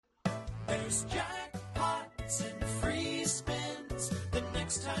bonus jackpots and free spins. The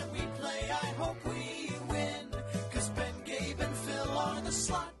next time we play, I hope we win. Cause Ben, Gabe, and Phil are the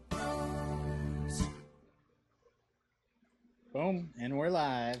Slot Bros. Boom, and we're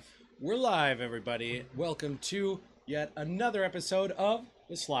live. We're live, everybody. Welcome to yet another episode of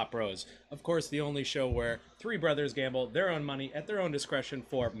the Slot Bros. Of course, the only show where three brothers gamble their own money at their own discretion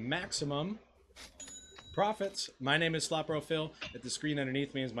for maximum profits. My name is SlotBro Phil. At the screen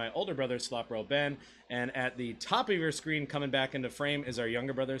underneath me is my older brother, SlotBro Ben. And at the top of your screen, coming back into frame, is our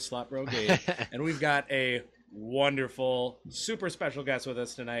younger brother, SlotBro Gabe. And we've got a wonderful, super special guest with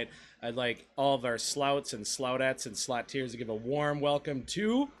us tonight. I'd like all of our slouts and sloutettes and slot tiers to give a warm welcome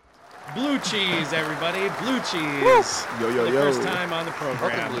to Blue Cheese, everybody. Blue Cheese. Yo, yo, For the yo. first time on the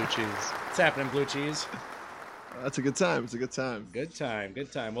program. Welcome, Blue Cheese. What's happening, Blue Cheese? That's a good time. It's a good time. Good time,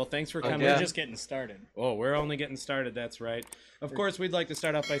 good time. Well, thanks for coming. We're just getting started. Oh, we're only getting started, that's right. Of course, we'd like to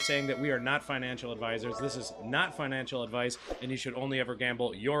start off by saying that we are not financial advisors. This is not financial advice, and you should only ever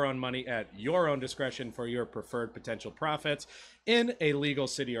gamble your own money at your own discretion for your preferred potential profits in a legal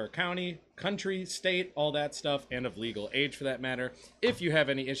city or county, country, state, all that stuff, and of legal age for that matter. If you have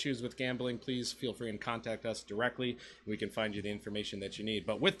any issues with gambling, please feel free and contact us directly. We can find you the information that you need.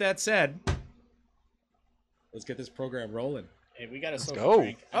 But with that said, let's get this program rolling. Hey, we got a social go.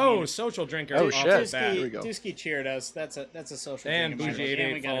 drink. Social drinker. Oh, off shit. the bat. Here we go. Dusky cheered us. That's a social And drink. Bougie And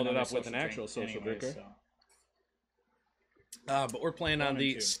 88 we got followed it another up with social an actual drink social anyway, drinker. so. But we're playing One on and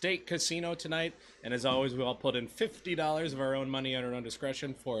the two. State Casino tonight. And as always, we all put in $50 of our own money at our own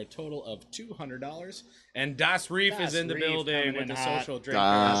discretion for a total of $200. And Das Reef Das is in the Reef building coming with in the hot. social drinker.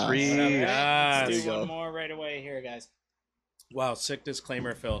 Das Reef. What up, Das? There Let's you do go. one more right away here, guys. Wow, sick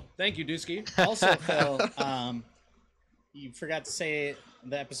disclaimer, Phil. Thank you, Dusky. Also, Phil, you forgot to say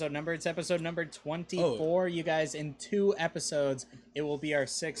the episode number. It's episode number 24. You guys, in 2 episodes, it will be our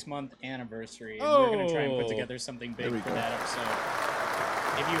 6-month anniversary. And we're going to try and put Oh. together something big There we for go. that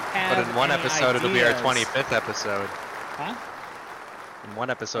episode. If you have But in one any episode, it'll be our ideas- 25th episode. Huh? In one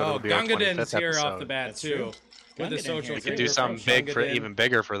episode, Oh, it'll be our 25th Gungadin's here episode. off the bat, That's too. true. With the Gungadin social here. We could drinker do from something big for Gungadin. even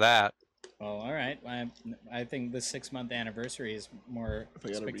bigger for that. Well, all right. I think the 6-month anniversary is more If I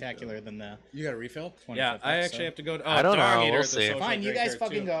gotta spectacular than the. You got a refill? 25th Yeah, I episode. actually have to go to... I don't Dog know, Eater we'll at the see. social Fine, you guys drinker,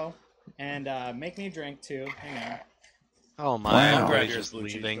 fucking too. go and make me a drink too. Hang on. Oh my, Wow. I'll grab everybody's yours, just Blue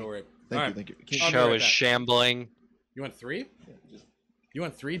Cheese, leaving. don't worry. Thank All you, right. thank you. I'll be Show right is back. shambling. You want 3? You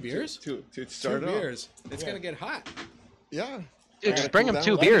want 3 beers? Two to 2 start off. beers. It's going to get hot. Yeah. Dude, Alright, just bring him cool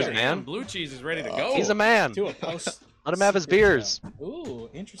 2 down. beers, Damn, man. Blue Cheese is ready to go. He's a man. Do a post. Let him have his beers. Ooh,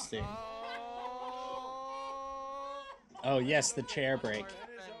 interesting. Oh yes, the chair break.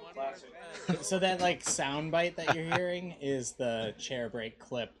 So that like sound bite that you're hearing is the chair break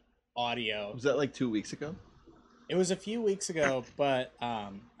clip audio. Was that like 2 weeks ago? It was a few weeks ago, but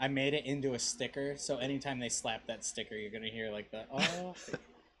I made it into a sticker. So anytime they slap that sticker, you're gonna hear like the oh.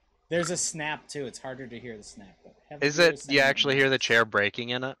 There's a snap too. It's harder to hear the snap. But have the Is beer it? snap. You actually hear the chair breaking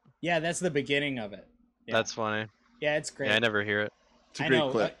in it? Yeah, that's the beginning of it. Yeah. That's funny. Yeah, it's great. Yeah, I never hear it. It's a I great know.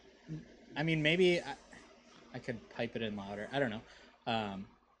 clip. I mean, maybe I could pipe it in louder. I don't know.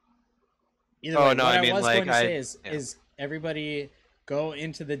 Either Oh, way, no, what I mean, was like, going to say yeah. is everybody go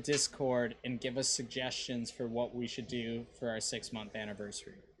into the Discord and give us suggestions for what we should do for our 6-month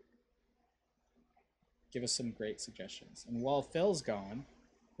anniversary. Give us some great suggestions. And while Phil's gone,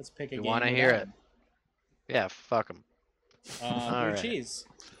 let's pick a You game. wanna with hear Adam. Yeah, fuck him. Blue Alright. Cheese.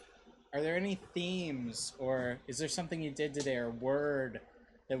 Are there any themes, or is there something you did today, or word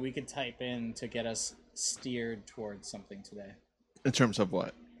that we could type in to get us steered towards something today? In terms of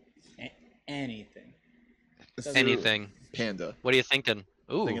what? Anything. It's Anything. Panda. What are you thinking?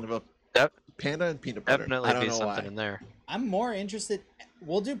 Ooh, Thinking about Def- panda and peanut butter. I definitely don't be know something why. in there. I'm more interested.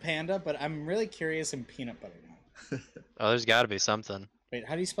 We'll do panda, but I'm really curious in peanut butter now. Oh, there's got to be something. Wait,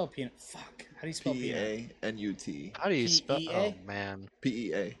 how do you spell peanut? Fuck. How do you spell peanut? P-E-A-N-U-T. How do you spell? PEA? Oh man,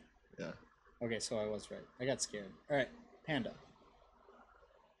 P-E-A. Yeah. Okay, so I was right. I got scared. All right, panda.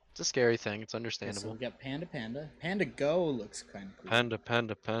 it's a scary thing. It's Okay, so understandable. we got panda. Panda Go looks kind of cool.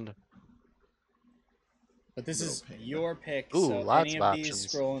 Panda. But this Little is panda. your pick. Ooh, so lots any of of these options.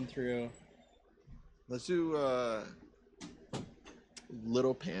 scrolling through. Let's do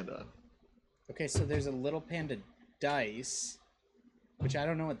Little Panda. Okay, so there's a little panda dice, which I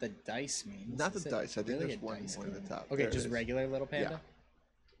don't know what the dice means. Not the Is it dice. I think really there's a one dice at the game? top. Okay, There it just is. regular little panda.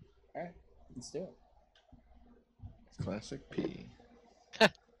 All right, let's do it. Classic P.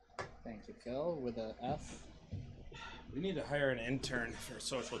 Thank you, Phil, with a F. We need to hire an intern for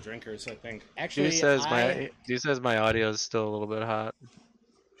social drinkers, I think. Actually, Dude says my audio is still a little bit hot.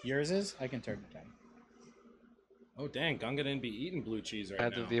 yours is. I can turn it down. Oh dang, Gunga didn't be eating blue cheese right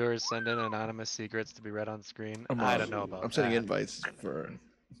Had now. the viewers send in anonymous secrets to be read on screen. I'm, I don't know about I'm sending that. invites for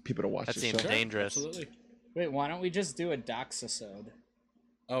people to watch That the seems show. dangerous. Absolutely. Wait, why don't we just do a doxisode?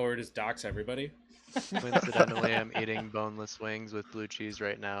 Oh, or just dox everybody? Coincidentally, I'm eating boneless wings with blue cheese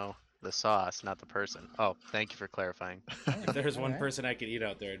right now. The sauce, not the person. Oh, thank you for clarifying. If there's one Alright. person I could eat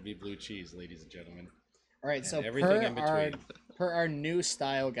out there, it'd be blue cheese, ladies and gentlemen. All right, And so everything in between. per our new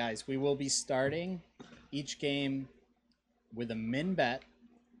style, guys, we will be starting each game with a min bet,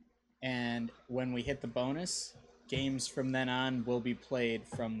 and when we hit the bonus, games from then on will be played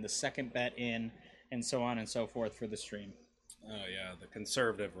from the second bet in, and so on and so forth for the stream. Oh yeah, the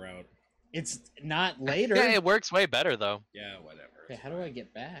conservative route. It's not later. Yeah, it works way better though. Yeah, whatever. Okay, how do I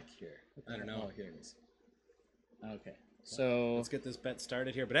get back here? I don't know. Oh, here it is. Okay, so Let's get this bet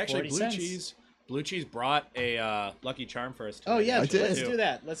started here. But actually, 40 blue cents. cheese brought a Lucky Charm for us. oh tonight, yeah, I did. let's too. do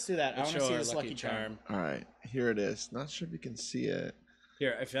that. Let's do that. Let's I want to show see our this Lucky Charm. All right, here it is. Not sure if you can see it.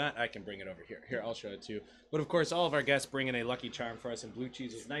 Here, if not, I can bring it over here. Here, I'll show it too. But of course, all of our guests bring in a Lucky Charm for us, and Blue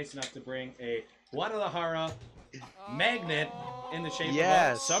Cheese was nice enough to bring a Guadalajara magnet in the shape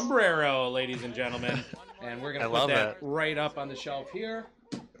Yes. of a sombrero, ladies and gentlemen. And we're I gonna put love that it. right up on the shelf here.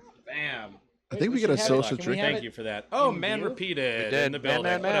 Bam. I think we should get a have it. social Can we drink. have Thank it you for that. Oh, in man view? repeated We did. in the Man, building.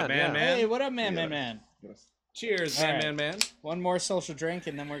 man, What up, man, man, yeah. man? Hey, what up, man, man? Cheers, All man, right. man, man. One more social drink,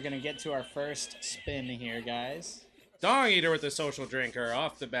 and then we're gonna get to our first spin here, guys. Dong eater with a social drinker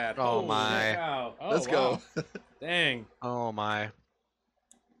off the bat. Oh, Holy my. cow. Oh, Let's wow. go. Dang. Oh my.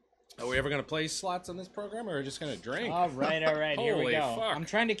 Are we ever going to play slots on this program, or are we just going to drink? All right, here we Holy go. fuck. I'm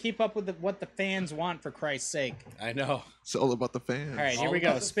trying to keep up with what the fans want, for Christ's sake. I know. It's all about the fans. All right, here All we go.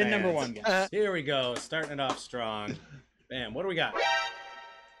 about the Spin number fans. 1, guys. Here we go. Starting it off strong. Bam. What do we got?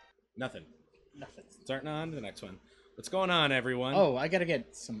 Nothing. Nothing. Starting on to the next one. What's going on, everyone? Oh, I gotta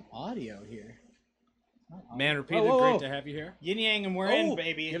get some audio here. Man repeated. Whoa, whoa, whoa. Great to have you here. Yin yang and we're in,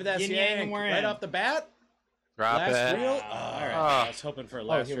 baby. Give that Yin yang yang and we're right in. off the bat. Drop Last it. reel. Wow. All right. Ah. I was hoping for a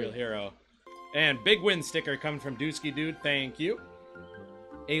last here we real go. hero. And big win sticker coming from Dusky Dude. Thank you.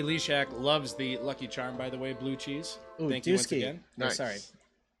 A. Leshak loves the Lucky Charm, by the way, blue cheese. Ooh, Thank you once Dusky. again. Oh, Nice. sorry.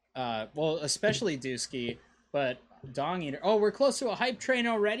 Well, especially Dusky, but Dong Eater. Oh, we're close to a hype train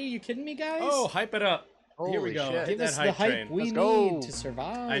already. You kidding me, guys? Oh, hype it up. Here we Holy go. shit. Hit give that us hype the hype train. we Let's go. need to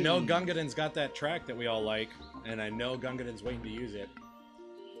survive. I know Gungadin's got that track that we all like, and I know Gungadin's waiting to use it.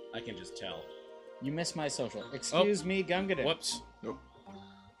 I can just tell. You missed my social. Excuse me, Gungadin. Whoops. Nope.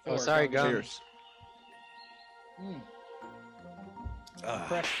 Oh, sorry, Gun. Cheers.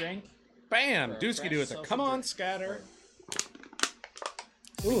 Fresh drink. Bam! For a Dusky fresh do with a social come on, drink. scatter.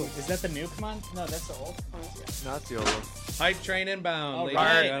 Ooh, is that the new command? No, that's the old command. Not the old one. Hype train inbound, All ladies right,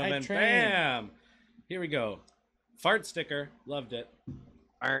 and gentlemen. hype train. Bam! Here we go. Fart sticker. Loved it.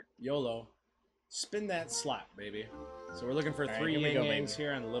 Aren't. YOLO. Spin that slot, baby. So we're looking for All right, 3 here we yin go, yangs baby.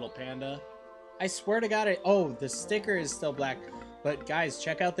 here on the little panda. I swear to God, oh, the sticker is still black. But guys,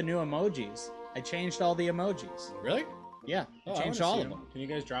 check out the new emojis. I changed all the emojis. Really? Yeah, Oh, I I changed wanna all see of 'em. them. Can you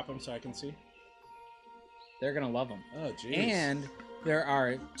guys drop them so I can see? They're gonna love them. Oh, jeez. And there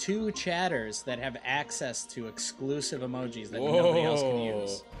are 2 chatters that have access to exclusive emojis that Whoa. nobody else can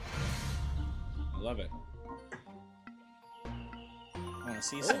use. I love it. I want to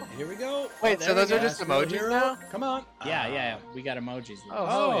see some. Here we go. Wait, there so we those are go. just That's real emojis hero. now? Come on. Yeah, we got emojis. now. Oh,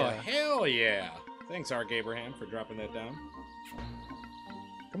 Oh, hell yeah. hell yeah. Thanks, Ark Abraham, for dropping that down.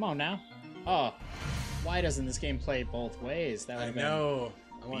 Come on now. Oh, why doesn't this game play both ways? That would I have been. know.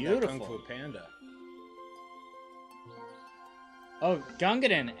 I want that Kung beautiful. Fu Panda. Oh,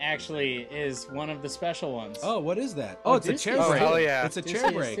 Gungadin actually is one of the special ones. Oh, what is that? Oh, Oh, it's a Disney's chair too. break. Oh, hell yeah. It's a Disney chair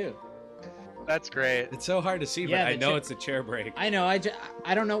is break. too. That's great. It's so hard to see, Yeah, but I the know chair- it's a chair break. I know.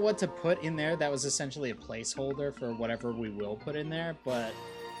 I don't know what to put in there. That was essentially a placeholder for whatever we will put in there. But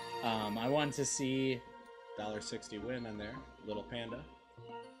I wanted to see. $1.60 win in there. Little panda.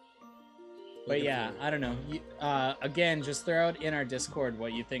 But Looking yeah, for- I don't know. Again, just throw out in our Discord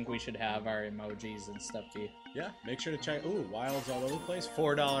what you think we should have our emojis and stuff be. Yeah, make sure to check. Ooh, Wilds all over the place.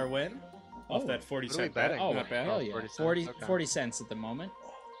 $4 win off Oh. that 40 What are we cent bet. betting? Oh, Not bad. hell yeah. 40 cents, 40, okay. 40 cents at the moment.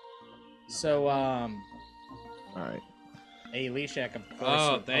 So, All right. A. Leshak, of course.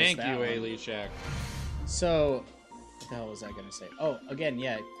 Oh, will post thank that you, one. A. Shaq. So, what the hell was I going to say? Oh, again,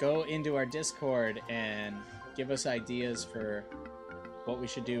 yeah, go into our Discord and give us ideas for what we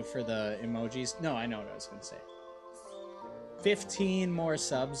should do for the emojis. No, I know what I was going to say. 15 more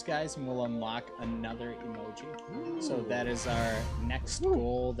subs, guys, and we'll unlock another emoji. So that is our next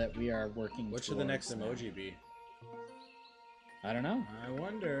goal that we are working What should the next towards now. emoji be? I don't know. I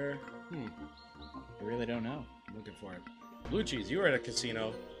wonder. I really don't know. I'm looking for it. Blue Cheese, you were at a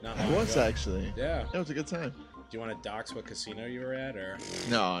casino. Not I long was ago. actually. Yeah. That was a good time. Do you want to dox what casino you were at, or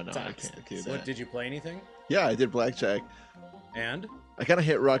No, I Dox can't the do what? that. Did you play anything? Yeah, I did blackjack. And I kind of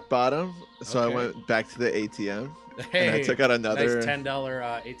hit rock bottom, so Okay. I went back to the ATM. hey, And I took out another nice $10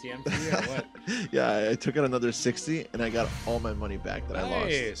 ATM fee, or what? Yeah, I took out another 60, and I got all my money back that I lost.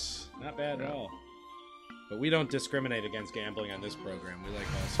 Nice, not bad at all. But we don't discriminate against gambling on this program. We like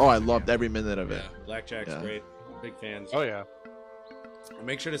all sorts Oh, I of loved gambling. every minute of Yeah, it. blackjack's Yeah. great. Big fans. Oh yeah.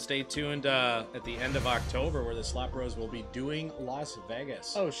 Make sure to stay tuned at the end of October, where the SlotBros will be doing Las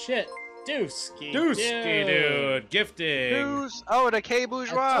Vegas. Oh shit, Dusky. Dusky, dude, gifting. Who's the K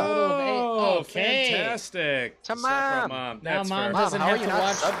Bourgeois? total of eight. Oh, Okay. fantastic. To Separate Mom. Now That's Mom fair. Mom, doesn't how have are you to not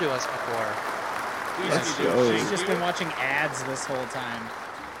watch- subbed to us before? Dusky, Let's dude, go. thank She's just you. been watching ads this whole time.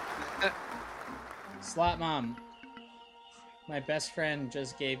 Slot Mom, my best friend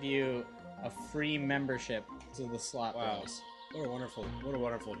just gave you a free membership to the Slot Wow. Bros. What a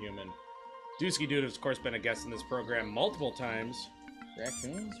wonderful human. Dusky Dude has, of course, been a guest in this program multiple times.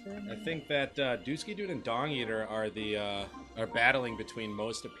 Raccoons for a I minute? think that Dusky Dude and Dong Eater are battling between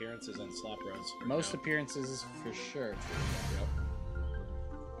most appearances on SlotBros. right Most now. appearances is for sure. Yep.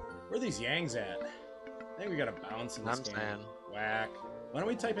 Where are these Yangs at? I think we got to bounce in this I'm game. saying. Whack. Why don't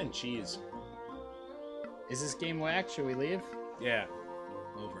we type in cheese? Is this game whack? Should we leave? Yeah.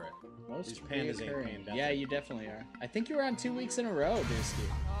 Over it. Most These pandas ain't reoccurring. paying nothing. Yeah, you definitely are. I think you were on 2 weeks in a row, Dusky.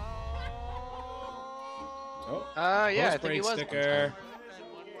 Oh. Yeah, I post think he break was. one sticker. time.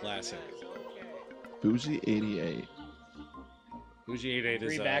 Classic. Bougie 88. Bougie 88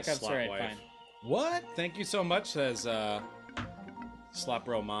 is 3 a backups, slot alright, wife. fine. What? Thank you so much, says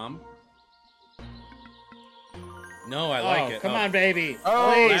SlotBro Mom. No, I like it. Come on, baby.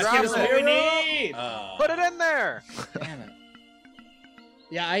 Oh, Please, drop give us what it. we need. Put it in there. Damn it.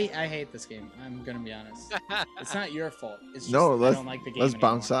 Yeah, I hate this game. I'm gonna be honest. It's not your fault. It's just No, I let's don't like the game let's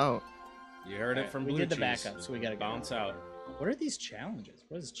anymore. bounce out. You heard it from We Blue did the Cheese. backup, so we gotta go. Bounce out. What are these challenges?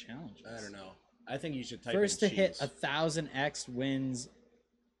 What is challenges? I don't know. I think you should type First in to hit cheese. 1,000x wins.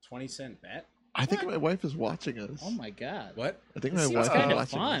 20-cent bet. I think my wife is watching us. Oh my god. What? I think This my seems wife is kinda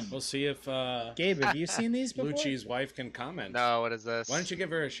watching fun. us. We'll see if Gabe, have you seen these before? Blue Cheese wife can comment. No, what is this? Why don't you give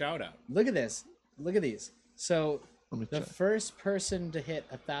her a shout out? Look at this. Look at these. So Let me the check. first person to hit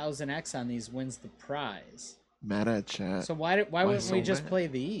 1,000x on these wins the prize. Mad at chat. So why wouldn't so we just mad? play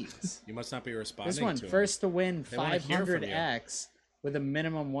these? You must not be responding This one, to him. first to win They wanna hear from you. 500x with a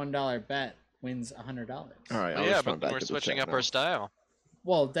minimum $1 bet wins $100. All right, I'll Yeah, respond but back we're to the switching chat up now. our style.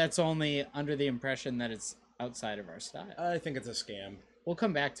 Well, that's only under the impression that it's outside of our style. I think it's a scam. We'll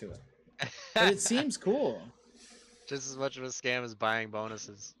come back to it. But it seems cool. Just as much of a scam as buying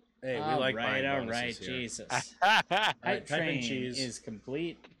bonuses. Hey, we All like right, buying all bonuses right, here. Jesus. Alright, Hype type in train cheese. is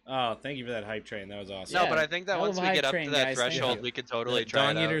complete. Oh, thank you for that hype train. That was awesome. No, Yeah, but I think that hell once of a we hype get up train, to that guys, thank threshold, you. we can totally The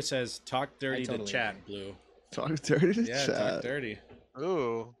try Dong it Eater out. says, talk dirty totally to chat, agree. Blue. Talk dirty to Yeah, chat. talk dirty.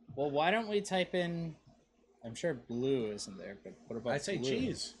 Ooh. Well, why don't we type in? I'm sure blue isn't there, but what about? I say blue?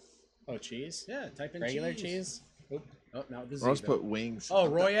 cheese. Oh, cheese. Yeah, type in Regular cheese. cheese. Oop. Oh, now this Rose is put wings. Oh,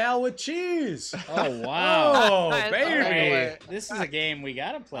 Royale with cheese. Oh wow. Oh, That's baby. right. This is a game we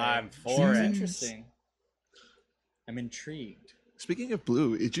gotta play. I'm for Seems it. interesting. I'm intrigued. Speaking of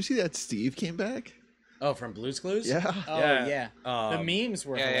blue, did you see that Steve came back? Oh, from Blue's Clues? Yeah. Oh Yeah. yeah. The memes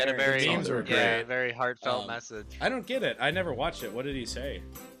were. Yeah, he had a hilarious. very, memes were yeah, great. very heartfelt Um, message. I don't get it. I never watched it. What did he say?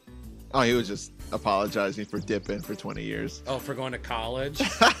 Oh, he was just apologizing for dipping for 20 years. Oh, for going to college?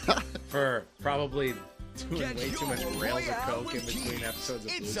 For probably doing way too much rails of coke in between episodes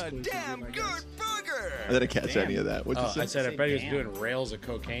of Blue's Clues. I guess. I didn't catch Damn. any of that. What'd you Oh, say? I said I Say bet he was damn. doing rails of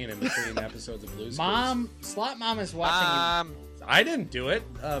cocaine in between episodes of Blue's Clues. Mom, Slot Mom is watching. I didn't do it.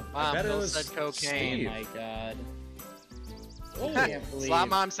 I Mom, bet it Bill was said cocaine. Oh Steve. my god. I can't believe. Slot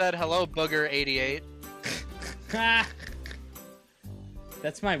Mom said, hello, Booger 88.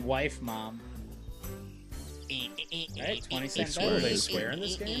 That's my wife, Mom. Right, 20 cent What, do they bet. swear in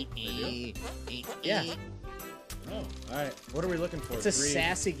this game? They do? Yeah, Oh, all right. What are we looking for? it's a Three-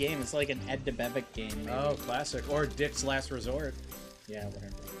 sassy game. It's like an Ed DeBevick game. Maybe. Oh, classic. Or Dick's Last Resort. Yeah,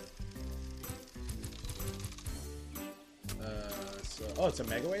 whatever. Oh, it's a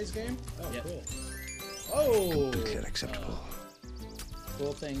Megaways game? Oh, Yep. cool. Oh! Acceptable.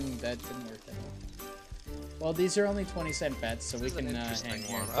 Cool thing that didn't work out. Well, these are only 20-cent bets, so we This is an can interesting hang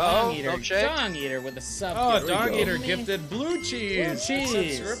here. one. Dong Oh, Eater, milkshake? Dong Eater with a sub. Oh, gift. Dong go. Eater gifted Blue Cheese. Blue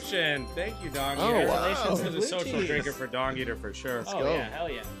Cheese. Subscription. Thank you, Dong Oh, Eater. wow. Congratulations This to is a Blue social Cheese. drinker for Dong Eater for sure. Oh go. yeah, hell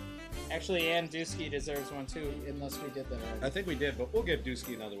yeah. Actually, and Dusky deserves one too, unless we did that already. I think we did, but we'll give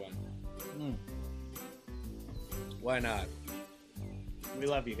Dusky another one. Mm. Why not? We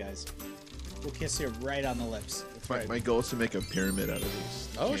love you guys. We'll kiss you right on the lips. That's My, right. my goal is to make a pyramid out of these.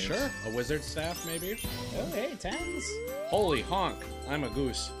 Oh, cans. sure. A wizard staff, maybe? Oh, hey, tens. Holy honk. I'm a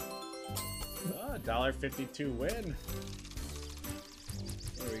goose. $1.52 win.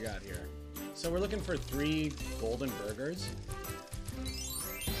 What do we got here? So we're looking for 3 golden burgers.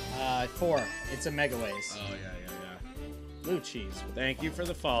 4. It's a Mega Ways. Oh, yeah. Blue cheese. Thank you for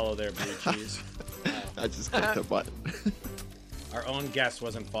the follow there, Blue Cheese. I just clicked the button. Our own guest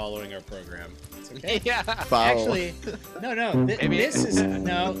wasn't following our program. It's okay. Yeah. Foul. Actually, no. Maybe- This is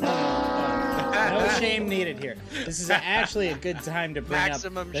no shame needed here. This is actually a good time to bring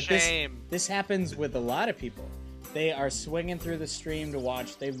Maximum up that shame. This happens with a lot of people. They are swinging through the stream to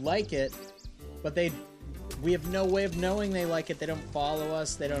watch. They like it, but we have no way of knowing they like it. They don't follow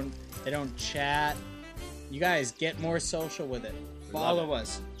us. They don't chat. You guys get more social with it. Follow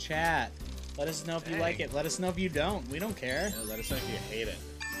us. Chat. Let us know if you like it. Let us know if you don't. We don't care. Yeah, let us know if you hate it.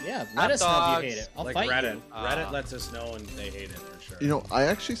 Yeah, Hot let us know if dogs. you hate it. I'll Like fight Reddit. you. Reddit lets us know when they hate it for sure. You know, I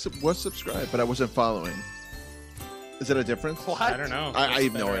actually was subscribed, but I wasn't following. Is it a difference? What? I don't know. I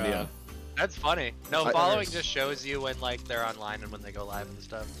have no Better, idea. That's funny. No, I- following just shows you when like they're online and when they go live and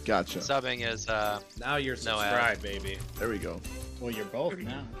stuff. Gotcha. Subbing is Now you're No ad. subscribed, baby. There we go. Well, you're both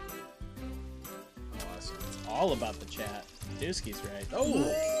now. Awesome. It's all about the chat. Dusky's right. Oh,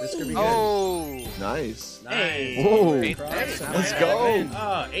 this could be oh. Nice. good. Hey. Nice. Whoa. Ain't Cross. that- Let's go.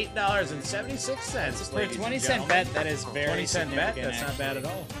 Oh, $8.76. For a 20-cent bet, that is very 20-cent bet. significant, That's not bad at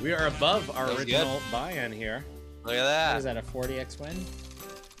actually. all. We are above our That was original buy-in here. Look at What that. is that, a 40x win?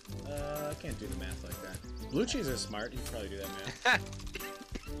 I can't do the math like that. Blue cheese is smart. You can probably do that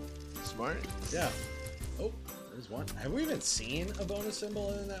math. Smart. Yeah. Oh, there's one. Have we even seen a bonus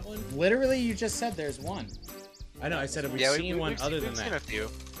symbol in that one? Literally, you just said there's one. I know. I said have we Yeah, seen one other than we've seen a that? few.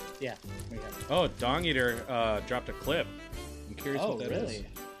 Yeah, we have. Oh, Dong Eater dropped a clip. I'm curious Oh, what that is. really?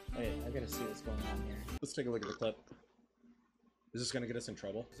 Wait, I gotta see what's going on here. Let's take a look at the clip. Is this gonna get us in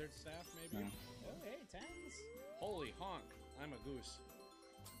trouble? Wizard staff, maybe? No. Oh, hey, tens. Holy honk! I'm a goose.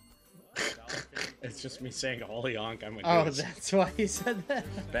 It's just me saying holy honk, I'm a Oh, goose. that's why you said that.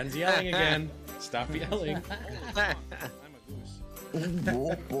 Ben's yelling again. Stop yelling. Holy honk, I'm a goose.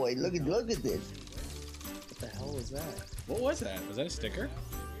 Oh boy, look at this. What the hell was that? What was that? Was that a sticker?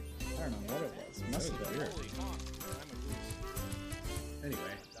 I don't know what it was. It must That have was been. weird. Anyway,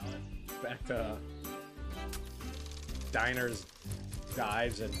 back to diners,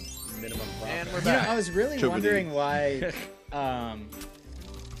 dives, and minimum profit. And we're You know, back. I was really Triple D. wondering why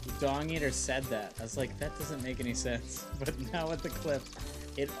Dong Eater said that. I was like, that doesn't make any sense. But now with the clip,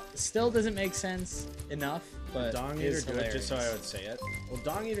 it still doesn't make sense enough. But Dong it Eater is do it just so I hilarious. would say it. Well,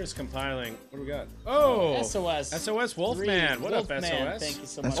 Dong Eater's compiling. What do we got? Oh! SOS. SOS Wolfman. What up, Wolfman, SOS? Thank you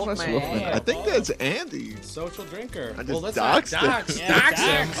so That's much. my Wolfman. Wolfman. I think that's Andy. Social drinker. I just well, let's not doxed him. dox. Yeah, Dox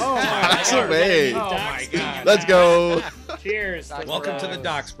him. dox. Oh, my Dox God. away. Oh, my Dox. God. Let's go. Cheers. Dox Welcome to the Bros.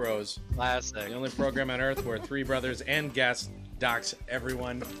 Dox Bros, Classic. the only program on Earth where 3 brothers and guests dox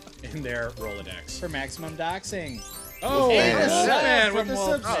everyone in their Rolodex. For maximum doxing. Oh, Hey, what's up Wolfman from with the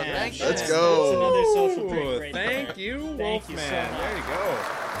Wolfman? subs. thank you. Let's That's go. another social drink right Thank there. you, Thank Wolfman. you so There you go.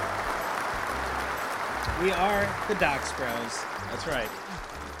 We are the Dox Bros. That's right.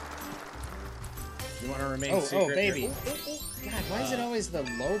 You want to remain Oh, secret? oh, baby. Here. God, why is it always the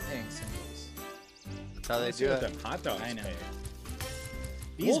low paying symbols? That's how they Let's see do what it. them hot dogs I know. pay.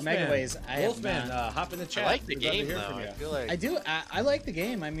 These Wolfman, Mega Ways, I have Wolfman, not. hop in the I chat. like the We'd love to game hear though. from I you. feel like I do. I like the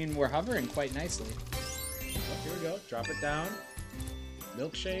game. I mean, we're hovering quite nicely. Oh, here we go. Drop it down.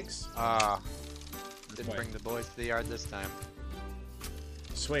 Milkshakes. didn't Wait. bring the boys to the yard this time.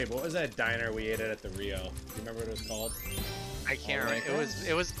 Swabe, what was that diner we ate at the Rio? Do you remember what it was called? I can't Alright, remember. guys.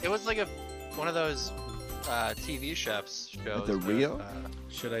 It was like one of those TV chefs shows. the with, Rio?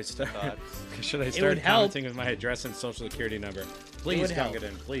 Should I start? God. Should I would start help. commenting with my address and social security number? Please, would help.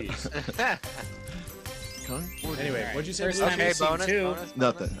 Gungadin, please. Anyway, Alright, what'd you say? first Blue time Cheese? okay, I've seen bonus, two. bonus.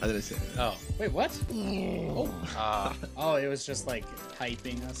 Nothing. I didn't say that. Oh, Wait, what? Uh, Oh, it was just like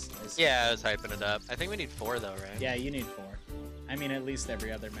hyping us. I see. yeah, I was hyping it up. I think we need 4 though, right? Yeah, you need 4. I mean, at least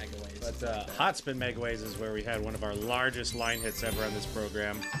every other Mega Ways. but Hot Spin Megaways is where we had one of our largest line hits ever on this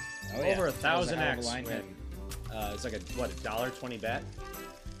program. Oh, yeah. Over That was a 1,000 hell of a X line win. hit. It's like a what, $1.20 bet?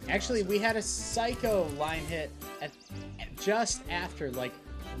 Actually, we had a psycho line hit at just after, like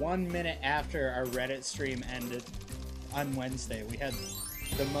 1 minute after our Reddit stream ended on Wednesday. We had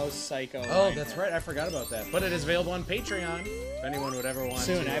the most psycho. Oh, line that's hit. right. I forgot about that. But it is available on Patreon. If anyone would ever want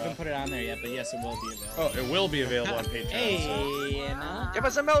Soon, to. I haven't put it on there yet, but yes, it will be available. Oh, it will be available on Patreon. so- Hey, and, Give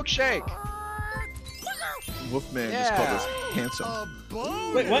us a milkshake. Wolfman just called us Yeah.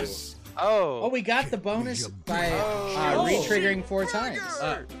 handsome. wait, what? Oh. Oh, we got the bonus by Oh. re-triggering 4 times.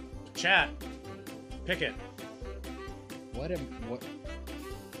 Chat. Pick it. What?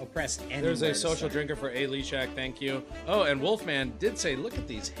 Oh, press anywhere. There's a to social start. drinker for A. Leshak. Thank you. Oh, and Wolfman did say, look at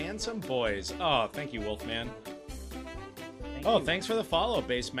these handsome boys. Oh, thank you, Wolfman. Thank Oh, you. thanks for the follow,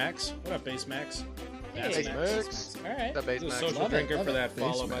 Base Max. What up, Base Max? Hey, Base Max. All right. The base There's a max. social Love it, drinker love for it. that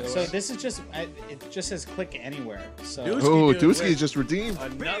follow, by the So way. this is just it just says click anywhere. So Dude. Oh, Dusky Dusky with- just redeemed.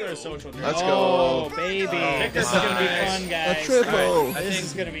 Another social drinker. Let's oh, go. baby. pick This is this gonna be up. fun, guys. A triple. All right, I This think-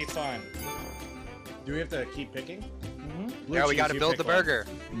 is gonna be fun. Do we have to keep picking? Blue Yeah, we cheese, got to you build pick the one. burger.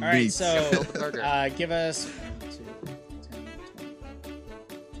 All right, Meats. so Build the burger. give us 1, 2, 10,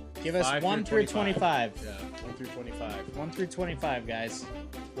 20. Give us 5 1 through 25. Yeah, 1 through 25. 1 through 25, guys.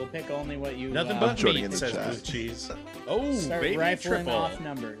 We'll pick only what you Nothing uh, but joining meat, in the says chat. Blue Cheese. Oh, start baby rifling triple. off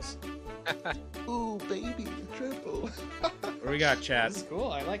numbers. Ooh, baby, triple. What do we got, Chad? That's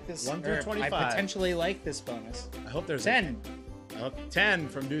cool. I like this. 1 through or 25. I potentially like this bonus. I hope there's 10. 10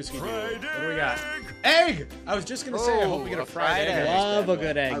 from Dusky. Dude. What do we got? Egg! I was just going to say, I hope we get a Oh, fried fried egg. egg. Love a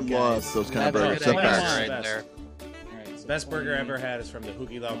good egg, I guys. love those kind of Love a burgers. good Step egg. back. Come on. Right there. Alright, so Best burger 20. ever had is from the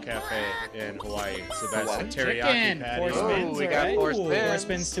Hugi Lau Cafe in Hawaii. It's the best Hawaii? teriyaki Chicken. patty. 4 spins. Oh, we got alright. 4 4 spins.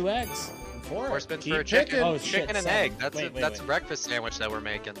 spins, 2 eggs. 4 spins Keep for a chicken. picking. Oh, shit, Chicken and 7. egg. That's Wait, that's wait. a breakfast sandwich that we're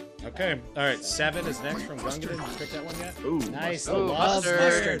making. Okay. All right. 7 is next from Gungan. Did you pick that one yet? Ooh, Nice. Ooh, Love mustard.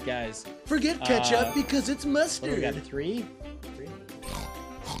 mustard, guys. Forget ketchup because it's What do we got? 3?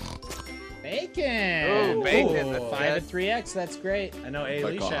 Bacon. Ooh, bacon. Ooh. That's 5 good. and 3x. That's great. I know A.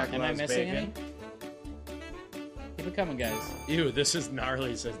 My Leshak God. Am I loves missing bacon. Keep it coming, guys. Ew, this is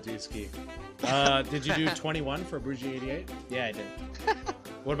gnarly, says Dusky. Did you do 21 for Bougie 88? Yeah, I did.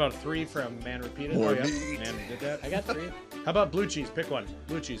 What about 3 from Man Repeated? More Oh, yeah. meat. Man did that. I got 3. How about blue cheese? Pick one.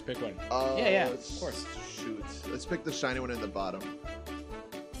 Blue cheese, pick one. Yeah, of let's- course. Shoot. Let's pick the shiny one in the bottom.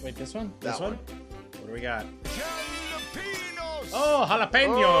 Wait, this one? This That one? one. What do we got? Oh, jalapeno!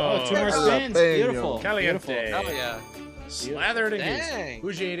 Oh, 2 more spins. Jalapeno. Beautiful. Caliente. Beautiful. Oh yeah. Slathered in Dang.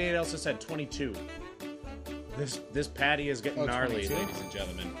 goose. Bougie 88 also said 22. This patty is getting Oh, gnarly, 22? ladies and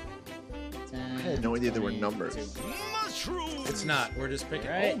gentlemen. I had no idea there were numbers. It's not. We're just picking.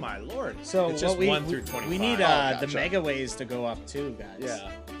 Right. Oh my lord! So it's just what we 1 through 25. we need Oh, the gotcha. mega ways to go up too, guys.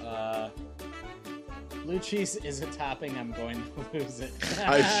 Yeah. Blue cheese is a topping. I'm going to lose it.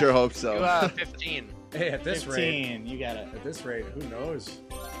 I sure hope You so. 15. Hey, at this 15. rate, You got it. at this rate, who knows?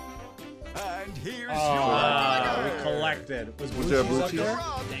 And here's Oh, We collected. Was Was there a cheese blue up cheese? there?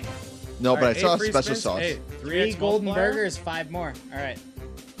 No, but I Alright, saw 8 free special spins. sauce. Hey, 3 3x golden multiplier. burgers, 5 more. All right,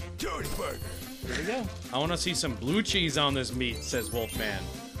 Dirty Burger. here we go. I want to see some blue cheese on this meat, says Wolfman.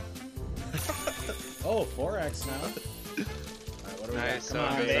 Oh, 4x now. All right, what do we Nice. got? Come So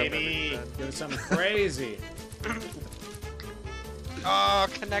on, it goes up every baby. spin. Give us something crazy. Oh,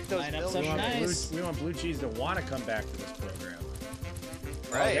 connect those Line up bills. some We want, Nice. we want blue cheese to want to come back to this program.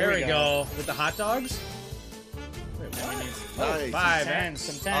 Right. There we we go. With the hot dogs? Wait, Now we what? need Nice. 5 10, X.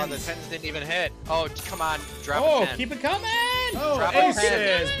 some Oh, the 10s. 10s didn't even hit. Oh, come on. Drop Oh, a 10. keep it coming! Oh, Drop a 10.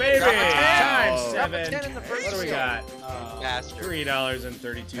 aces, baby! Drop a 10. Times Drop a 7. 10 in the first What do we skill. got? Bastard.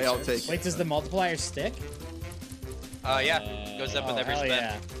 $3.32. Hey, I'll take Wait, does the multiplier stick? Yeah. Goes up with every hell spin.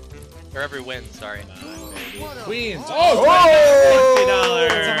 yeah. Or every win, sorry. Queens. Oh, $20.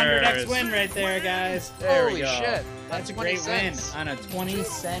 That's a 100x win right there, guys. There we Holy go. shit. That's a 20 great win cents. on a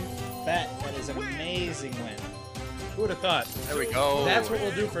 20-cent bet. That is an amazing win. Who would have thought? There we go. That's what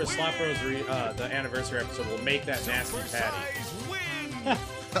we'll do for SlotBros the anniversary episode. We'll make that nasty patty.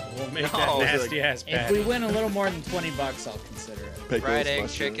 We'll make that No. nasty ass If patty. we win a little more than $20, I'll consider it. Pickles, Fried egg,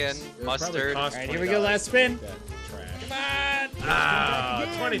 mushrooms. chicken, It'll probably mustard. cost All right, here we go. $20 Last spin. to make that trash. Come on. Ah,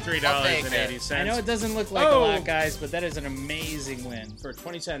 I'll take $23.80. I know it doesn't look like a Oh. lot, guys, but that is an amazing win. For a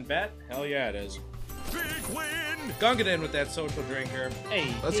 20-cent bet? Hell yeah, it is. Big win. Gunk it in with that social drinker.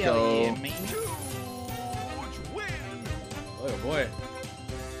 Hey, Let's hell go. yeah, man. Huge win. Oh boy.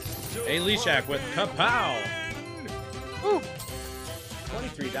 A Leshak with Kapow. Woo.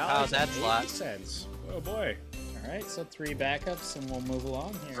 $23. How's that slot? Oh boy. All right, so 3 backups, and we'll move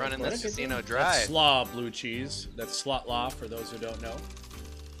along here. Running What this a good casino win. dry. That's slaw blue cheese. That's slot law for those who don't know.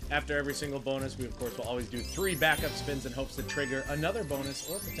 After every single bonus, we of course will always do 3 backup spins in hopes to trigger another bonus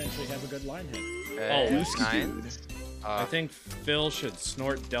or potentially have a good line hit. Okay, Oh, nine. I think Phil should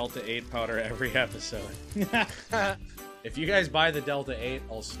snort Delta 8 powder every episode. If you guys buy the Delta 8,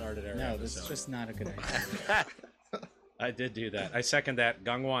 I'll snort it every No, episode. this is just not a good idea. I did do that. I second that.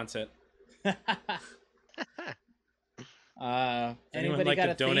 Gung wants it. Anybody like got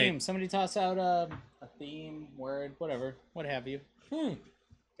to a donate? theme? Somebody toss out a theme, word, whatever, what have you. You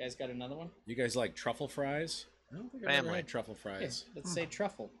guys got another one? You guys like truffle fries? I don't think I've ever Family. had truffle Yeah, fries. let's say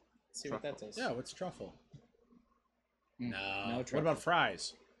truffle. Let's see what that does. Yeah, what's truffle? No. no What truffle. about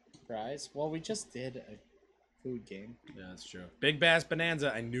fries? Prize? Well, we just did a food game. Yeah, that's true. Big Bass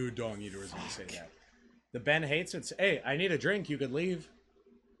Bonanza. I knew Dong Eater was going to say that. The Ben hates it. Hey, I need a drink. You could leave.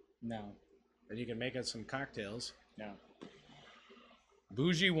 No. And you can make us some cocktails. No.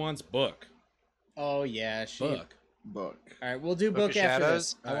 Bougie wants book. Oh, yeah. Book. All right, we'll do Book book of after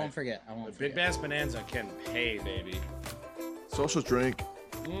Shadows? this. I All won't right. forget. I won't The forget. Big Bass Bonanza can pay, baby. Social drink.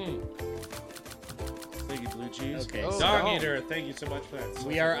 Thank you, Blue Cheese. Okay, Oh, Dog no. Eater, thank you so much for that.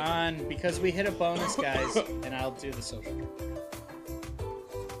 We are on, because we hit a bonus, guys, and I'll do the social.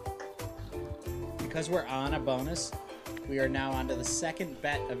 Because we're on a bonus, we are now on to the second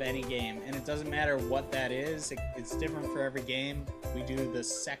bet of any game. And it doesn't matter what that is, it's different for every game. We do the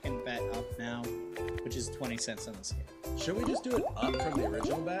second bet up now, which is 20 cents on the scale. Should we just do it up from the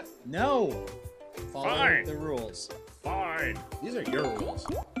original bet? No! Follow Fine. the rules. Fine. These are your rules.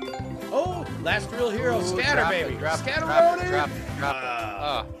 Oh, last real hero, Ooh, Scatter, drop baby. it, drop it, Scatter drop it, Roni. drop it,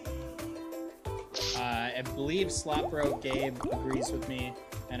 drop it. I believe SlotBro Gabe agrees with me,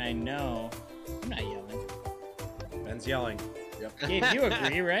 and I know I'm not yelling. Ben's yelling. Yep. Gabe, you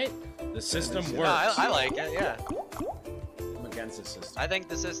agree, right? The system No, works. I like it, yeah. I'm against the system. I think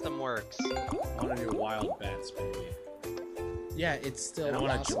the system works. I want to do wild bets, baby. Yeah, it's still. And I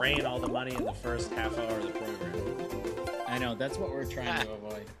want to possible. drain all the money in the first half hour of the program. I know that's what we're trying to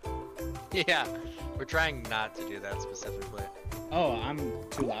avoid. Yeah, we're trying not to do that specifically. Oh, I'm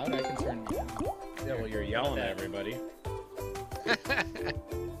too loud. I can turn me down. Yeah, well, you're yelling at everybody.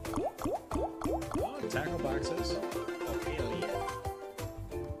 Oh, tackle boxes. Oh, hell yeah.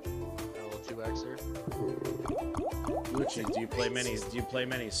 A little 2Xer. Lucci, do you play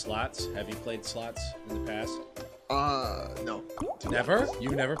many slots? Have you played slots in the past? No. Never?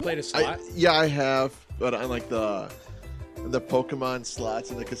 You've never played a slot? Yeah, I have, but on like the Pokemon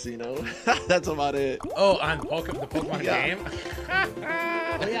slots in the casino. That's about it. Oh, on the Pokemon Yeah. game?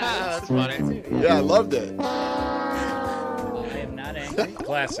 Oh yeah, That's funny. Yeah, I loved it. I am not angry.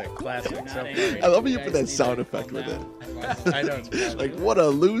 Classic. I'm not So- angry. I love when you guys put that need sound to effect calm with down. I know. It's Like, what a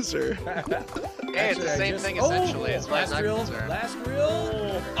loser. Hey, it's the same thing essentially as far as last I'm reel. concerned. Last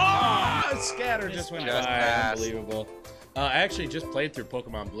reel. Oh, Scatter just went Just by. passed. Unbelievable. I actually just played through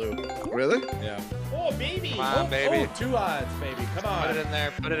Pokemon Blue. Really? Yeah. Oh baby! Come on, baby. Oh, 2 odds, baby. Come on. Put it in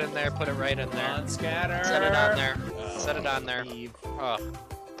there, put it in there, put it right in Come there. on, Scatter. Set it on there. Oh, Set it on there. Eve. Oh,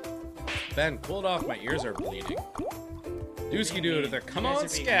 Ben, cool it off. My ears are bleeding. Dooski dude with a come You guys on, are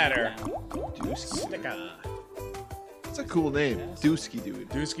being Scatter. mean now. Dusky. Sticker. That's a cool name. Yes. Dusky dude.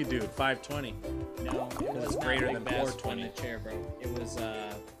 Dooski dude, 520. No, it was not greater Big than Bass 420. when the chair broke. It was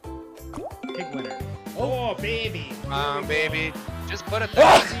Pig Winner. Oh baby! come on, baby. Just put it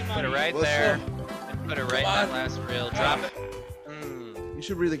there. Put it right What's there. up? And put it right in Come that on. last reel. Drop it. Mm. You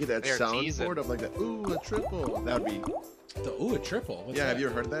should really get that They're teasing. soundboard of like that. Ooh, a triple. That'd be. A triple. What's Yeah, that? have you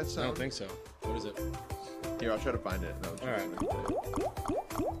ever heard that I sound? don't think so. What is it? Here, I'll try to find it. No, All right.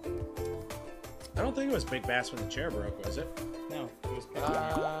 I don't think it was Big Bass when the chair broke, was it? No, it was Pig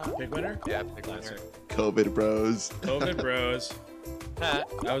Winner. Big winner? Yeah, big winner. Classic. COVID bros. COVID bros. Huh.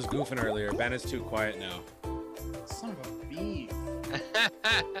 I was goofing earlier. Ben is too quiet now. Son of a beef. All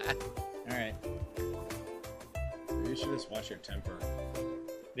right, Maybe you should just watch your temper.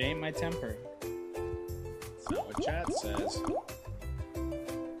 it ain't my temper. That's not what chat says.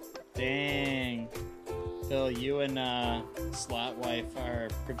 Dang. Phil, you and Slot Wife are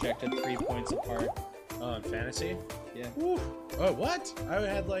projected 3 points apart. Oh, in fantasy? Yeah. Woo. Oh, what? I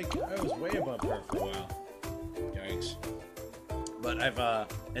was way above her for a while. Yikes. But I've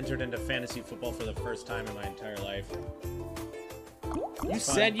entered into fantasy football for the first time in my entire life. You It's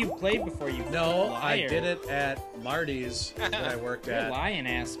said fun. you played before you. No, I liar. did it at Marty's that I worked You're a at, lying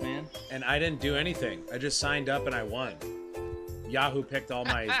ass, man. and I didn't do anything. I just signed up and I won. Yahoo picked all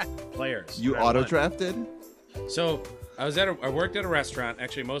my players. You and I won. auto drafted? So I worked at a restaurant.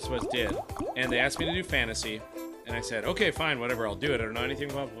 Actually, most of us did, and they asked me to do fantasy, and I said, "Okay, fine, whatever. I'll do it. I don't know anything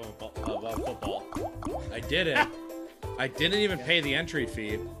about football." I did it. I didn't even pay the entry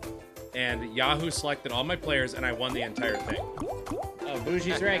fee, and Yahoo selected all my players, and I won the entire thing. Oh,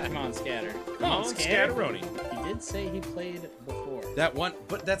 Bougie's right. Come on, Scatter. Come on, Scatteroni. He did say he played before. That one,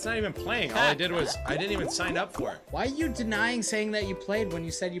 but that's not even playing. All I did was I didn't even sign up for it Why are you denying saying that you played when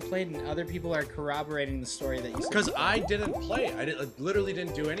you said you played and other people are corroborating the story that you said? because you I didn't play. I literally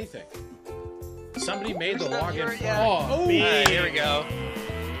didn't do anything. Somebody made the Where's that login. here? for Yeah. Oh, All right, here we go.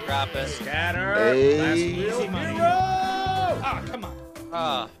 Drop it. Scatter. Hey. Last Easy real money. hero. Ah, come on.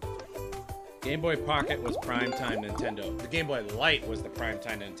 Ah, Game Boy Pocket was primetime Nintendo. The Game Boy Light was the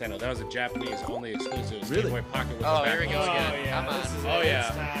primetime Nintendo. That was a Japanese only exclusive. Really? Game Boy Pocket was Oh, the here we go backwards again. game. Come on. This is Oh, it. yeah.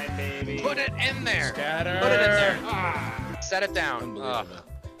 It's time, baby. put it in there. Scatter. Put it in there. Ah. Set it down. Unbelievable.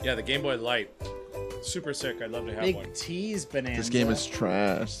 Yeah, the Game Boy Light. Super sick. I'd love to have Big one. T's Bonanza. This game is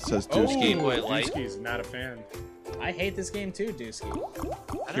trash. It says Oh, Dusky. Game Boy Light. Dusky's not a fan. I hate this game too, Dusky.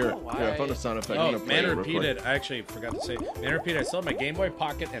 I Here, don't know here, I why. found a sound effect. Oh, I'm gonna play man it real quick. repeated. I actually forgot to say. Man repeated. I still have my Game Boy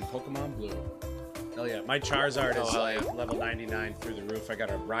Pocket and Pokemon Blue. Hell yeah. My Charizard is hell yeah. like level 99 through the roof. I got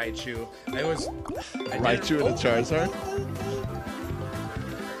a Raichu. I was... Raichu and a Charizard?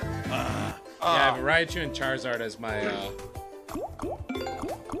 Yeah, I have a Raichu and Charizard as my...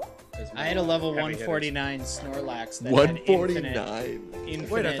 I had a level heavy hitters. 149 Snorlax that had 149. infinite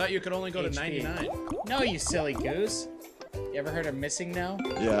Wait, I thought you could only go to HP. 99. No, you silly goose. You ever heard of Missing No?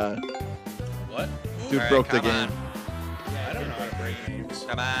 Yeah. What? Dude Alright, broke the come game. on. I don't know how to break games.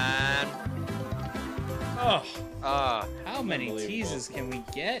 Come on. Oh, How many Unbelievable. teases can we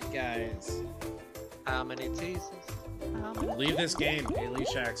get, guys? How many teases? leave this game,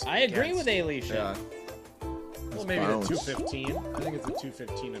 Alishaks. I agree with Alicia. Yeah. Well, maybe Bounce. the 215. I think it's a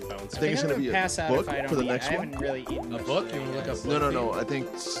 215 and bounce. I think it's I'm gonna be a pass out book if I don't for the eat. next I one. haven't really eaten A much book? today, You wanna look guys. up No, no, book no. theme? I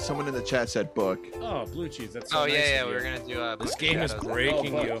think someone in the chat said book. Oh, blue cheese. That's so Oh nice yeah, of we you. were gonna do This Book game is Shadows. Oh,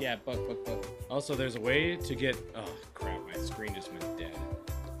 breaking book. you. Yeah, book. Also, there's a way to get. Oh crap! My screen just went dead.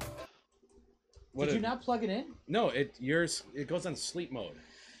 Did you not plug it in? No, it goes on sleep mode.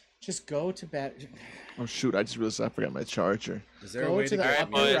 Just go to bed. Oh shoot! I just realized I forgot my charger. Is there a Go way to to the get? Alright,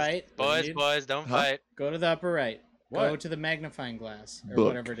 upper boys. right. Boys, Indeed. boys, don't Huh? fight. Go to the upper right. Go What? to the magnifying glass or Book.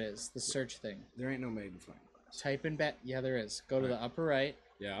 whatever it is. The search thing. There ain't no magnifying glass. Type in Yeah, there is. Go to the upper right.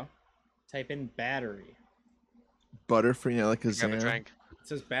 Yeah. Type in battery. Butterfree Grab a Alakazam. drink. It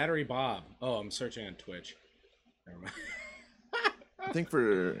says Battery Bob. Oh, I'm searching on Twitch. Never mind. I think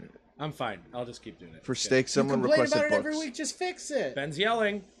for I'm fine. I'll just keep doing it. for It's good. steak, You someone complain requested about it books. every week. Just fix it. Ben's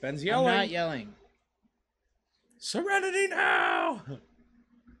yelling. Ben's I'm yelling. not yelling. Serenity now.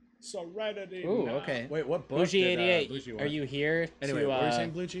 Serenity. Ooh, now. okay. Wait, what book? Bougie did, 88. Bougie Are want? you here Anyway, to, what were you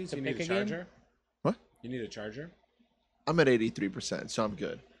saying, Blue Cheese? to You need a pick a game? charger? What? You need a charger? I'm at 83%, so I'm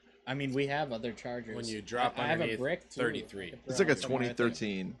good. I mean, we have other chargers. When you drop I have a underneath brick too. 33. It's like a Somewhere, I think.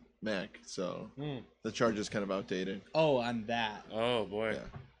 2013 Mac, so the charger's kind of outdated. Oh, on that. Oh boy. Yeah.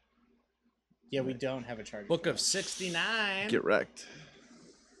 Yeah, we don't have a charger. Book for of that. 69. Get wrecked.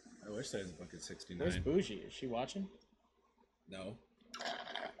 I wish there was a book of 69. Where's Bougie? Is she watching? No.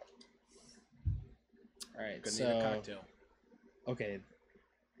 All right, Gonna so need a cocktail. okay,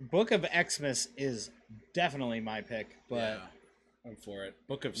 Book of Xmas is definitely my pick, but Yeah, I'm for it.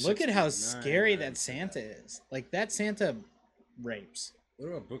 Book of look at how 69, scary man. that Santa is. Like that Santa rapes. What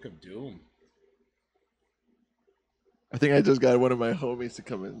about Book of Doom? I think I just got one of my homies to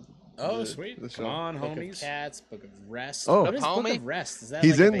come in. Oh, the- sweet. the Come show. on, Book of homies. Cats, Book of Rest. Oh. What is Book Homie? of Rest? Is that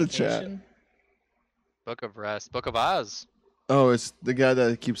He's like a in the chat. vacation? Book of Rest. Book of Oz. Oh, it's the guy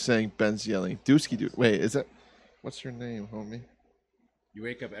that keeps saying Ben's yelling. Dusky dude. Wait, is that? What's your name, homie? You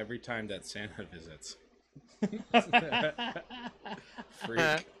wake up every time that Santa visits.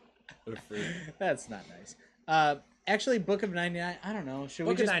 Freak. What a freak. That's not nice. Actually, Book of 99. I don't know. Should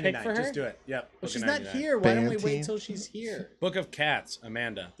Book we of just 99. pick for her? Just do it. Yep. Well, Book she's of not 99. here. Why don't we Bantine? wait till she's here? Book of Cats,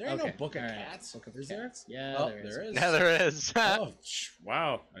 Amanda. There ain't Okay, no Book of all right. Cats. Book of Is Cats. there? Yeah, Oh, there is. there is. Yeah, there is. Oh,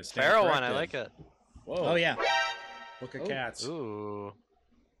 wow. I stand Feral one. I corrected. like it. Whoa. Oh yeah. Book of Oh. Cats. Ooh.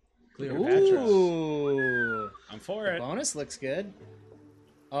 Cleopatra. Ooh. I'm for The it. bonus looks good.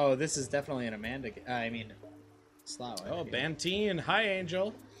 Oh, this is definitely an Amanda. I mean, Slough. Oh, Bantine. Hi,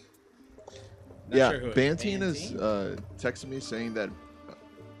 Angel. Not Yeah, sure who it- Bantine is texting me saying that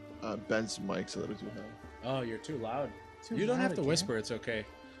Ben's mic's a little too high. Oh, you're too loud. Too You don't loud have to again? whisper. It's okay.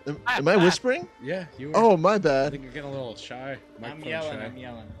 Am I whispering? Yeah, you were. Oh, my I bad. think you're getting a little shy. I'm Microphone yelling. shy. I'm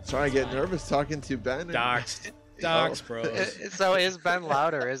yelling. Sorry, I It's get fine. nervous talking to Ben. and- Doxed. Doxed, bros. So is Ben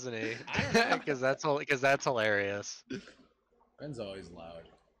louder, isn't he? Because that's hilarious. Ben's always loud.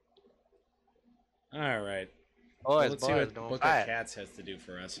 All right. Boys, Let's see boys, what don't Book fight. of Cats has to do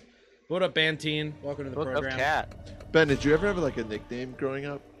for us. What up, Bantine? Welcome to the Book of program. Cat. Ben, did you ever have like a nickname growing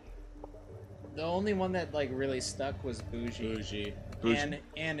up? The only one that like really stuck was Bougie. Bougie. Bougie.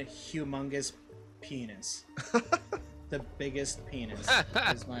 And humongous penis. The biggest penis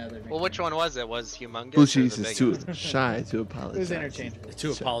is my other. Well, which one was it? Was humongous? Bushis or the is too biggest? shy to It apologize. was interchangeable.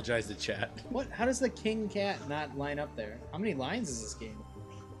 To apologize to chat. What? How does the king cat not line up there? How many lines is this game?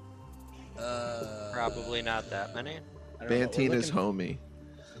 Probably not that many. I don't know, we're Bantine is looking- homie.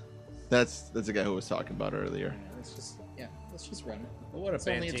 That's the guy who was talking about earlier. Let's just run it. Well, what a It's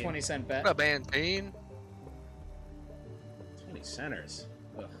only a Bantine. 20-cent bet. What a Bantine. 20 centers.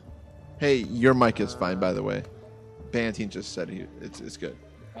 Ugh. Hey, your mic is fine, by the way. Bantine just said it's good.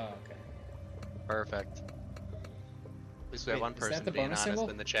 Oh, okay. Perfect. At least we have Wait, one is that person the being bonus honest symbol?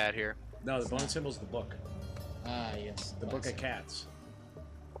 in the chat here. No, the bonus symbol's the book. Ah, yes. The Book of Cats.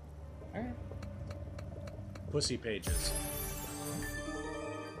 All right. Pussy pages.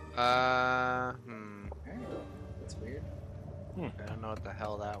 All right. That's weird. I don't know what the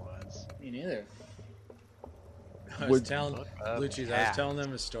hell that was. Me neither. I was Would- telling Blue Cheese, I was telling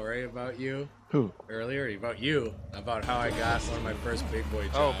them a story about you Who? earlier. About how I got one of my first big boy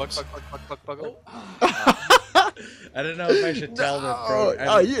jobs. Buck. I don't know if I should tell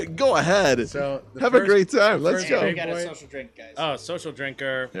the yeah, go ahead. So Have a great time. Let's first Hey, go. we big got a boy- social drink, guys. Oh, social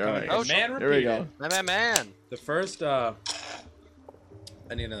drinker. All right. Oh, Man, Here we repeat go. it. Man. The first, I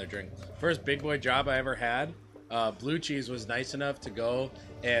need another drink. First big boy job I ever had. Blue Cheese was nice enough to go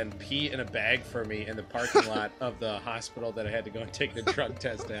and pee in a bag for me in the parking lot of the hospital that I had to go and take the drug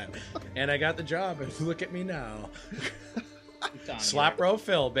test at. And I got the job, and look at me now. SlotBro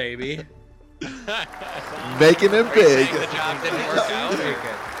Phil, baby. Making it big. The job didn't work out.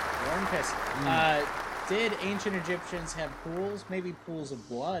 Warm piss. Did ancient Egyptians have pools? Maybe pools of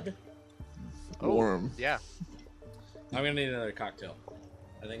blood. Warm. Yeah. I'm gonna need another cocktail.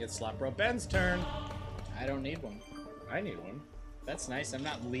 I think it's SlotBro Ben's turn. I don't need one. I need one. That's nice. I'm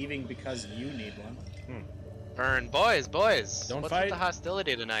not leaving because you need one. Burn, boys. Don't What's fight. with the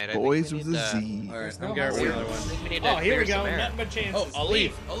hostility tonight? I Boys think with we a need Z. All right, There's I'm no getting hostility. another I one. think we need Oh, to here clear we go. some air. Nothing but chances. Oh, I'll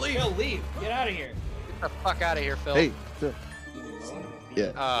leave. Phil, leave. Get out of here. Get the fuck out of here, Phil. Hey, Phil.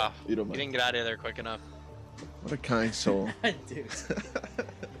 Yeah, Oh, you don't you mind. didn't get out of there quick enough. What a kind soul. Dude.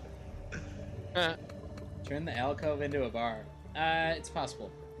 Turn the alcove into a bar. It's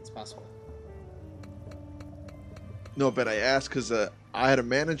possible. It's possible. No, but I asked because I had a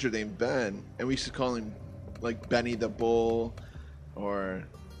manager named Ben, and we used to call him like Benny the Bull, or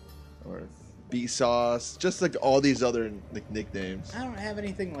B Sauce, just like all these other nicknames. I don't have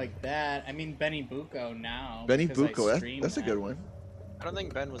anything like that. I mean, Benny Bucco now. Benny because I Bucco, stream that's a that. good one. I don't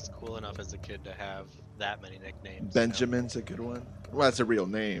think Ben was cool enough as a kid to have that many nicknames. Benjamin's a good one. Well, that's a real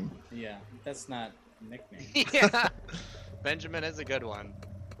name. Yeah, that's not a nickname. Yeah. Benjamin is a good one.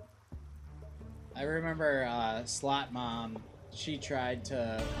 I remember Slot Mom. She tried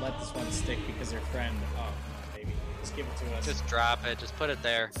to let this one stick because her friend. Oh, baby, just give it to us. Just drop it. Just put it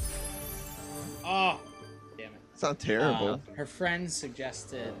there. Oh, damn it. It's not terrible. Her friend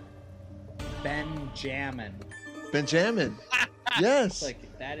suggested Benjamin. Benjamin. It's Yes.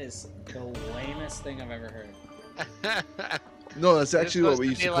 like that is the lamest thing I've ever heard. No, that's You're actually what supposed we to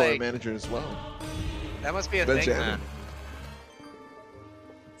used be to call our like- manager as well. That must be a thing Benjamin. then.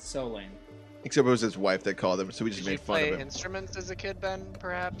 So lame. Except it was his wife that called him, so we just Did you made fun play of him. instruments as a kid, Ben?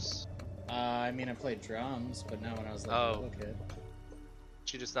 Perhaps. I mean, I played drums, but not when I was like a Oh. little kid.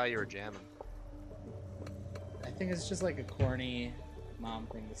 She just thought you were jamming. I think it's just like a corny mom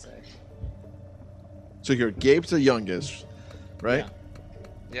thing to say. So here, Gabe's the youngest, right?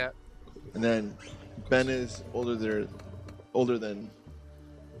 Yeah. Yeah. And then Ben is older than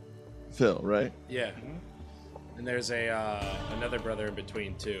Phil, right? Yeah. Mhm. And there's another brother in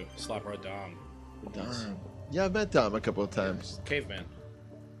between too, SlotBro Dom. Dom. Yeah, I've met Dom a couple of times. Caveman.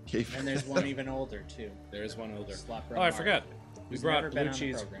 And there's one even older too. There is one older. SlotBro Oh, I Mark. forgot. We Who's brought never been Blue on the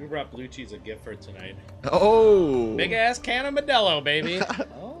Cheese. program. We brought Blue Cheese a gift for tonight. Oh, Big ass can of Modelo, baby.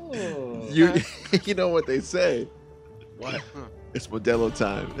 Oh. you you know what they say? What? It's Modelo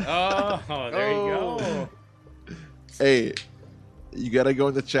time. Oh, there you go. Hey, you gotta go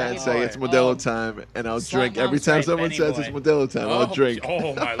in the chat and Benny say boy. it's Modelo Oh. time, and I'll Slot drink every Mom's time right, someone Benny says boy. it's Modelo time. I'll drink.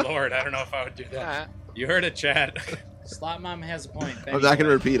 Oh my lord! I don't know if I would do that. You heard it, chat. Slot Mom has a point. I'm not gonna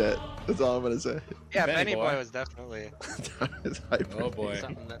repeat it. That's all I'm gonna say. Yeah, Benny Benny boy. Boy was definitely It's hyper. Oh boy!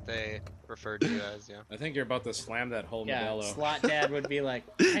 something that they referred to as, yeah. I think you're about to slam that whole Yeah, Modelo. Slot Dad would be like,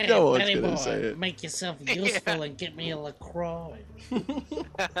 "Hey, No one's Benny gonna boy, say it. make yourself useful and get me a Lacroix."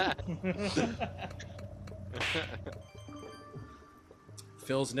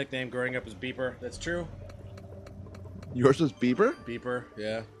 Phil's nickname growing up was Beeper. That's true. Yours was Bieber? Beeper.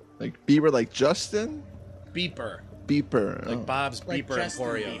 Yeah. Like Bieber, like Justin? Beeper. Beeper. Like oh. Bob's Like Beeper Justin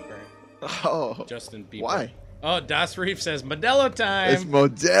Emporium. Bieber. Oh, Justin Bieber. why? Oh, Das Reef says Modelo time. It's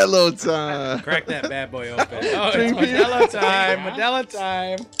Modelo time. Crack that bad boy open. Oh, it's Drink beer. Modelo time. Yeah. Modelo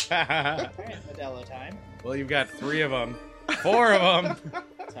time. Alright, Modelo time. Well, you've got 3 of them. 4 of them.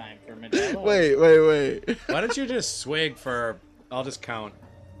 Time for Modelo. Wait. Why don't you just swig for? I'll just count.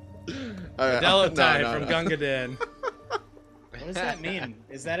 All right, Modelo time no. from Gunga What does that mean?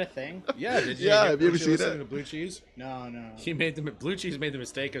 Is that a thing? Yeah, did you? Yeah, have you ever seen listening it? to Blue Cheese? No. Blue Cheese made the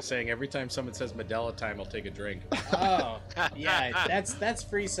mistake of saying every time someone says Modelo time, I'll take a drink. Oh, yeah. That's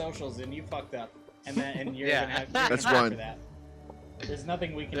free socials, and you fucked up. And you're Yeah. gonna have. That's you're gonna one. for that. There's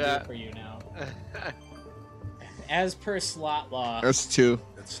nothing we can Yeah. do for you now. As per slot law. That's 2.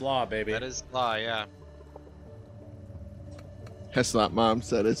 It's slaw, baby. That is law, yeah. Has Slot Mom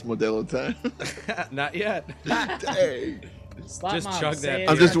said it's Modelo time? Not yet. Dang. Slot Just Mom, chug say that it beer.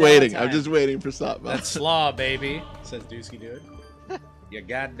 I'm just one waiting. time. I'm just waiting for Slot Mom. That's slaw, baby, says Dusky Dude. You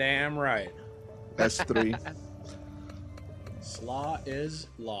goddamn right. That's 3. Slaw is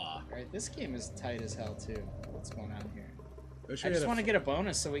law. All right, this game is tight as hell too. What's going on here? Wish I we just had a want to get a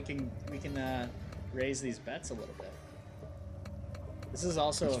bonus so we can raise these bets a little bit. This is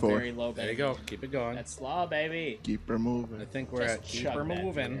also That's a 4. very low bet. There you go. Keep it going. That's law, baby. Keep her moving. I think we're Just at keep chug her that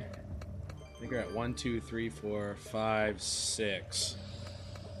moving. beer. I think we're at 1, 2, 3, 4, 5, 6.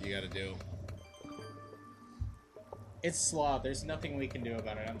 You got to do. It's slaw. There's nothing we can do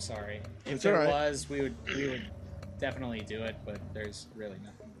about it. I'm sorry. If It's there alright. was, we would definitely do it, but there's really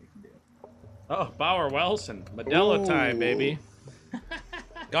nothing we can do. Oh, Bauer Wilson, Modelo time, Ooh. baby.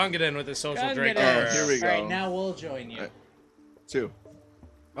 Gong it in with the social Gun drinker. get in. Oh, here we All right, go. now we'll join you. Alright. 2.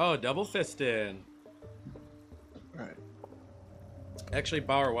 Oh, double fisted. All right. Actually,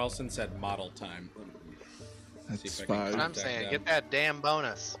 Bauer Wilson said model time. That's See if I can 5. That's what I'm saying. Get that damn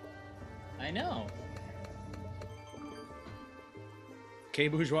bonus. I know. K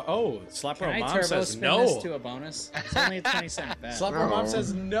Bourgeois. Oh, Can Slapro I Mom turbo says spin no. this to a bonus? It's only a 20-cent bet. Slapro Mom No.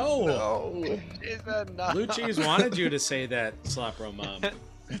 says no. No. She said no. Blue Cheese wanted you to say that, Slapro Mom.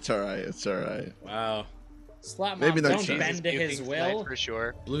 It's all right. It's all right. Wow. Slot Mom, Maybe don't next time. bend to his Puking tonight will. for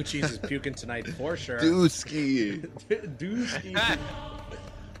sure. Blue Cheese is puking tonight for sure. Dusky. Dusky.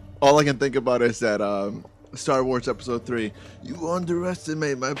 All I can think about is that Star Wars Episode 3. You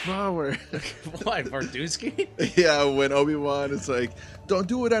underestimate my power. Why, for Dusky? Yeah, when Obi-Wan is like, "Don't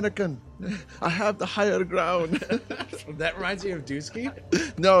do it, Anakin. I have the higher ground." That reminds me of Dusky?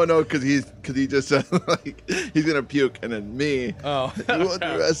 no, because he just said like he's gonna puke, and then me. Oh. You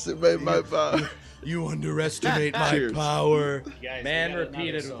underestimate my power. You underestimate my Cheers. power. You guys, Man we got another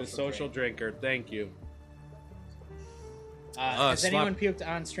repeated with the social drinker. Thank you. Has Slop- anyone puked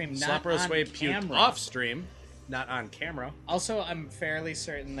on stream? Not Slapro on Sway puked camera. off stream, not on camera. Also, I'm fairly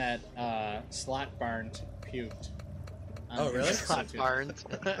certain that Slot Barnes puked. on Oh, really? this Slot episode,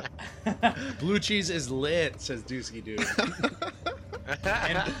 too. Barnes. Blue cheese is lit, says Dusky Dude.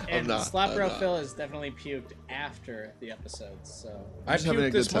 And not. Slot I'm Bro not. Phil has definitely puked after the episodes, so I just having a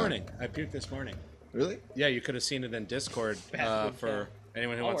puked good this time. morning. I puked this morning. Really? Yeah, you could have seen it in Discord. Bad For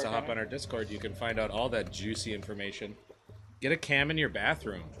anyone who I'll wants to work hop on on our Discord, you can find out all that juicy information. Get a cam in your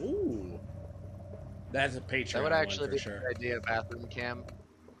bathroom. Ooh. That's a Patreon That would actually one be for a sure. good idea, bathroom cam.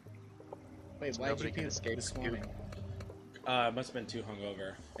 wait, So why'd you nobody can puke escape this the puke. morning? I must have been too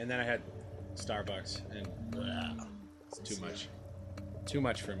hungover. And then I had Starbucks, and it's too much. Too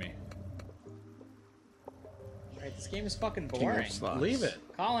much for me. Right, this game is fucking King of boring. slots. Leave it.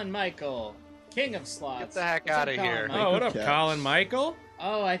 Colin Michael, King of Slots. Get the heck What's up, outta Colin here. Michael? Oh, what up, Cats. Colin Michael?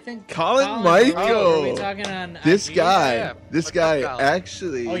 Oh, I think Colin Michael. Are we talking on This IG? guy. Yeah. This What's up, guy Colin?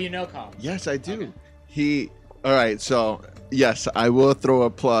 actually. Oh, you know Colin. Yes, I do. Okay. He. All right. So yes, I will throw a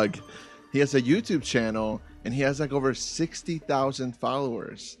plug. He has a YouTube channel, and he has like over 60,000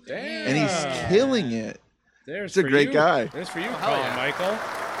 followers, Damn. and he's killing it. There's He's a for great you. guy. There's for you, Oh, hell Colin yeah.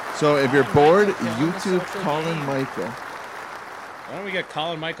 Michael. So if you're Colin bored, Michael, give him a YouTube social Colin name. Michael. Why don't we get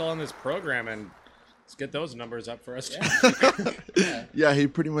Colin Michael on this program and let's get those numbers up for us? Yeah. Yeah, he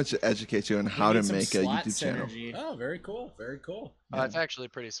pretty much educates you on We how need to some make a slot YouTube channel. synergy. Oh, very cool. Very cool. It's actually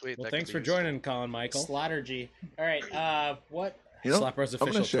pretty sweet. Well, That thanks could for be useful. joining, Colin Michael. Slottergy. All right. What? You know, Slotbros I'm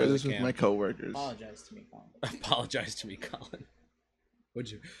gonna official share this toilet with cam. my coworkers. Apologize to me, Colin. Apologize to me, Colin. Would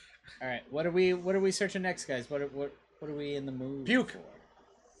you? All right. What are we searching next, guys? What are we in the mood Puke. for?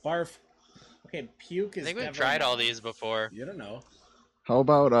 Barf. Okay, puke is. I think we've definitely- tried all these before. You don't know. How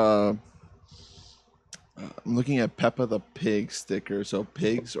about I'm looking at Peppa the Pig stickers. So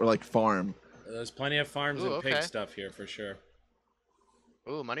pigs or like farm. There's plenty of farms Ooh, and pig okay. stuff here for sure.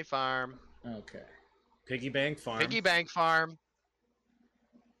 Ooh, Money Farm. Okay. Piggy Bank Farm. Piggy Bank Farm.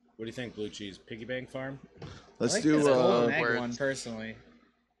 What do you think, Blue Cheese? Piggy Bank Farm? Let's I like do this golden uh, egg words. one personally.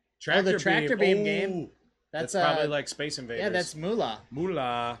 Tractor Tractor Beam Ooh, game. That's That's probably like Space Invaders. yeah, that's Moolah.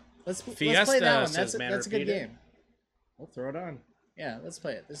 Moolah. Let's play Fiesta, that one. says That's Man a good Repeated. game. We'll throw it on. Yeah, let's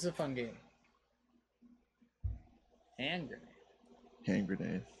play it. This is a fun game. Hand grenade. hand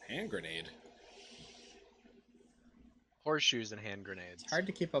grenade. Hand grenade. Horseshoes and hand grenades. Hard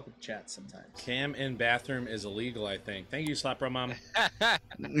to keep up with chat sometimes. Cam in bathroom is illegal, I think. Thank you, Slapro Mom.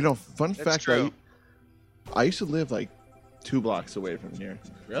 You know, fun That's fact. true. I used to live like 2 blocks away from here.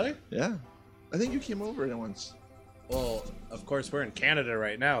 Really? Yeah, I think you came over there once. Well, of course, we're in Canada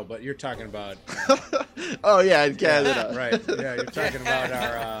right now, but you're talking about Oh yeah, in Canada. right. Yeah, you're talking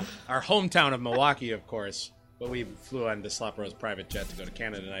about our hometown of Milwaukee, of course. But we flew on the Slotbros private jet to go to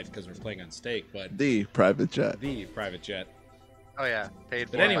Canada tonight because we're playing on stake. But The private jet. the private jet. Oh yeah, paid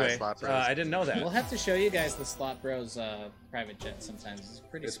for But anyway, by SlotBros. I didn't know that. We'll have to show you guys the SlotBros private jet sometimes. It's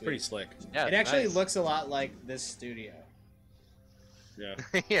pretty It's sweet. pretty slick. Yeah, It it's actually nice. looks a lot like this studio. Yeah.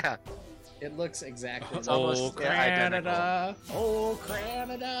 yeah. It looks exactly It's like almost Canada. Oh,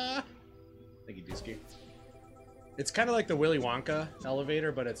 Canada. Thank you, Dusky. It's kind of like the Willy Wonka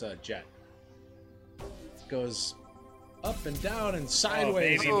elevator, but it's a jet. Goes up and down and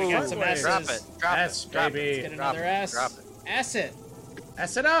sideways. baby, we got some sideways. S's. Drop it. Drop S, it. Drop baby. it. Get Drop another it. S. Drop it. S it.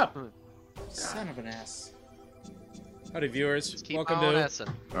 S it up. Son of an S. Howdy, viewers. Just keep Welcome on to S-ing.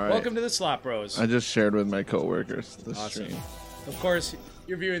 All right. welcome to the SlotBros. I just shared with my coworkers the Awesome. stream. Of course,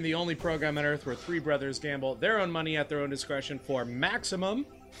 you're viewing the only program on Earth where three brothers gamble their own money at their own discretion for maximum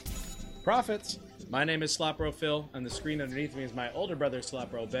profits. My name is SlotBro Phil. On the screen underneath me is my older brother,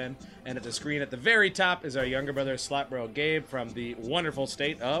 SlotBro Ben. And at the screen at the very top is our younger brother, SlotBro Gabe, from the wonderful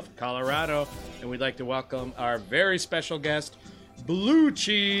state of Colorado. And we'd like to welcome our very special guest, Blue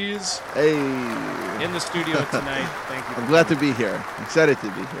Cheese, Hey, in the studio tonight. Thank you. I'm glad to be here. I'm excited to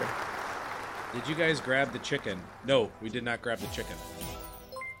be here. Did you guys grab the chicken? No, we did not grab the chicken.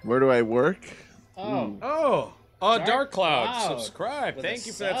 Where do I work? Oh. Oh, Dark Dark Cloud. Cloud Subscribe. with a Thank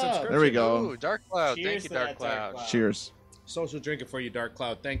you for that sub. subscription. There we go. Ooh, Dark Cloud. Cheers Thank you, to Dark that Dark Cloud. Cloud. Cheers. Social drinking for you, Dark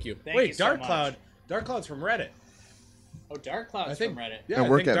Cloud. Thank you. Thank Wait, you so Dark much. Cloud. Dark Cloud's from Reddit. Oh, Dark Cloud's I think from Reddit. Yeah, I I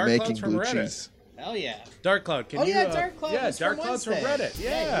work think at Dark making Cloud's from blue Reddit. cheese. Hell yeah. Dark Cloud, can Oh you? yeah, Dark Cloud. Yeah, was Dark from Cloud's from Wednesday. Reddit. Yeah,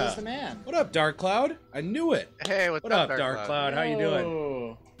 Yeah. he's the man. What up, Dark Cloud? I knew it. Hey, what's What up, Dark Cloud? How you doing?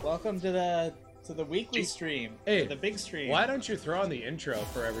 Yo, welcome to the weekly stream. Hey, to the big stream. Why don't you throw on the intro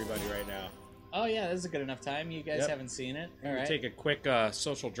for everybody right now? Oh yeah, this is a good enough time. You guys Yep. haven't seen it. All We'll right. take a quick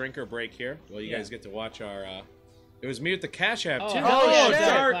social drinker break here. Well, you Yeah. guys get to watch our. It was me with the Cash App too. hell yeah, Dark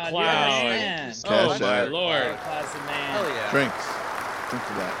Dark Cloud! Cloud. You're the man. Oh Cash my App. lord! Dark Cloud's the man. Hell yeah. Drinks. Drink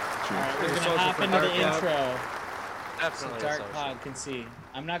to that. All Cheers. right, we're Social gonna hop for into the Dark Cloud. intro so Definitely. a Dark social. Cloud can see.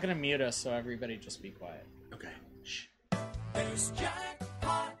 I'm not gonna mute us, so everybody just be quiet. Okay. Shh. There's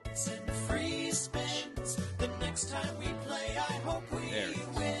jackpots and free spins. The next time we play, I hope we There it is.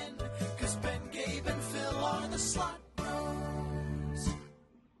 win. Cause Ben, Gabe, and Phil are the slot bros.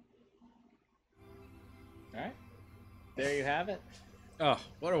 All right. There you have it. Oh,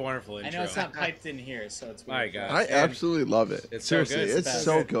 what a wonderful I intro! know it's not piped in here, so it's weird. My God. I And absolutely love it. it's so Seriously, good. it's It's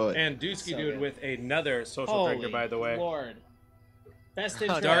so best. good. And Dusky So Dude good. with another social Holy drinker, by the way. Lord. Best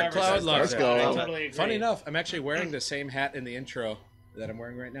intro Dark ever. Cloud says loves Dark it. Cloud. Let's I go. totally agree. Funny enough, I'm actually wearing the same hat in the intro that I'm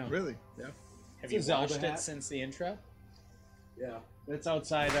wearing right now. Really? Yeah. Have you It's a Zelda watched it hat. since the intro? Yeah. It's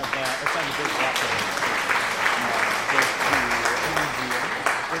outside of. It's on the big block.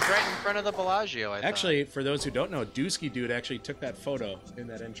 It's right in front of the Bellagio, I thought. Actually, for those who don't know, Dusky Dude actually took that photo in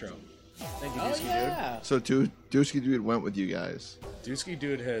that intro. Thank you, Oh Dusky yeah. So, Dusky Dude went with you guys. Dude. Dusky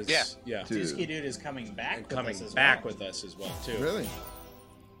Dude has. Yeah. Dude. Dusky Dude is coming back And with coming us as back well. with us as well too. Really?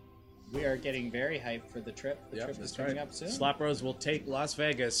 We are getting very hyped for the trip. The Yep, trip is that's coming right. up soon. SlotBros will take Las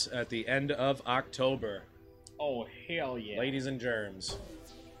Vegas at the end of October. Oh hell yeah. Ladies and germs.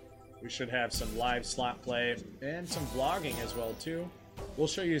 We should have some live slot play and some vlogging as well too. We'll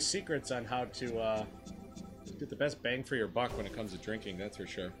show you secrets on how to get the best bang for your buck when it comes to drinking. That's for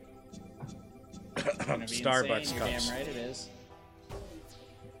sure. It's gonna be Starbucks insane. You're cups. damn right it is.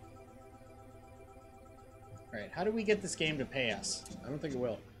 Alright, how do we get this game to pay us? I don't think it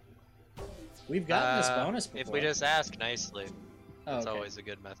will. We've gotten this bonus before. If we just ask nicely, Oh, it's okay. always a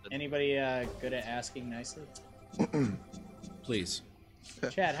good method. Anybody good at asking nicely? Please.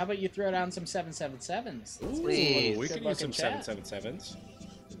 Chad, how about you throw down some 777s? Let's Ooh, Please. we Good could luck use some in chat. 777s.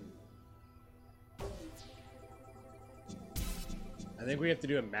 I think we have to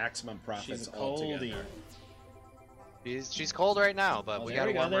do a maximum profits She's a altogether. coldie. She's cold right now, but Oh, we there gotta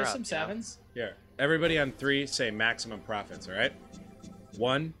we go. warm her There's up. some you know? sevens. Here, everybody on 3 say maximum profits, all right?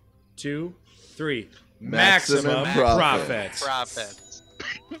 1, 2, 3. Maximum profits. Profits.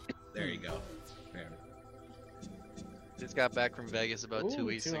 There you go. There. Just got back from Vegas about Ooh, 2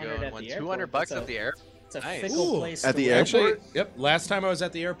 weeks 200 ago at and won the 200 airport. bucks That's at the air. It's a Nice. fickle Ooh, place at to the live. airport? Actually, yep. Last time I was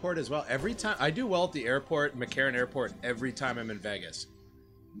at the airport as well. Every time I do well at the airport, McCarran Airport, every time I'm in Vegas.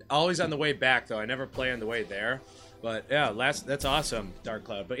 Always on the way back though. I never play on the way there. But yeah, that's awesome, Dark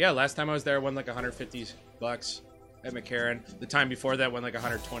Cloud. But yeah, last time I was there, I won like 150 bucks at McCarran. The time before that, won like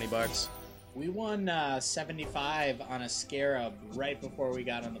 120 bucks. We won 75 on a Scarab right before we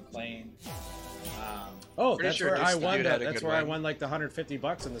got on the plane. Oh, Pretty that's sure where I Dusky won. Dude had a That's good where I one. won like the 150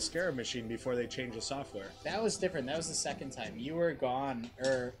 bucks in the Scarab machine before they changed the software. That was different. That was the second time. You were gone,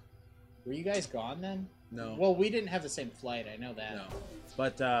 or were you guys gone then? No. Well, we didn't have the same flight. I know that. No.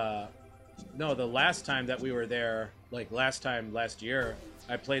 But No, the last time that we were there, like last year,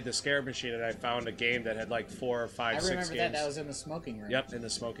 I played the Scarab Machine and I found a game that had like 4 or 5, I 6 remember games. that was in the smoking room. Yep, in the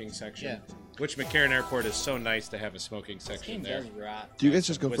smoking section. Yeah. Which McCarran Airport is so nice to have a smoking This section game there. does rot. Do you guys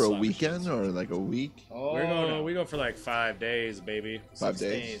just go With for a slot weekend machines. or like a week? Oh, We go for like 5 days, baby. 5 6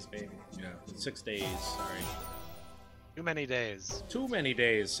 days? baby. Yeah, 6 days. Sorry, Too many days. too many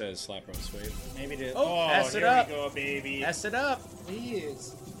days, says SlotBros Wade. Maybe to. Oh, pass it here up. we go, baby. Mess it up.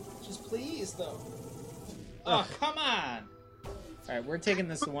 Please. Just please, though. Oh, come on. All right, we're taking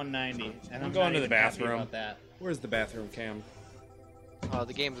this to 190. And I'm going not to the even happy bathroom. about that. Where's the bathroom cam? Oh,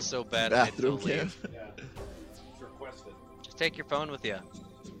 the game was so bad. Bathroom I had to cam. leave. Yeah, it's requested. Just take your phone with you.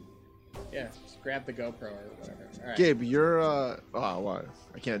 Yeah, just grab the GoPro or whatever. All right. Gabe, you're oh, wow.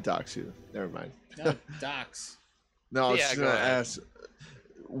 I can't dox you. Never mind. No, docs. No, I was Yeah, just go gonna ahead. ask.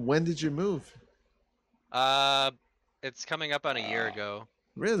 When did you move? It's coming up on a year ago.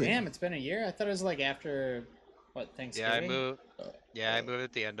 Really? Damn, it's been a year. I thought it was like after, what, Yeah, Thanksgiving? I moved. Yeah, I moved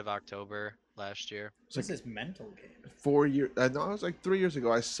at the end of October last year. This is mental game. 4 years. No, it was like 3 years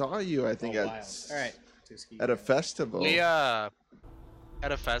ago. I saw you. I think Oh, at wild. All right. Tuski, at a festival. We at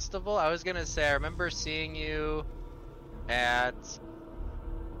a festival. I was gonna say I remember seeing you at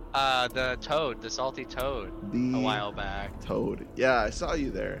the Toad, the Salty Toad, The a while back. Toad. Yeah, I saw you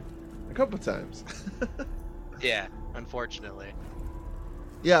there a couple times. Yeah, unfortunately.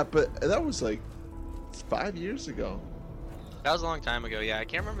 Yeah, but that was like 5 years ago. That was a long time ago. Yeah, I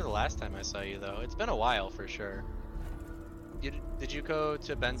can't remember the last time I saw you though. It's been a while for sure. Did you go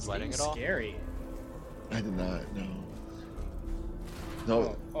to Ben's wedding at all? Scary. I did not. No.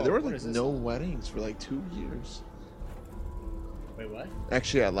 No, Oh, there were what like is this no one? weddings for like 2 years. Wait, what?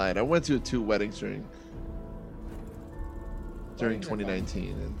 Actually, I lied. I went to 2 weddings during Weddings are fun.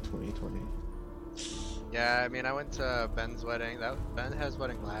 2019 and 2020. Yeah, I mean, I went to Ben's wedding. Ben had his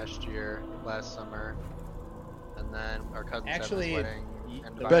wedding last summer, and then our cousin Actually, Seven's wedding. y-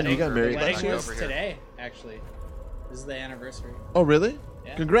 end the of Ben, you got October, married The they last wedding year? was over here. today, actually. This is the anniversary. Oh, really?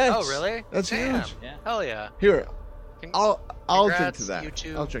 Yeah. Congrats. Oh, really? That's Damn. huge. Yeah. Hell yeah. Here, Con- I'll drink Congrats, to that. you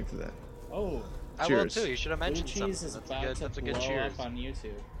two. I'll drink to that. Oh, I will Cheers. too. You should have blue mentioned cheese something. is That's about a good. to That's a blow good cheers. up on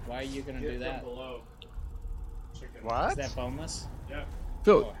YouTube. Why are you gonna do that? What? Is that boneless? Yeah.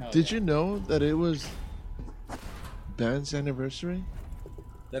 Phil, Oh, hell did yeah. you know that it was Ben's anniversary?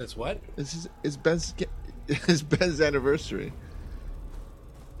 That is what? It's Ben's it's Ben's anniversary.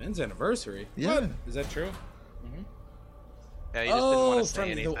 Ben's anniversary. Yeah. What? Is that true? Yeah, you just didn't want to say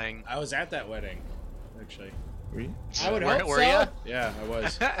from anything. I was at that wedding, actually. Were you? I would Were- hope were so. ya? Yeah, I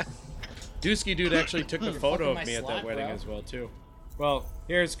was. Dusky Dude actually took the photo my of me at that slot, wedding bro. as well too. Well,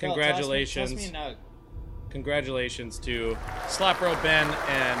 here's Phil, congratulations. Toss me a nug. Congratulations to SlotBro Ben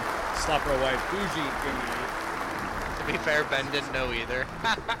and SlotBro wife Bougie. To be fair, Ben didn't know either.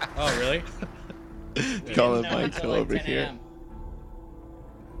 Oh, really? Calling Didn't know Michael until, like, over 10 here. a.m.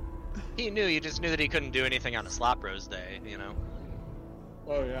 He knew. You just knew that he couldn't do anything on a SlotBros day. You know.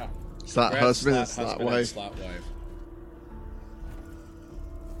 Oh yeah. Slot Congrats, husband and Slot slot husband and wife. Slot wife.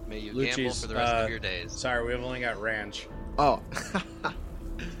 May you Lucci's, gamble for the rest of your days. Sorry, we've only got ranch. Oh.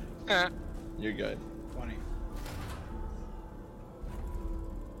 You're good. 20.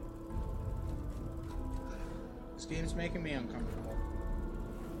 This game's making me uncomfortable.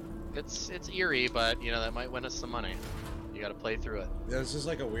 It's eerie, but you know that might win us some money. You got to play through it. Yeah, this is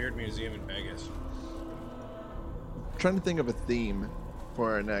like a weird museum in Vegas. Trying to think of a theme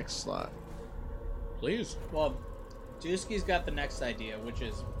for our next slot. Please. Well, Dusky's got the next idea, which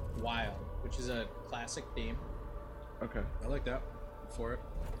is Wild, which is a classic theme. Okay. I like that. For it.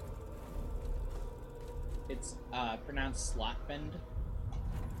 It's pronounced Slotbend,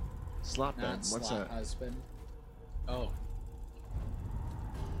 Slot not Ben. What's Slot that? Husband. Oh.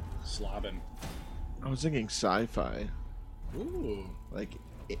 Slobbin. I was thinking sci-fi, Ooh. like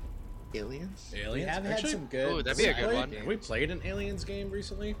aliens. Aliens? We have Actually, had some good. Ooh, that'd be a good sci-fi one. Have we played an Aliens game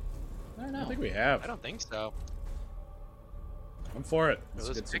recently? I don't know. I think we have. I don't think so. I'm for it. That's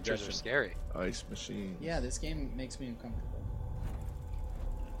a Those good pictures are suggestion. scary. Ice machine. Yeah, this game makes me uncomfortable.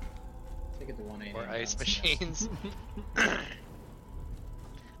 Take it to 180. Or ice machines.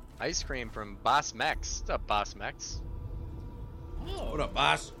 Ice cream from Boss Mex. What's up, Boss Mex? Oh, What up,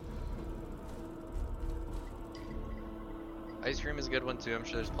 boss? Ice cream is a good one too. I'm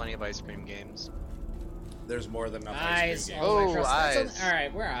sure there's plenty of ice cream games. There's more than enough eyes. ice cream Oh, games. my gosh, that's eyes. All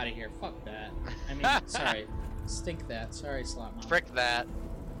right, we're out of here. Fuck that. I mean, sorry. Stink that. Sorry, Slot Mom. Frick that.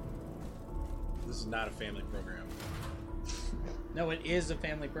 This is not a family program. No, it is a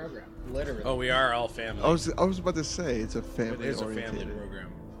family program. Literally. Oh, we are all family. I was about to say it's a it family is a family oriented.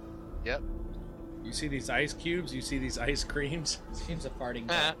 program. Yep. You see these ice cubes? You see these ice creams? Seems a farting.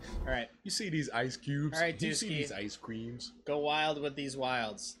 All right, You see these ice cubes? All right, You see Dusky. these ice creams? go wild with these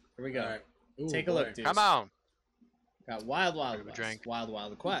wilds. Here we go. All right. Ooh, Take a boy. look, dude. Come on. Got Wild Grab a West, drink.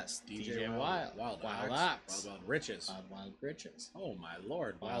 Wild Quest, DJ Wild, Wild Wild Ox, Ox, Wild Riches. Wild Riches, Oh my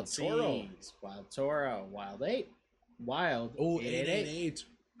lord. Wild Toro. Seas, Wild Toro, Wild 8, Wild Oh, 888. 888.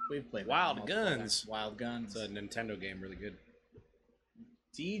 We've played that Wild multiple Guns. times. Wild Guns. It's a Nintendo game, really good.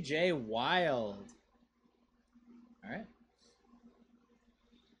 DJ Wild. All right.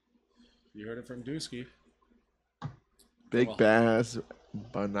 You heard it from Dusky. Big Well- Bass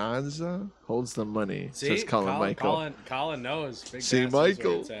Bonanza holds the money. Says Colin Michael. Colin knows. Big See, Bass is where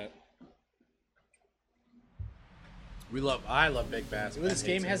Michael. it's at. I love Big Bass. So this Ben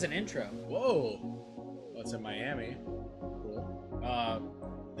game hates has it. an intro. Whoa. Oh, it's in Miami.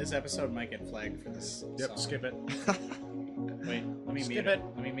 Cool. This episode might get flagged for this. Yep, song. skip it. Wait, let me Skip mute it. it.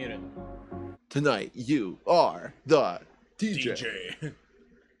 Let me mute it. Tonight you are the DJ. DJ.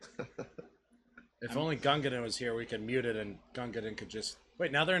 If only Gungadin was here, we could mute it and Gungadin could just...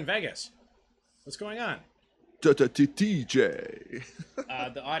 Wait, now they're in Vegas. What's going on? DJ.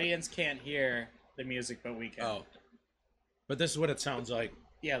 The audience can't hear the music, but we can. Oh. But this is what it sounds like.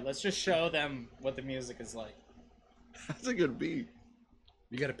 Yeah, let's just show them what the music is like. That's a good beat.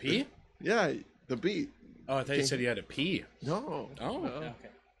 You got to pee? Yeah, the beat. Oh, I thought you said you had to pee. No. Oh. Okay.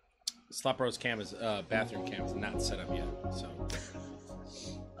 SlotBros cam is bathroom cam is not set up yet. So,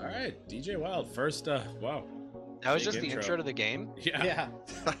 all right, DJ Wild first. Wow, That was Big just the intro. intro to the game? yeah. Yeah.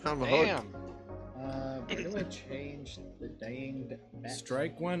 I'm hooked. Damn. Where do I change the danged back?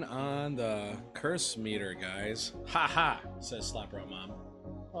 Strike one on the curse meter, guys. Ha ha, says SlotBro Mom.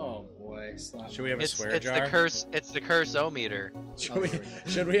 Oh boy, slap. Should we have a It's swear it's jar? the curse. It's the curse-o-meter.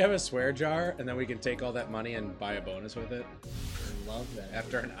 Should we have a swear jar and then we can take all that money and buy a bonus with it Love that.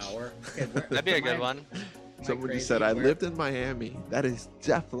 after an hour? Okay, That'd be a good one. Somebody crazy? said I Where- lived in Miami. That is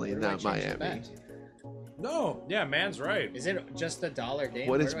definitely where do I not change it Miami. back to? No, yeah, man's right. Is it just $1 game?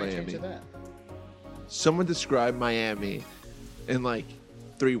 What Where is do I change Miami? to that? Someone described Miami in like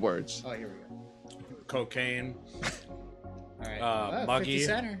 3 words. Oh, here we go. Cocaine, All right. Muggy. 50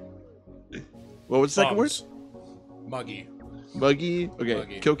 center. What was the second word? bums, muggy, Muggy. Okay.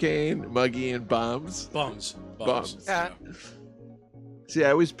 Muggy. Cocaine, muggy, and bombs. bums. Bums. Yeah. See,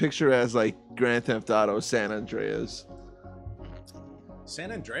 I always picture it as like Grand Theft Auto San Andreas.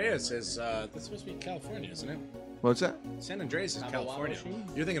 San Andreas is that's supposed to be California, isn't it? What's that? San Andreas is Not a California. Wawa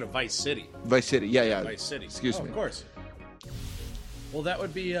machine? You're thinking of Vice City. Vice City. Yeah. Vice City. Excuse Oh, me. Of course. Well, that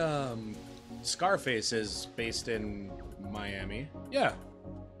would be Scarface is based in Miami. Yeah.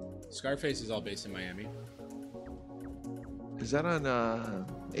 Scarface is all based in Miami. Is that on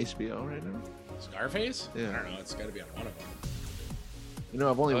HBO right now? Scarface? Yeah. I don't know. It's got to be on one of them. You know,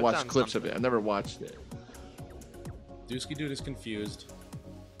 I've only Oh, it's watched on clips of something. it. I've never watched it. Dusky Dude is confused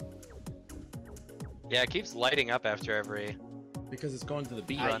Yeah, it keeps lighting up after every. because it's going to the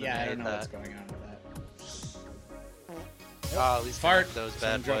beat. Yeah, I hate don't know that. what's going on with that. Oh, at least Fart. those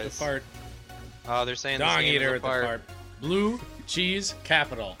Someone bad dropped a boys. fart. Oh, they're saying this Dong game eater is a with the fart. fart. Blue cheese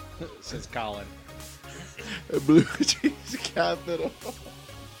capital, says Colin. Blue Cheese Capital. All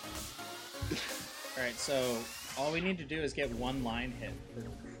right, so all we need to do is get one line hit for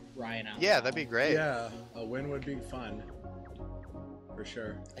Ryan out. Yeah, that'd be great. Yeah, a win would be fun. For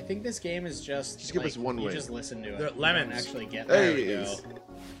sure. I think this game is just give like, us one you win. just listen to it. The You don't lemons. actually get There that. we go.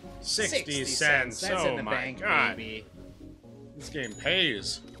 60 cents. That's Oh in the my bank, god. baby. This game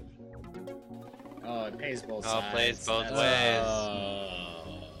pays. Oh, it pays both Oh, sides. it plays both That's- ways.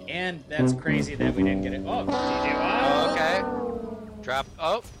 And that's crazy that we didn't get it. Oh, DJ Wild. Oh, okay. Drop.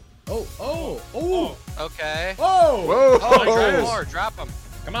 Oh, Oh. okay. Oh. Whoa! Oh, drop Yes. more. Drop them.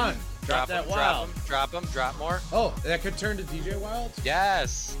 Come on. Drop that wild. Drop them. Drop more. Oh, that could turn to DJ Wild?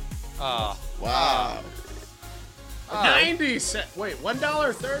 Yes. Oh. Wow. Oh. 90 cents. Wait,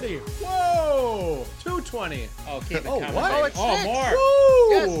 $1.30. Whoa. $2.20. Oh, keep it Oh, coming. what? Oh, it's Oh, six. more.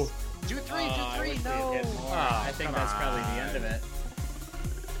 Yes. Do three. Oh, I Do wish three. we had No. hit more. Ah, I think come that's probably the on. end of it.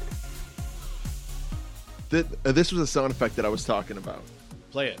 This was a sound effect that I was talking about.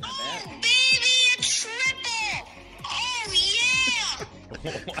 Play it.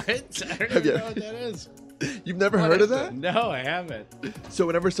 What? I don't Have even you- know what that is. You've never What heard is of that? it? No, I haven't. So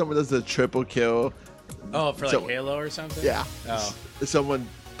whenever someone does the triple kill, Oh, for like So- Halo or something? yeah, Oh. someone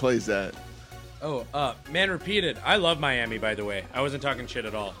plays that. Oh, man repeated. I love Miami, by the way. I wasn't talking shit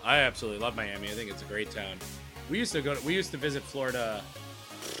at all. I absolutely love Miami. I think it's a great town. We used to visit Florida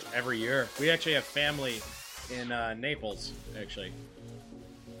every year. We actually have family in Naples, actually.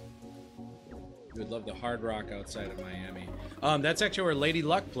 You would love the Hard Rock outside of Miami. That's actually where Lady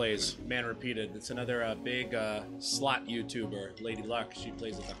Luck plays. Man Repeated. It's another big slot YouTuber. Lady Luck. She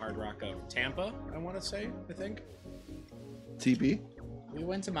plays at the Hard Rock of Tampa, I want to say, I think. TB? We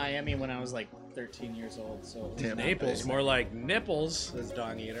went to Miami when I was like 13 years old, so it was Tampa not Naples, bad. more like nipples, says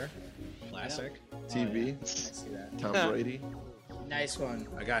Dong Eater. Classic. TV? I see that. Tom Brady? Nice one.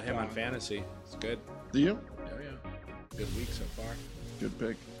 I got him on fantasy. It's good. Do you? Oh, yeah. Good week so far. Good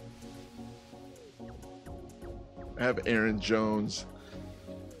pick. I have Aaron Jones.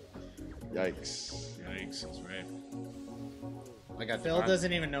 Yikes. Yikes, that's right. I got Phil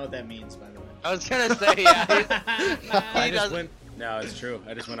doesn't even know what that means, by the way. I was gonna say, yeah. I He just does. went. No, it's true.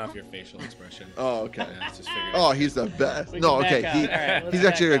 I just went off your facial expression. Oh, okay. Yeah, it's just figured. Oh, he's the best. We No, can okay. back He, out. All right, let's he's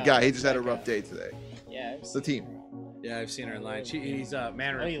actually a back good guy. out. He Let's just had a back rough out. day today. Yeah, I've The seen team. Yeah, I've seen her online. He's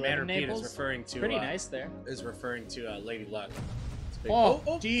man. Oh, you live Man in Repeat is Naples? referring to. Pretty nice there. Is referring to Lady Luck. It's big- Oh,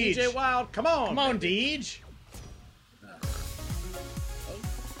 DJ Deej. Wild, come on, Come on, baby. Deej.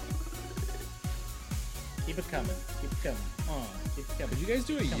 Keep it coming. Keep it coming. Keep it Did coming. you guys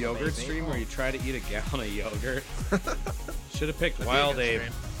do a Come on, yogurt baby. stream where you try to eat a gallon of yogurt? Should have picked The Wild vegan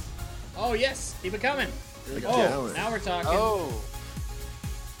Abe. stream. Oh, yes. Keep it coming. A Oh, gallon. now we're talking. Oh.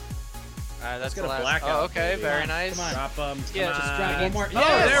 Alright, that's get the a last. blackout, Oh, okay, baby. very Come on, nice. come on. Drop them. Yeah, come just on. drop one more. We Oh, need a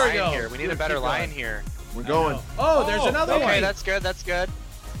better there we line go. here. We need a Dude, better keep line going. here. We're going. Oh, there's another one. Okay, that's good. That's good.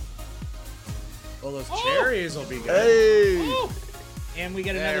 Well, those cherries will be good. Hey! And we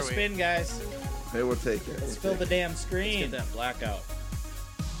get There another we- spin, guys. Hey, we'll take it. Let's We'll fill the take damn Let's screen. get that blackout.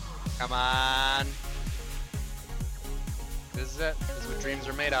 Come on. This is it. This is what dreams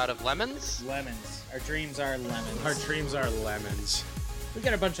are made out of. Lemons? Lemons. Our dreams are lemons. Our dreams are lemons. We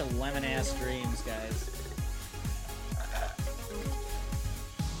got a bunch of lemon-ass dreams, guys.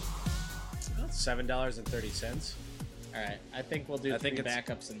 $7.30. All right, I think we'll do I think three it's-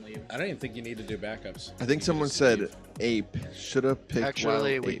 backups and leave. I don't even think you need to do backups. I think You someone just said leave. ape. Should have picked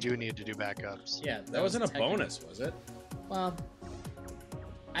Actually, wild we ape. do need to do backups. Yeah, That wasn't a technically- bonus, was it? Well,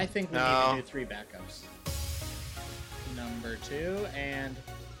 I think we No. need to do three backups. Number 2 and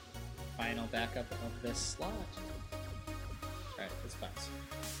final backup of this slot. All right, let's bounce.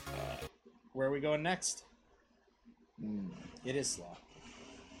 Where are we going next? It is slot.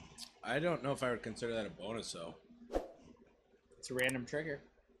 I don't know if I would consider that a bonus, though. It's a random trigger.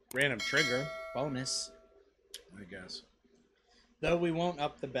 Random trigger, Bonus. I guess. Though we won't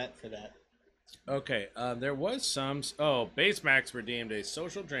up the bet for that. Okay, there was some... Oh, Base Max redeemed a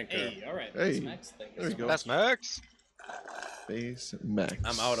social drinker. Hey, all right. Hey, That's next thing. there we go. That's Max. Base max.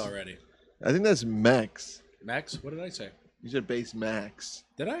 I'm out already. I think that's max. Max? What did I say? You said base max.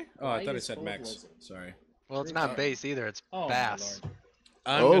 Did I? Oh, Why I thought I is said both Max. lizards? Sorry. Well, it's not base either. It's Oh, my bass.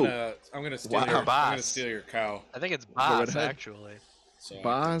 lord. I'm gonna steal Wow. your I'm gonna Boss. steal your cow. I think it's the boss, redhead? actually. So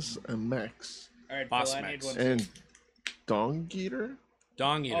Boss and max. All right, Boss Phil, I need Max. one. And dong eater?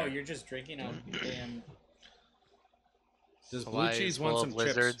 Dong eater. Oh, you're just drinking out damn. Does blue Hawaii cheese is want full some of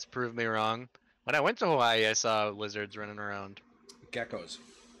lizards. Prove me wrong. When I went to Hawaii, I saw lizards running around. chips? Geckos.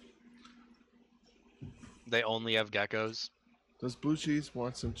 They only have geckos. Does blue cheese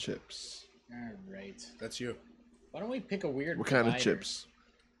want some chips? All right. That's you. Why don't we pick a weird? What kind of divider? chips?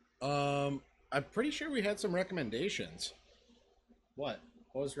 I'm pretty sure we had some recommendations. What?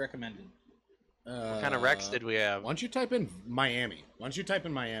 What was recommended? What kind of Rex did we have? Why don't you type in Miami? Why don't you type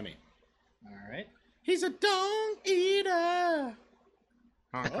in Miami? All right. He's a dong eater.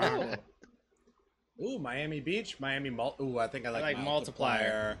 Oh, Ooh, Miami Beach, Miami Ooh, I think I like, like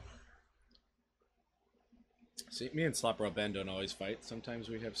multiplier. See, me and SlotBro Ben don't always fight. Sometimes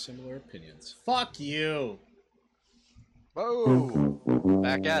we have similar opinions. fuck you. Whoa!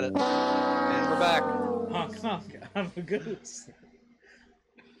 Back at it. And we're back. Honk honk. I'm a goose.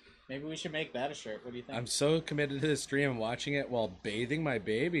 Maybe we should make that a shirt. What do you think? I'm so committed to this stream. I'm watching it while bathing my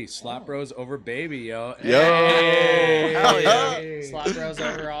baby. SlotBros over baby, yo. Yo! Hey! Hell yeah. Slot Bros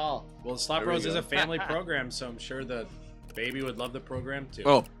overall. Well, There we SlotBros is go. a family program, so I'm sure the baby would love the program too.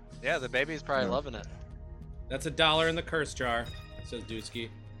 Oh, Yeah, the baby's probably loving it. That's $1 in the curse jar, says Dusky.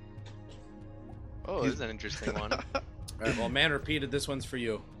 Oh, this is an interesting one. All right, well, man repeated. This one's for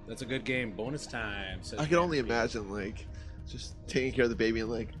you. That's a good game. Bonus time. Says I can Man only Repeated. imagine, like, just taking care of the baby and,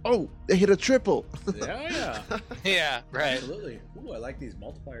 like, oh, they hit a triple. Yeah, yeah. Yeah, right. Absolutely. Ooh, I like these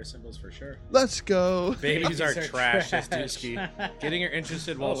multiplier symbols for sure. Let's go. Babies are Babies are trash, says trash. Dusky. Getting her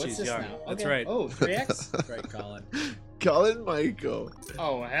interested Oh, while what's she's this young. now? That's Okay. right. Oh, 3x? That's right, Colin. Colin Michael.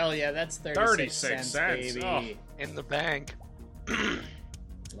 Oh, hell yeah. That's 36 cents, baby. Oh. In the bank.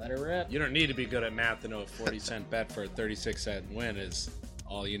 Let her rip. You don't need to be good at math to know a 40-cent bet for a 36-cent win is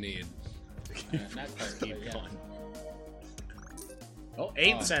all you need. Not quite, Keep but yeah. going. Oh,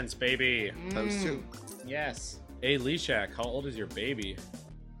 8 cents, baby. Times 2. Yes. Hey, Leshak, how old is your baby?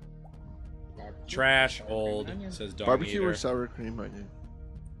 Trash old, says Dog Barbecue Eater. or sour cream onion?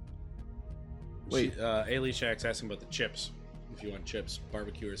 Wait, Leshak's asking about the chips. If you want chips,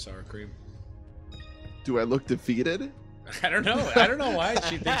 barbecue or sour cream. Do I look defeated? I don't know. I don't know why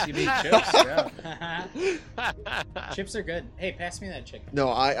she thinks you need chips. Yeah. Chips are good. Hey, pass me that chicken. No,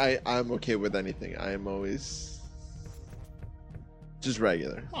 I'm okay with anything. I am always just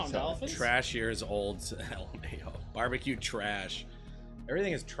regular. Come on, So- Dolphins. Trash years old. LMAO. Barbecue trash.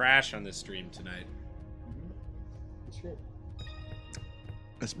 Everything is trash on this stream tonight. It's true.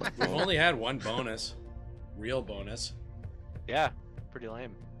 That's my We've fault. only had one bonus. Real bonus. Yeah, pretty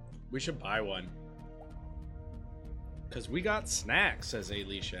lame. We should buy one. Because we got snacks, says A.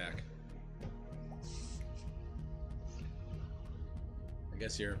 Leshak. I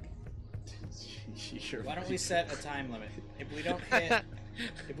guess you're... Why don't we set a time limit? If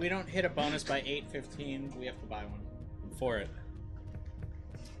we don't hit a bonus by 8:15, we have to buy one. for it.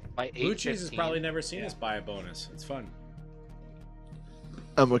 By 8:15. Blue Cheese has probably never seen us buy a bonus. It's fun.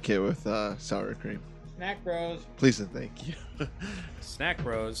 I'm okay with sour cream. Snack Bros. Please and thank you. Snack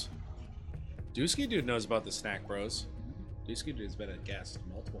Bros. Dusky Dude knows about the Snack Bros. Dusky Dude's been a guest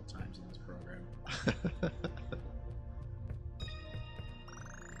multiple times in this program.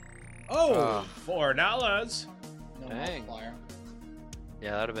 Oh, $4. No Dang. multiplier.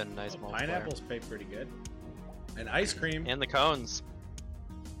 Yeah, that would have been a nice multiplier. Pineapples pay pretty good. And ice cream. And the cones.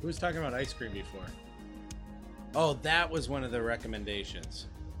 Who was talking about ice cream before? Oh, that was one of the recommendations.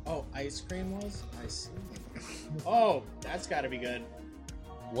 Oh, ice cream was? I see. Oh, that's got to be good.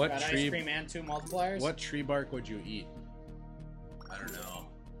 What Got tree? ice cream and 2 multipliers? What tree bark would you eat? I don't know.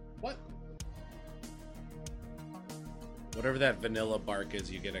 What? Whatever that vanilla bark is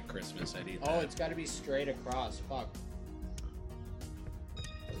you get at Christmas, I'd eat that. Oh, it's got to be straight across. Fuck.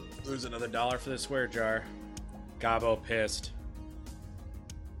 Lose another $1 for the swear jar. Gabo pissed.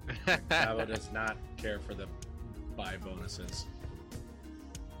 Gabo does not care for the buy bonuses.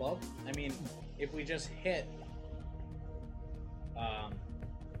 Well, I mean, if we just hit by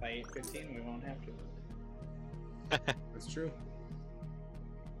 8:15, we won't have to. That's true.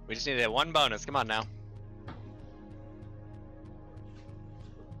 We just need that one bonus. Come on now.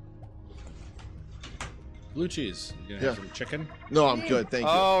 Blue cheese. You gonna have some chicken? No, I'm good. Thank you.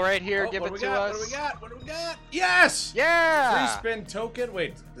 Oh, right here. Oh, Give what it do we to got? us. What do we got? What do we got? Yes! Yeah! Free spin token.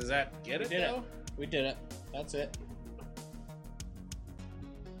 Wait, does that get it We did though? it. We did it. That's it.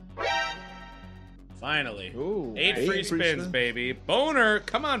 Finally. Ooh, 8 free spins, baby. Boner.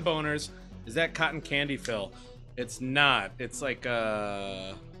 Come on, boners. Is that cotton candy fill? It's not. It's like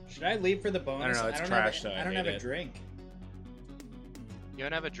Should I leave for the bonus? I don't know, it's trash, have, though. I I don't hate have a it. drink. You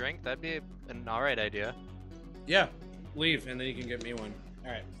want to have a drink? That'd be an alright idea. yeah. Leave and then you can get me one.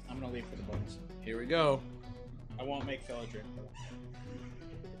 All right, I'm gonna leave for the bonus. Here we go. I won't make Phil a drink.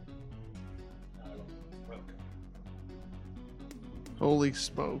 Holy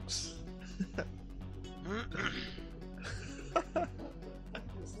smokes.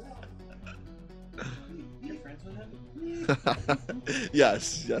 You're friends with him?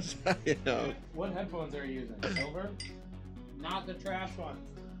 Yes. I know. What headphones are you using? Silver? Not the trash ones.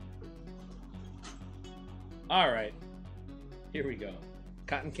 All right. Here we go.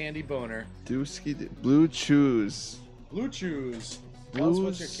 Cotton candy boner. Blue Chews. Blue chews. Tell us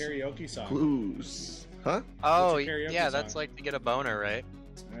what's your Blues. karaoke song. Blues. Huh? Oh, What's your karaoke yeah, that's song? like to get a boner, right?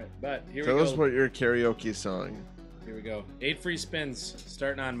 All right, but here Tell we us go. what your karaoke song. Here we go. 8 free spins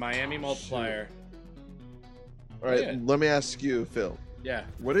starting on Miami multiplier. All right, Yeah. let me ask you, Phil. Yeah.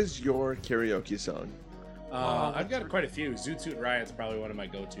 What is your karaoke song? I've got quite a few. Zoot Suit Riot's probably one of my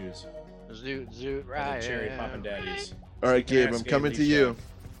go-tos. Zoot, Or right. the Cherry Poppin' Daddies. All right, Gabe, I'm Ask coming Gabe to Lee you. Show.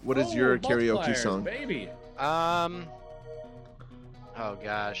 What is your karaoke multipliers, song? Baby. Oh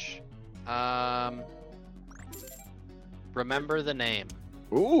gosh. Remember the name.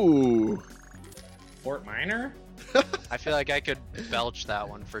 Ooh. Fort Minor? I feel like I could belch that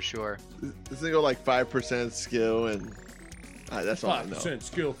one for sure. This thing go like 5% skill and that's all I know. 5%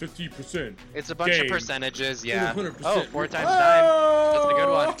 skill, 15%. It's a bunch Game. of percentages, yeah. 100%. Oh, 4 times 9. That's a good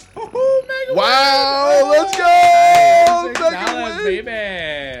one. Oh, mega Wow, let's go! $6, Mega win!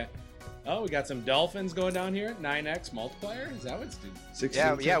 baby. Oh, we got some dolphins going down here. 9x multiplier. Is that what's doing?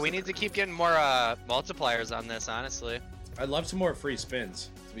 16 Yeah, we need to keep getting more multipliers on this, honestly. I'd love some more free spins,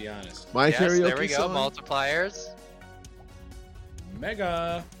 to be honest. My Yes, karaoke there we go, song? multipliers.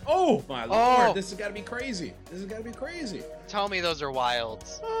 Mega. Oh, my Oh. lord. This has got to be crazy. This has got to be crazy. Tell me those are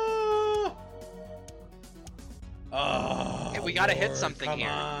wilds. Oh. we gotta hit Lord, something come here.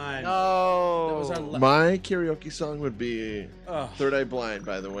 on. No. That was our My karaoke song would be Ugh. Third Eye Blind,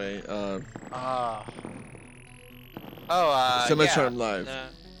 by the way. Yeah. Charm Live.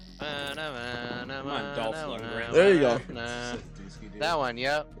 Come on, Dolph Lundgren. There you go. That one,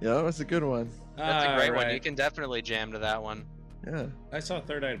 yep. Yeah, that's a good one. That's a great one. Alright. You can definitely jam to that one. Yeah. I saw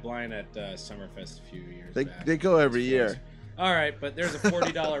Third Eye Blind at Summerfest a few years They, back. they go every year. All right, but there's a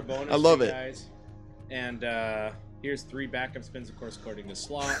 $40 bonus I love for you it. guys. And here's 3 backup spins, of course, according to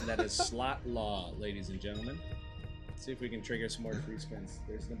Slot. And that is Slot Law, ladies and gentlemen. Let's see if we can trigger some more free spins.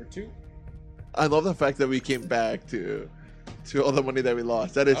 There's number 2. I love the fact that we came back to all the money that we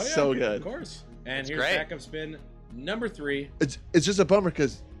lost. That is Oh, yeah, so Of good. course. And That's here's great. backup spin number 3. It's just a bummer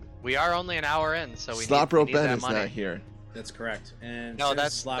because We are only an hour in, so we SlotBro need Ben that is money. not here. That's correct. And No, since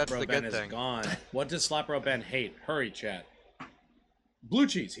that's SlotBro the Ben good is thing. gone, what does SlotBro Ben hate? Hurry, chat. Blue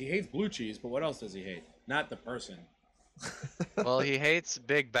cheese. He hates blue cheese, but what else does he hate? Not the person. Well, he hates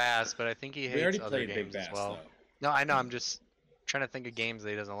Big Bass, but I think he We hates already other played games Big Bass, as well. though. No, I know. I'm just trying to think of games that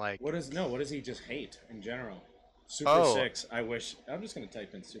he doesn't like. What does he just hate in general? Super Oh. 6. I wish. I'm just gonna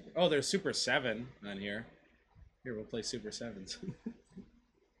type in Super. Oh, there's Super 7 on here. Here, we'll play Super 7s.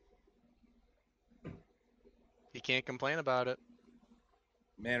 He can't complain about it.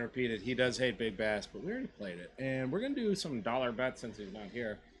 Man repeated, he does hate Big Bass, but we already played it. And we're gonna do some dollar bets since he's not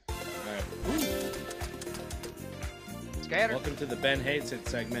here. Alright. Scatter. Welcome to the Ben Hates It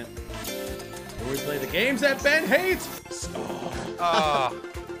segment. Where we play the games that Ben hates! Oh. Oh,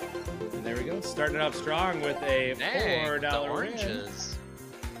 And there we go. Starting it off strong with a dang. $4 The win. oranges.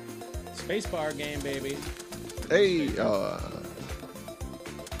 Spacebar game, baby. Hey,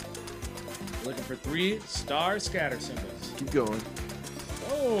 Looking for 3-star scatter symbols. keep going.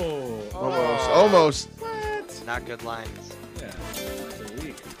 Oh! Almost. What? Not good lines. Yeah, it's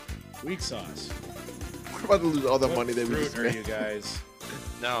a weak sauce. We're about to lose all the What money that we fruit just are made. you guys?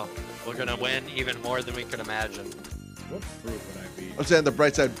 No, we're gonna win even more than we could imagine. What fruit would I be? I'm saying the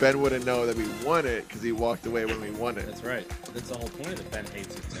bright side, Ben wouldn't know that we won it because he walked away when we won it. That's right. That's the whole point of the Ben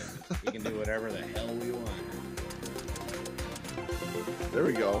Hates It thing. We can do whatever the hell we want. There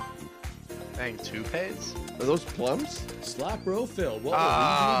we go. Dang, toupees? Are those plums? Slop Bro Phil, what will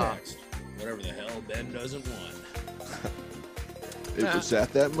Ah. we do next? Whatever the hell Ben doesn't want. It was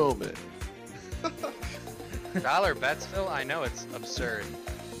at that moment. Dollar bets, Phil? I know it's absurd.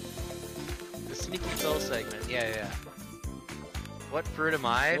 The sneaky Phil segment. Yeah. What fruit am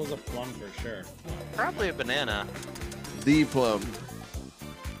I? Phil's a plum for sure. Probably a banana. The plum.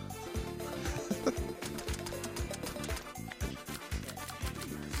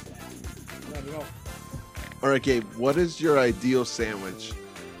 Not at all. All right, Gabe. What is your ideal sandwich?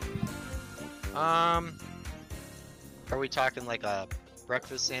 Are we talking like a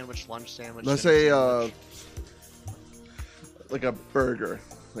breakfast sandwich, lunch sandwich? Let's dinner say sandwich? like a burger,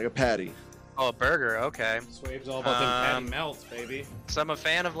 like a patty. Oh, a burger. Okay. Swabe's all about them patty melts, baby. So I'm a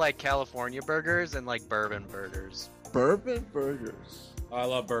fan of like California burgers and like bourbon burgers. Bourbon burgers. Oh, I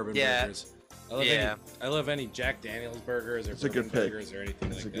love bourbon Yeah. burgers. I love Yeah. I love any Jack Daniels burgers or It's a bourbon good pick. burgers or anything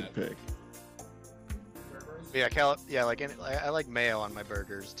That's like a that. good pick. Yeah, I like mayo on my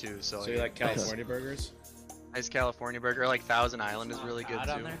burgers too. So, So you like California burgers? nice California burger. Like Thousand Island is really good Hot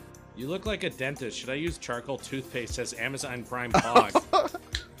on too. there? You look like a dentist. Should I use charcoal toothpaste? Says Amazon Prime Pog.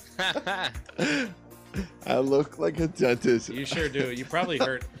 I look like a dentist. You sure do. You probably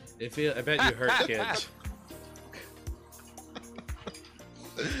hurt. I bet you hurt kids.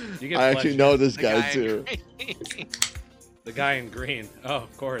 You get I actually pleasure. know this The guy guy in too. green. The guy in green. Oh,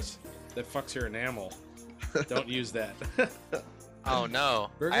 of course. That fucks your enamel. Don't use that. Oh no!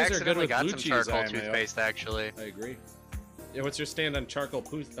 Burgers I are good accidentally with got blue some cheese, charcoal IMAO. toothpaste actually. I agree. Yeah, what's your stand on charcoal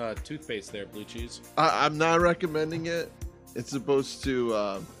toothpaste there, Blue Cheese? I'm not recommending it. It's supposed to.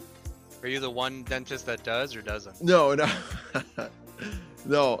 Are you the one dentist that does or doesn't? No.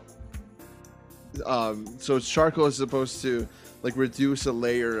 No. So charcoal is supposed to like reduce a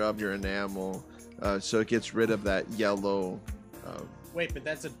layer of your enamel, so it gets rid of that yellow. Wait, but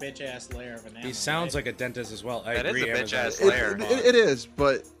that's a bitch ass layer of enamel. He sounds right? like a dentist as well. I That is agree. a bitch Amazon ass Prime layer. Pog. It is,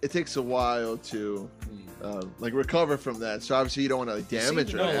 but it takes a while to like recover from that. So obviously you don't want to like damage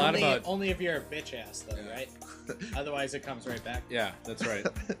to your know a lot enamel. about- Only if you're a bitch ass, though, right? Otherwise, it comes right back. Yeah, that's right.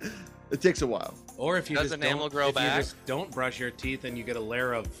 It takes a while. Or if you Does just enamel don't, grow if back? you just don't brush your teeth and you get a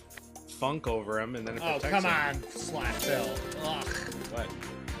layer of funk over them, and then it Oh, protects come them. on, Slap Phil. Ugh. What?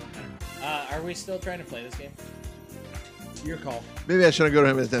 Are we still trying to play this game? Your call. Maybe I shouldn't go to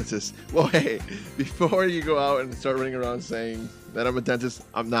him as dentist. Well, hey, before you go out and start running around saying that I'm a dentist,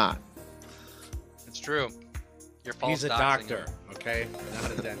 I'm not. It's true. You're false He's a doxing doctor, him. okay?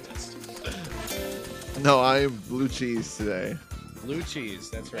 Not a dentist. No, I am blue cheese today. Blue cheese.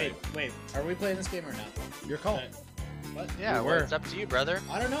 That's right. Wait. Are we playing this game or not? Your call. What? Yeah, We well, were. it's up to you, brother.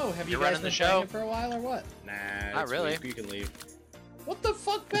 I don't know. Have you You're guys running the been show. playing it for a while or what? Nah, Not it's really. weak. You can leave. What the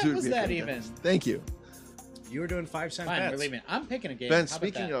fuck bet Dude, was be a that fan. even? Thank you. You were doing 5-cent Fine, bets. we're leaving. I'm picking a game. Ben, How about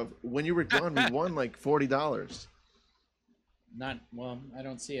speaking that? of, when you were gone, we won like $40. Not well. I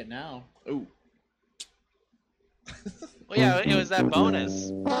don't see it now. Ooh. Well, yeah, it was that bonus that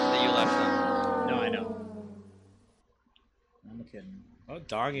you left them. No, I know. I'm kidding. Oh,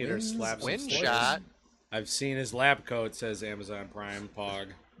 Dog Eater slaps Win some stickers. shot. I've seen his lab coat, says Amazon Prime Pog.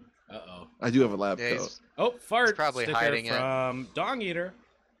 Uh-oh. I do have a lab Yeah, coat. he's- Oh, fart He's probably sticker hiding it. from Dog Eater.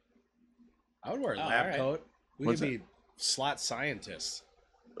 I would wear a Oh, lab alright. coat. We What's could be slot scientists.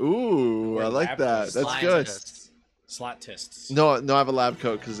 Ooh, Or I like lab that. coats. That's good. Scientists. Slot-tists. No, I have a lab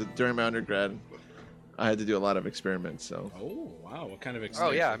coat because during my undergrad, I had to do a lot of experiments. So Oh, wow. What kind of Oh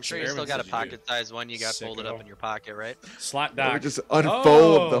yeah, I'm sure you still experiments got a did you do? pocket-sized one you got folded up Sicko. in your pocket, right? Slot I would doc. just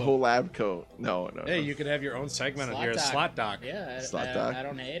unfold the Oh. whole lab coat. No. Hey, you could have your own segment of your slot doc, Yeah, Slot I, doc. I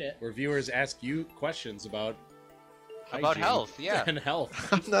don't hate it. where viewers ask you questions about About hygiene health, yeah. and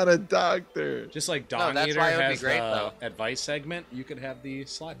health. I'm not a doctor. Just like No, Dog that's Eater why it would be has great, the though. advice segment, you could have the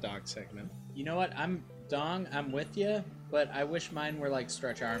slot doc segment. You know what? I'm I'm with you, but I wish mine were like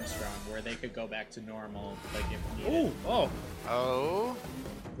Stretch Armstrong, where they could go back to normal, like if needed. Oh, Oh,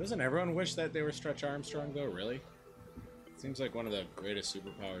 doesn't everyone wish that they were Stretch Armstrong though? Really? Seems like one of the greatest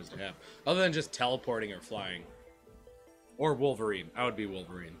superpowers to have, other than just teleporting or flying. Or Wolverine. I would be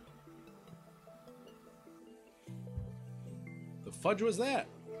Wolverine. The fudge was that?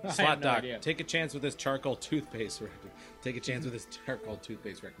 I have Slot no doc. idea. Take a chance with his charcoal toothpaste. Take a chance with his charcoal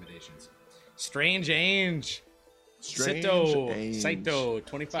toothpaste recommendations. Strange Ange. Strange Saito. Ange. Saito.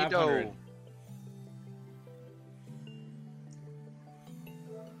 2500. Tito.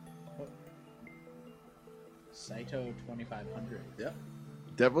 Saito 2500. Yep.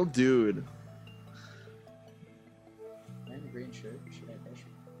 Devil dude. And green shirt. Should I brush?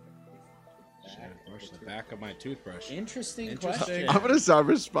 Should I brush the back of my toothbrush? Interesting Interesting. question. I'm gonna start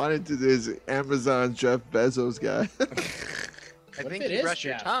responding to this Amazon Jeff Bezos guy. I What think if it you is brush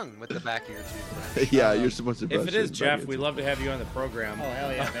your Jeff? tongue with the back of your toothbrush. Yeah, you're supposed to. If brush it is your Jeff, butt. we'd love to have you on the program. Oh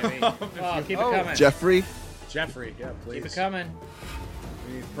hell yeah, baby! Oh, keep Oh. it coming. Jeffrey. Jeffrey, yeah, please. Keep it coming.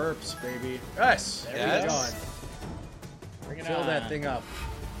 We need burps, baby. Yes. There Yes. we go. Bring it Fill on. that thing up.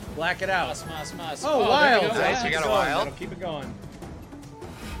 Black it out. Mas. Oh, there wild. we go. Nice, Keep you got it a going, wild? That'll keep it going.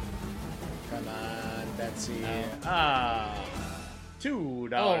 Come on, Betsy. No. Ah.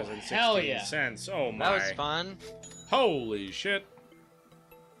 $2.16. hell yeah. Oh my. That was fun. Holy shit.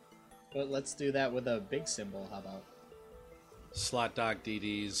 But let's do that with a big symbol. How about? Slot Doc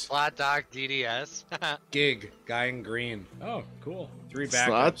DDs. Slot Doc DDS. Gig. Guy in green. Oh, cool. 3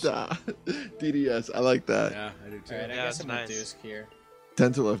 Slot backups. DDS. I like that. Yeah, I do too. All right, I Yeah, guess that's I'm nice. with Dusk here.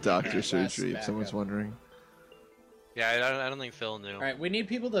 Dental of doctor Yeah, last surgery. If backup. someone's wondering. Yeah, I don't think Phil knew. All right, we need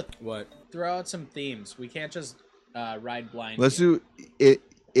people to What? throw out some themes. We can't just ride blind. Let's here. do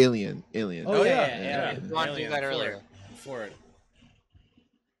Alien. Alien. Oh, yeah, yeah. Alien. You wanted to do Alien, that for earlier. it. For it.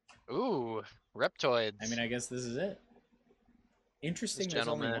 Ooh, Reptoids. I mean, I guess this is it. Interesting. this there's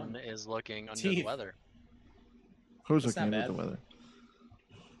only gentleman one. is looking under Teeth. the weather. Who's That's looking not at the bad. weather?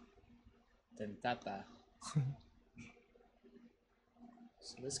 Dentata.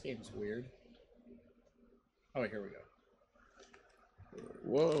 So this game's weird. Oh, here we go.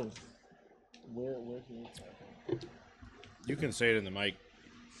 Whoa. Where's it? You can say it in the mic.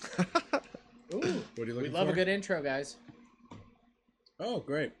 Ooh, What are you we looking love for? a good intro, guys. Oh,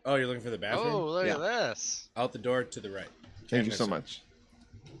 great. Oh, you're looking for the bathroom? Oh, look Yeah. at this. Out the door to the right. Thank Can't you so miss it.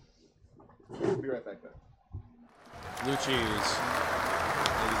 much. Be right back then. Blue cheese.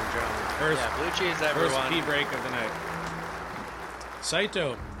 Ladies and gentlemen. First, Yeah, blue cheese, first everyone. pee break of the night.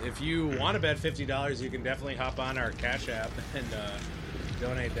 Saito, if you want to bet $50, you can definitely hop on our Cash App and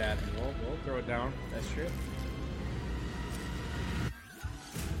donate that. And we'll throw it down. That's true.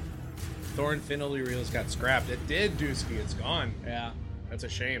 Thorn Finley Reels got scrapped. It did, Dusky. It's gone. Yeah. That's a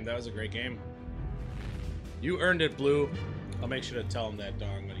shame. That was a great game. You earned it, Blue. I'll make sure to tell him that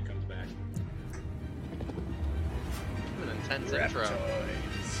dong when he comes back. An intense intro.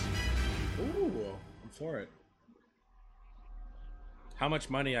 Ooh, I'm for it. How much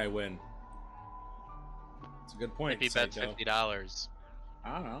money I win? It's a good point. If he bets Saito. $50,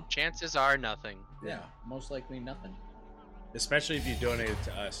 I don't know. chances are nothing. Yeah, Most likely nothing. especially if you donate it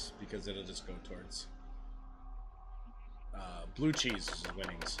to us, because it'll just go towards Blue Cheese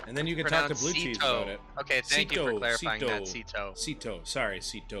winnings, and then you can talk to Pronounced Blue Cheese Cito. about it. Okay, thank you for Cito, clarifying that, Cito. Cito. Cito, sorry,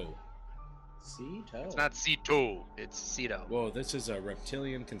 Cito. Ceto. It's not C2. It's Ceto. Whoa, this is a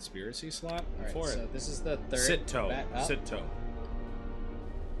reptilian conspiracy slot? All right, For so it. this is the third. Sito. Sito.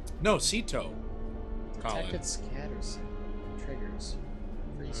 No, Ceto. Colin. Detected scatters. Triggers.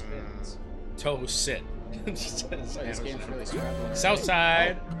 Free spins. Toe sit. This game's really struggling.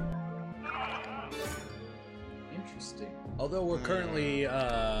 Southside. Interesting. Although we're currently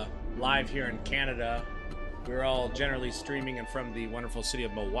live here in Canada, we're all generally streaming and from the wonderful city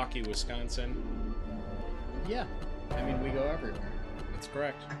of Milwaukee, Wisconsin. Yeah. I mean, we go everywhere. That's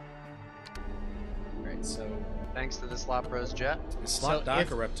correct. All right, so Thanks to the SlotBros jet. Is Slot So Doc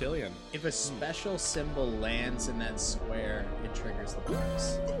if- a reptilian? if a special symbol lands in that square, it triggers the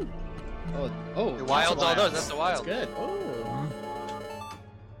bonus. Oh, The wilds, all those. That's the That's wild. good. Oh.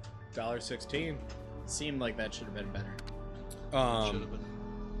 $1.16. Seemed like that should have been better. Should've been.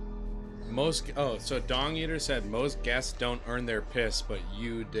 So Dong Eater said most guests don't earn their piss, but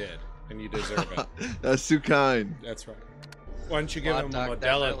you did, and you deserve it. That's too kind. That's right. Why don't you give him a Slot Doc,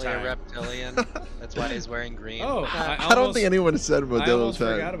 Modelo definitely time? a reptilian. That's why he's wearing green. Oh, I don't think anyone said I Modelo almost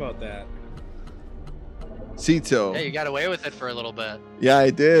forgot time. about that. Ceto. Yeah, you got away with it for a little bit. Yeah,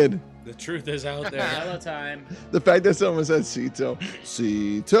 I did. The truth is out there. Yellow time. The fact that someone said Ceto.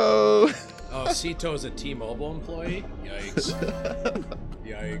 Ceto. Oh, Cito is a T-Mobile employee? Yikes.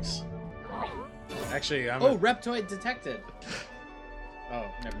 Yikes. Actually, I'm Oh, Reptoid detected. Oh,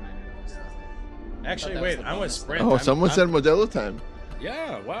 never mind. actually, that was wait, the I'm with bonus. Sprint. Oh, someone I'm- said Modelo time.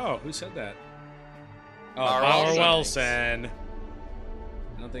 Yeah, wow, who said that? Oh, Bauer Bauer Wilson. Wilson.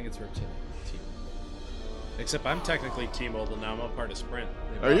 I don't think it's reptilian. Except I'm technically T-Mobile now. I'm a part of Sprint.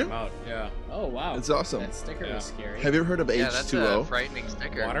 They Are bought you? them out. Yeah. Oh, wow. It's awesome. That sticker Yeah. was scary. Have you ever heard of Yeah, that's a H2O? frightening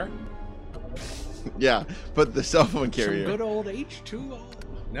sticker. Water? Yeah, but the cell phone Some carrier. good old H2O.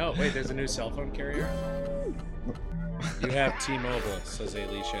 No, wait, there's a new cell phone carrier? You have T-Mobile, says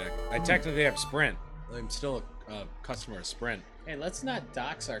Alishak. I technically have Sprint. I'm still a customer of Sprint. Hey, let's not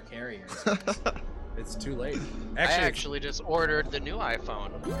dox our carriers. It's too late. I actually just ordered the new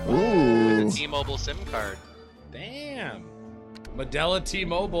iPhone with Ooh. a T-Mobile SIM card. Damn. Modella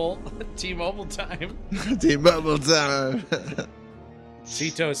T-Mobile. T-Mobile time. T-Mobile time.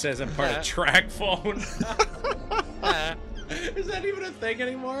 Cito says I'm part of Track Phone. Eh, Is that even a thing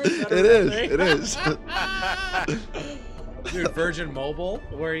anymore? Is that a It real is. thing? It is. Dude, Virgin Mobile?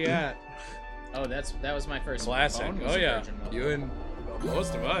 Where are you at? Oh, that was my first Classic. phone was Oh, a yeah. Virgin Mobile. You and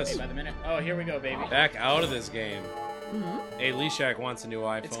most of us. Hey, by the minute. Oh, here we go, baby. Back out of this game. Hey, Lishak wants a new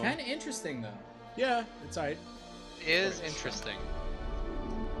iPhone. It's kind of interesting, though. Yeah, it's alright. is interesting.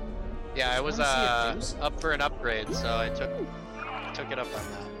 Yeah, I was wanna see it boost. up for an upgrade, so I took it up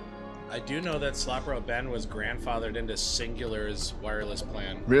on that. I do know that SlotBro Ben was grandfathered into Singular's wireless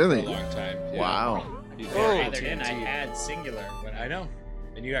plan Really? for a long time. Yeah. Wow. He's I got fathered in, I AT&T. had Singular. But I know.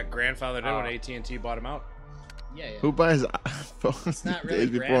 And you got grandfathered in when AT&T bought him out. Yeah, yeah. Who buys phones It's not days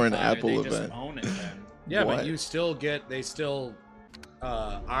really before an grandfathered, Apple they event? just own it then. Yeah, What? but you still they still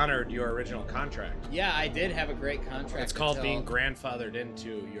honored your original contract. Yeah, I did have a great contract. It's called until- being grandfathered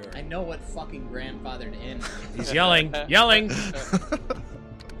into your... I know what fucking grandfathered in. He's yelling, yelling!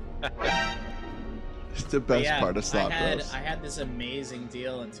 It's the best Yeah, part of Slot Bros. I had this amazing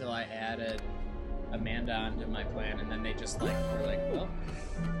deal until I added Amanda onto my plan, and then they just were like, well,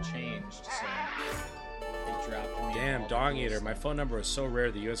 changed. So they dropped me. Damn, all Dong the Eater. rules. My phone number was so rare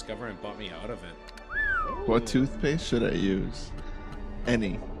the U.S. government bought me out of it. What toothpaste should I use?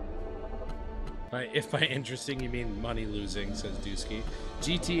 Any. If by interesting you mean money losing, says Dusky.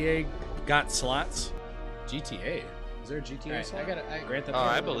 GTA got slots? GTA? Is there a GTA Alright, slot? Grand Theft Oh, Auto?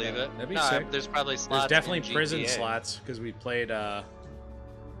 I believe it. That'd be No, sick. there's probably slots. There's definitely in prison GTA. slots because we played.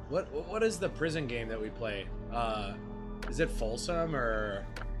 What is the prison game that we play? Is it Folsom or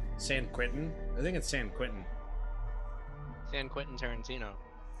San Quentin? I think it's San Quentin. San Quentin Tarantino.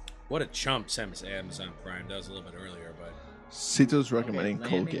 What a chump sent Amazon Prime. That was a little bit earlier, but Cito's recommending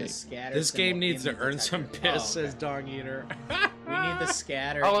Okay, landing Colgate. the scatter this game symbol needs in to the earn some detector. piss, Oh, says okay. Dong Eater. We need the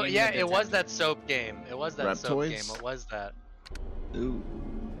scatter. Oh in yeah, the it was detector. that soap game. It was that soap Reptoids? game. What was that? Ooh.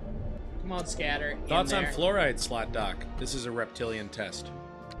 Come on, scatter. in Thoughts on there. fluoride, Slot Doc? This is a reptilian test.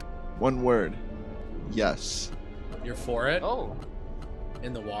 One word. Yes. You're for it? Oh,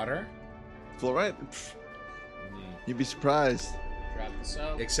 In the water? Fluoride? Pff, you'd be surprised. Drop the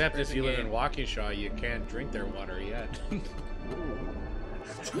soap. Except if Prison you live game. in Waukesha, you can't drink their water yet.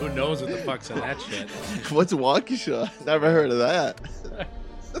 Who knows what the fuck's in that shit? What's Waukesha? Never heard of that.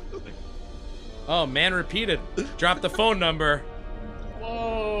 Oh, man repeated. Drop the phone number.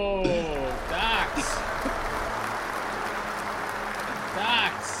 Whoa, Docs.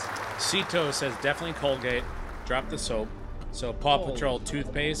 Docs. Cito says definitely Colgate. Drop the soap. So Paw Patrol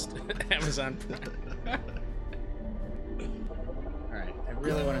toothpaste, Amazon. All right, I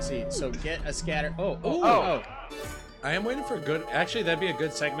really want to see. So get a scatter. Oh. I am waiting for good. Actually, that'd be a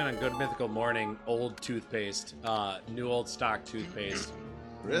good segment on Good Mythical Morning. Old toothpaste, new old stock toothpaste.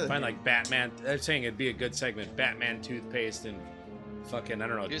 Really? Find like Batman. They're saying it'd be a good segment. Batman toothpaste and fucking I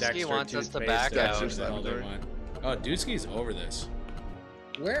don't know. Dusky Dexter wants us toothpaste. to back or out. whatever the hell they want. Oh, Dusky's over this.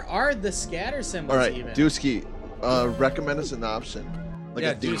 Where are the scatter symbols All right, even? Dusky, recommend us an option. Like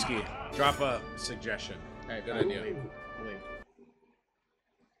Yeah, a theme. Dusky, drop a suggestion. All right, Good wait, idea. Wait.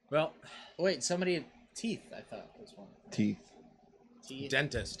 Well, Wait, somebody teeth. I thought was one. Teeth. Teeth.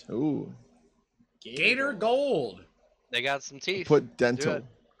 dentist. Ooh. Gator Gold. They got some teeth. Put Do dental. it.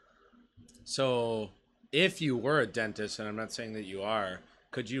 So, if you were a dentist, and I'm not saying that you are,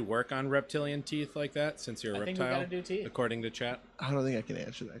 could you work on reptilian teeth like that since you're a I think we reptile? gotta do teeth. According to chat. I don't think I can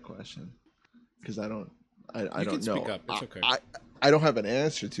answer that question because I don't You know. can speak up. It's okay. I don't have an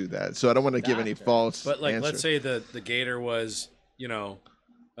answer to that, so I don't want to give any Doctor. false. But like, answer. let's say the gator was,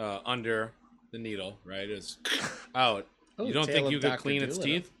 under the needle, right? It's out. Oh, You don't Tale think of you could Dr. clean its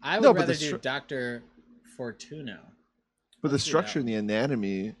Dolittle. teeth? I would No, but rather the do stru- Dr. Fortuno. But the do structure that. and the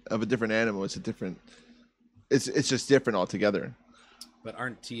anatomy of a different animal is a different. It's just different altogether. But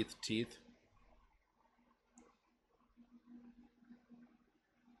aren't teeth?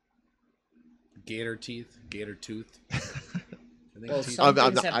 Gator teeth, gator tooth. I think Well, teeth- some I'm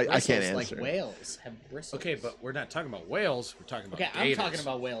things not- have I bristles, can't like answer. whales have bristles. Okay, but we're not talking about whales. We're talking about Okay, I'm gators. talking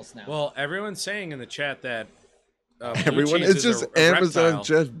about whales now. Well, everyone's saying in the chat that blue Everyone, cheese it's is just a Amazon reptile.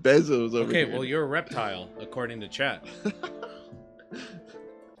 Jeff Bezos over Okay, here. well, you're a reptile according to chat.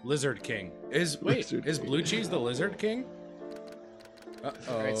 Lizard King Lizard is King. blue cheese the Lizard King?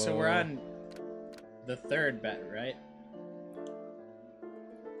 Uh-oh. All right, so we're on the third bet, right?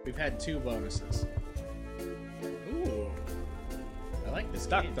 We've had 2 bonuses. Ooh, I like this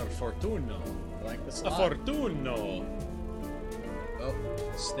game. Dr. Fortuno. I like the A slot. Fortuno. Oh,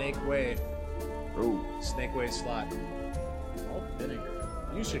 Snake Way. Oh, Snake Way slot. Malt vinegar.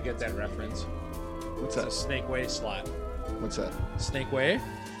 You should get that reference. what's It's a that? Snake Way slot. What's that? Snake Way.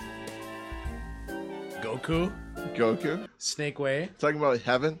 Goku. Goku? Snake Way. Talking about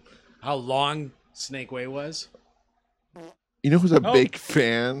heaven? How long Snake Way was? You know who's a Oh. big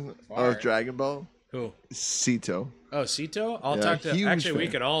fan Fart. of Dragon Ball? Who? Sito. Oh, Sito? I'll Yeah, talk to. huge Actually, we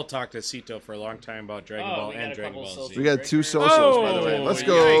fan. could all talk to Sito for a long time about Dragon Oh, Ball we got and a Dragon couple Ball social Z. We got 2 Breakers. socials, by the way. Oh, Let's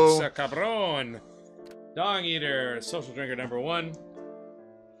yikes, go. cabron. Dong Eater, social drinker number 1.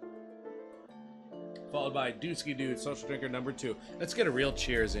 Followed by Dusky Dude, social drinker number 2. Let's get a real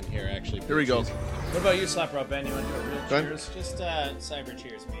cheers in here, actually. Here we go. What about you, SlotBros Ben? You want to do a real Done. cheers? Just cyber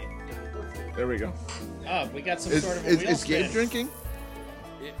cheers, me. There we go. Oh, we got some Is, sort of a is, wheel is Gabe spin. drinking?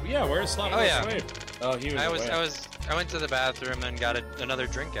 Yeah, where's SlotBros? Oh, yeah. Wait. Oh, he was. away. I went to the bathroom and got another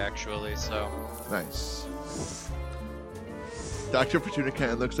drink actually. So Nice. Dr. Fortuna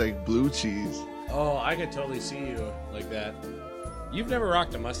kind of looks like blue cheese. Oh, I could totally see you like that. You've never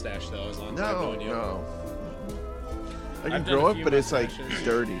rocked a mustache though, as long as I've No, known you. no. I can I've done grow a it, few but it's like mustaches.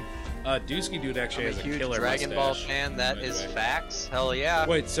 dirty. Dusky Dude actually I'm a has a huge killer Dragon Ball mustache. fan. That by the is way. facts. Hell yeah.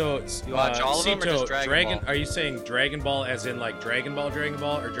 Wait, so You watch all of them or Sito, just Dragon Ball? Are you saying Dragon Ball as in like Dragon Ball,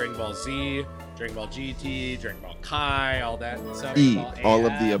 or Dragon Ball Z, Dragon Ball GT, Dragon Ball Kai, all that stuff? E, Ball all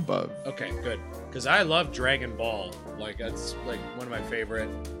of AF. the above. Okay, good. Because I love Dragon Ball. Like that's like one of my favorite.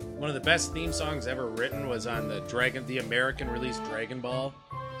 One of the best theme songs ever written was on the American released Dragon Ball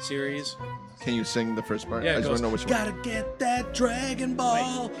series. Can you sing the first part? Yeah, I it just want goes, to know which one. Gotta get that Dragon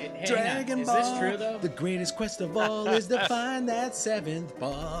Ball. Wait, hang Dragon on. Is Ball. this true, though? The greatest quest of all is to find that 7th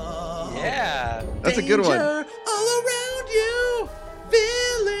ball. Yeah. That's a good one. Danger all around you.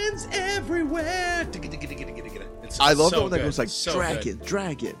 Villains everywhere. It's I love so the one that good. goes like So dragon, good.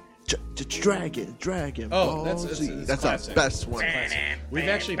 dragon, Dragon. Oh, Ball that's Z. it's That's classic. our best one. We've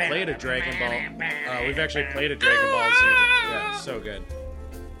actually played a Dragon Ball. We've actually played a Dragon Ball Z. Yeah, so good.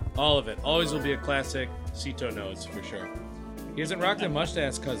 All of it. Always will be a classic. Sito knows for sure. He hasn't rocked a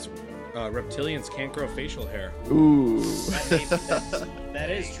mustache because reptilians can't grow facial hair. Ooh. That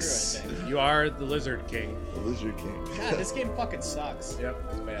is true, I think. You are the Lizard King. The Lizard King. God, this game fucking sucks. Yep,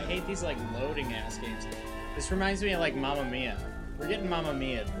 it's I bad. hate these like loading ass games. This reminds me of like Mamma Mia. We're getting Mamma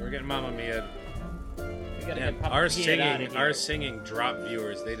Mia. We're getting Mamma Mia. We gotta Man, get Papa our Pia out of singing, here. our singing drop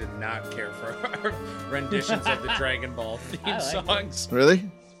viewers. They did not care for our renditions of the Dragon Ball theme I like it. songs.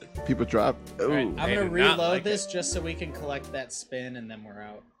 Really? People drop. Ooh. Alright, I'm They gonna do not reload like this just so we can collect that spin and then we're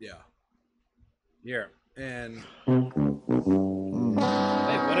out. Yeah. Here and Wait,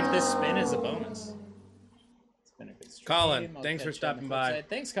 what if this spin is a bonus? It's been a good stream. Colin, I'll thanks for catch you on the stopping flip by. side.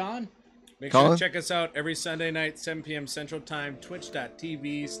 Thanks, Colin. Make sure Colin? to check us out every Sunday night, 7 p.m. Central Time,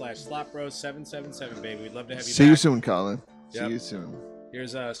 twitch.tv/SlotBros777, baby. We'd love to have you See back. you soon, Colin. Yep. See you soon.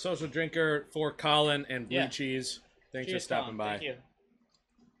 Here's a social drinker for Colin and Blue Yeah. Cheese. Thanks Cheers, for stopping Colin. by. Thank you.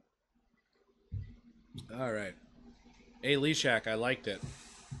 All right. Hey, Leshak, I liked it.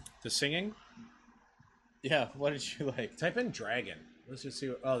 The singing? Yeah, what did you like? Type in dragon. Let's just see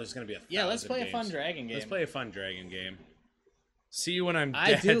what... Oh, there's going to be Yeah, let's 1,000 play a games. fun dragon game. Let's play a fun dragon game. See you when I'm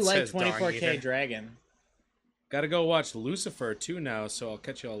I dead, do like says Dong 24K Eater. Dragon. Gotta go watch Lucifer too now, so I'll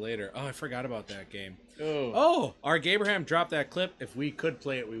catch you all later. Oh, I forgot about that game. Ooh. Oh, our Gabraham dropped that clip. If we could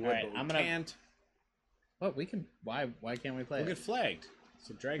play it, we would, All right, but we I'm gonna- can't. What, we can... Why can't we play We'll it? get flagged. It's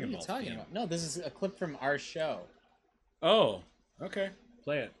a What Dragon are you Ball talking theme. about? No, this is a clip from our show. Oh, okay.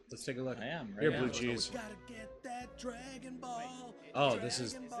 Play it. Let's take a look. I am, right Here, now. Blue Cheese. Gotta get that Dragon Ball. Oh, this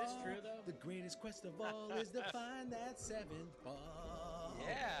is... Is this true, though? The greatest quest of all is to find that seventh ball.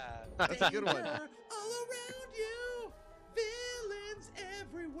 Yeah. That's a good one. Danger all around you. Villains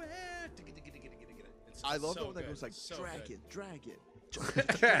everywhere. It's I love so the one that good. goes like So dragon, good. dragon,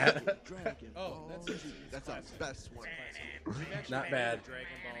 dragon. Oh, that's Ball. easy. That's the Classic. best one. We've actually Not played bad. a Dragon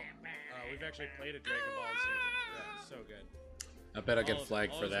Ball. We've actually played a Dragon Ball Z. Yeah, so good. I bet I'll get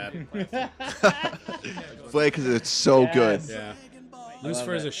flagged for that. Play because it's so Yes. good. Yeah. love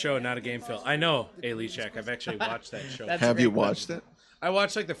Lucifer is it. a show, not a game, Phil. I know, Alishak. I've actually watched that show. That's- Have a you great clip. watched it? I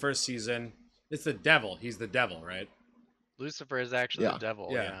watched like the first season. It's the devil. He's the devil, right? Lucifer is actually Yeah. the devil.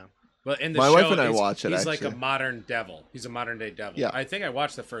 Yeah. Yeah. But in the My show, wife and I he's- watch it, He's like a actually. modern devil. He's a modern day devil. Yeah. I think I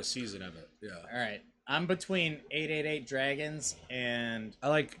watched the first season of it. Yeah. All right. I'm between 888 Dragons and I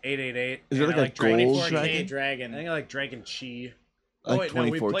like 888. Is it and like I a like gold 24K dragon? Dragon. I think I like Dragon Chi. I Oh like wait, no,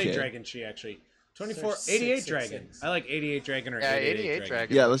 we 24K. played Dragon Chi actually. 24, Search 88 666. Dragon. I like 88 Dragon or Yeah, 88 88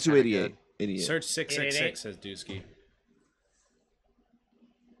 Dragon. Yeah, let's do Kinda 88. good. 88. Search 666 says Dusky.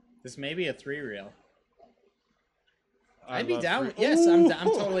 This may be a 3-reel. I I'd be love down. three- Yes, I'm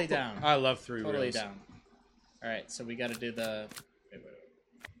totally down. I love three Totally reels. down. All right, so we got to do the...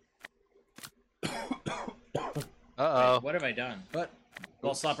 Uh-oh. What have I done? But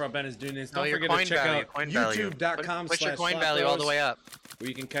while SlotBro Ben is doing this, No, don't your forget coin to check value. out Coin value. youtube.com/SlotBros, Push your coin value all the way up. where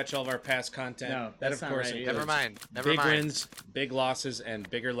you can catch all of our past content. No, that that's of not course right includes Never mind. Never big mind. wins, big losses, and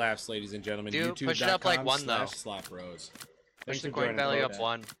bigger laughs, ladies and gentlemen. Dude, push it up like one, though. /SlotBros. Push Thanks the for coin joining, value bro. up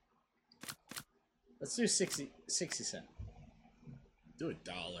one. Let's do 60 cents. Do $1.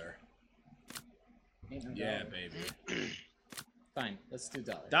 Ain't no Yeah, dollar. baby. Fine, let's do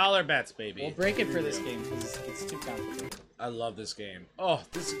dollar. Dollar bets, baby. We'll break it for this game because it's too complicated. I love this game. Oh,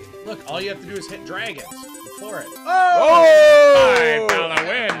 this look! All you have to do is hit dragons for it. Oh! $5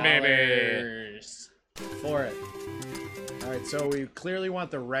 win, baby. Dollars. For it. All right, so we clearly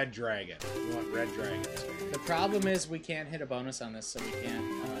want the red dragon. We want red dragons. The problem is we can't hit a bonus on this, so we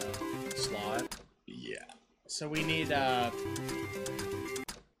can't. Slot. Yeah. So we need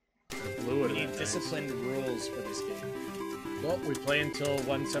Blue we need disciplined rules for this game. Well, we play until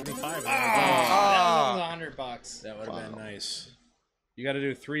 175. That was $100. That would have been Wow. nice. You got to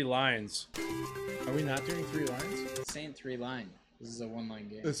do 3 lines. Are we not doing 3 lines? This ain't 3 line. This is a 1-line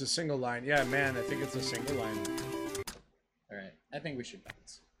game. It's a single line. Yeah, man, I think it's a single line. All right, I think we should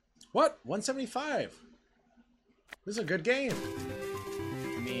bounce. What? 175. This is a good game.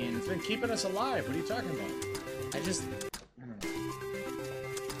 I mean, It's been keeping us alive. What are you talking about? I don't know.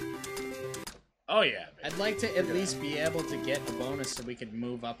 Oh, yeah. I'd like to at least be able to get a bonus so we could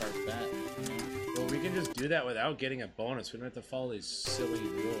move up our bet. You know? Well, we can just do that without getting a bonus. We don't have to follow these silly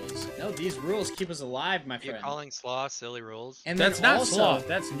rules. No, these rules keep us alive, my You're friend. calling Slaw silly rules? And That's then not also, sloth.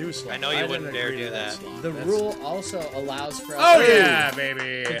 That's new sloth. I know you didn't wouldn't dare agree to do that. sloth. the That's- rule also allows for us Oh, to, yeah,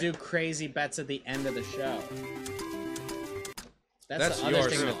 baby. to do crazy bets at the end of the show. That's the other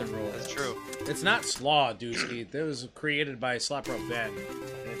yours. thing with the rule. That's true. It's not slaw, Dusky. That was created by SlotBro Ben,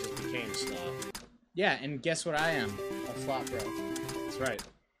 and it just became slaw. Yeah, and guess what I am? A flop bro. That's right.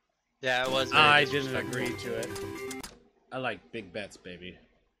 Yeah, it was. Very I didn't disrespectful. agree to it. I like big bets, baby.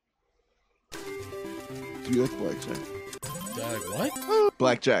 Do you like blackjack? What?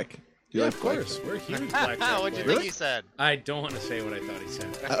 Blackjack. Do you Yeah, like of course. blackjack? We're huge blackjack What'd you players. think he said? I don't want to say what I thought he said.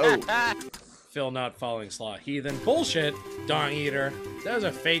 Oh, Phil not following slaw. Heathen. Bullshit. Dong eater. That was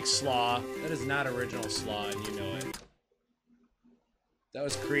a fake slaw. That is not original slaw, and you know it. That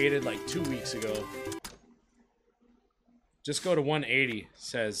was created like 2 weeks ago. Just go to 180,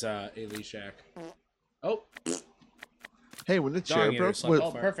 says Alishak. Oh, hey, when the Dong chair eater, broke, slap what,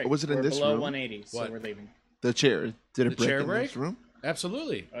 Oh, Fire. perfect. was it in We're this below room? 180, so What? we're leaving. the chair, did The it break chair in break? this room?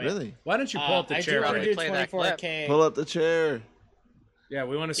 absolutely. Oh, yeah. Really? Why don't you pull up the I chair do want break? to do Play that clip. 24K. Pull up the chair. Yeah,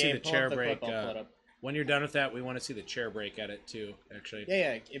 we want to see Gabe, the pull chair up the break. clip, I'll pull it up. When you're done with that, we want to see the chair break at it too. Actually.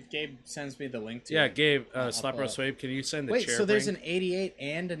 Yeah. If Gabe sends me the link to Yeah, it. Gabe, I'll SlotBros pull it. Swabe, can you send the Wait, chair so there's break? an 88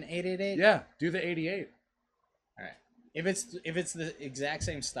 and an 888? Yeah, do the 88. All right. If it's the exact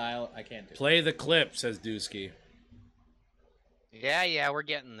same style, I can't do it. Play the clip, says Dusky. Yeah, we're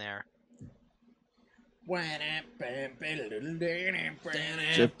getting there.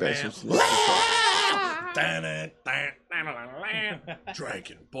 Jeff Bezos.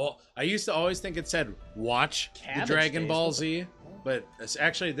 Dragon Ball. I used to always think it said "Watch Cabbage the Dragon Days. Ball Z," but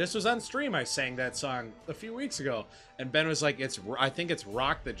actually, this was on stream. I sang that song a few weeks ago, and Ben was like, I think it's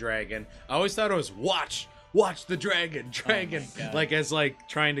Rock the Dragon." I always thought it was Watch the Dragon, God. like as like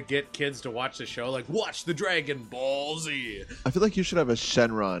trying to get kids to watch the show, like watch the Dragon Ball Z. I feel like you should have a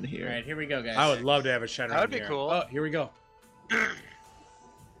Shenron All here. right, here we go, guys. I would love to have a Shenron. That would be here. cool. Oh, here we go.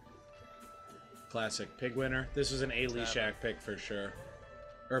 Classic pig winner. This was an A. Lee Shack pick for sure,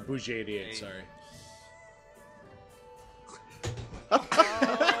 or Bougie 88. Sorry.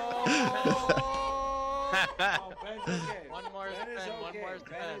 One more spin.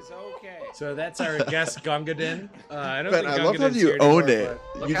 So that's our guest Gungadin. I don't Ben, think I love how Gungadin's you here own anymore, it.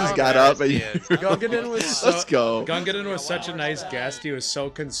 but You how just got up and embarrassed you... he is. Gungadin was so, Let's go. Gungadin was such a nice guest. He was so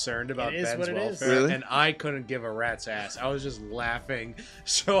concerned about It is Ben's what it is. welfare, Really? and I couldn't give a rat's ass. I was just laughing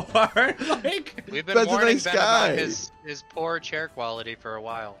so hard, like. We've been Ben's a warning nice Ben guy. about his poor chair quality for a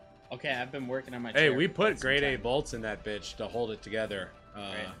while. Okay, I've been working on my Hey, chair we for put some grade A time. bolts in that bitch to hold it together.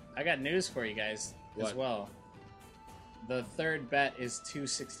 Right. I got news for you guys as What? well. The third bet is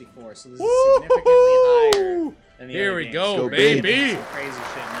 264, so this is significantly higher than the Here other we games. go, Go, baby. baby. Some crazy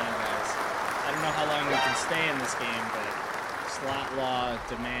shit now, guys. I don't know how long we can stay in this game, but slot law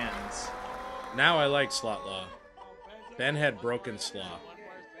demands. Now I like slot law. Ben had broken slaw.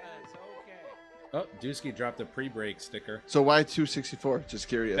 Oh, Dusky dropped a pre-break sticker. So why 264? Just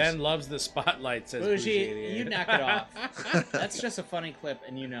curious. Ben loves the spotlight, says Bougie, 88. you knock it off. That's just a funny clip,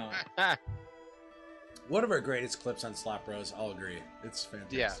 and you know it. One of our greatest clips on SlotBros, I'll agree. It's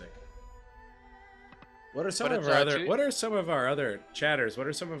fantastic. What are some But of it's, our two- other? What are some of our other chatters? What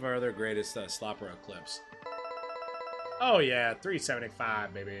are some of our other greatest SlotBro clips? Oh yeah,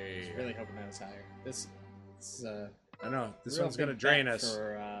 375, baby. Really hoping that was higher. This is I know this real one's gonna big drain bet us.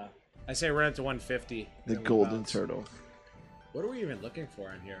 For, I say run it to 150. the then we golden bounce. turtle. What are we even looking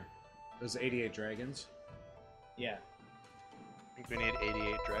for in here? Those 88 dragons. yeah, I think we need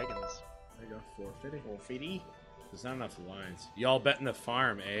 88 dragons. There you go, 450. 450. There's not enough lines. Y'all betting the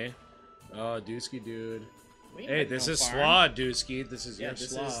farm, eh? Oh, Dusky dude. We Hey, ain't this no is farm. slaw, Dusky. This is Yeah, your this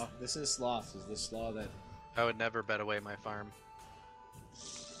slaw. is this is slaw. This is the slaw that I would never bet away my farm.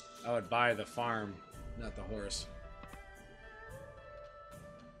 I would buy the farm, not the horse.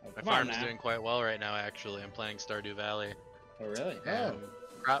 Oh, My come on farm's now. doing quite well right now, actually. I'm playing Stardew Valley. Oh really? Oh,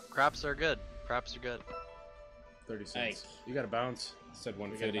 Crops are good. Crops are good. 30 cents. Hey. You got to bounce. It said We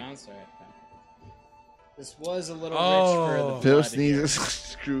got 150. bounced. All right. This was a little Oh. rich for the Phil blood here. sneezes.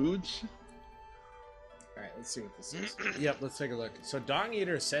 Scrooge. All right, let's see what this is. Yep, let's take a look. So Dong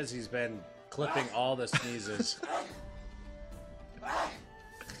Eater says he's been clipping all the sneezes.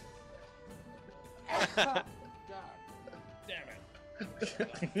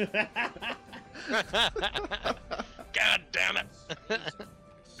 God damn it!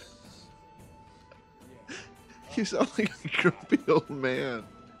 You sound like a grumpy old man.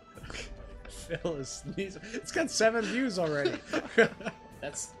 Phil is sneezing. It's got 7 views already.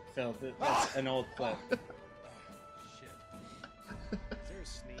 That's Phil. That's an old clip. Is there a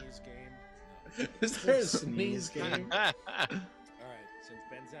sneeze game? Is there a sneeze game? Alright, since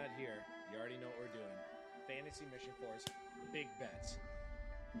Ben's not here, you already know what we're doing. Fantasy Mission Force, big bets.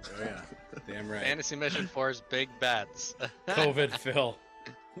 Oh yeah, damn right. Fantasy Mission Force big bets. COVID Phil.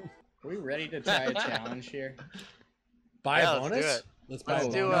 Are we ready to try a challenge here? Buy Yeah, a let's bonus? do it. Let's buy Let's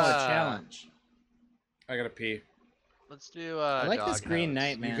a do, bonus. a challenge. I gotta pee. Let's do I like this Dog Green House.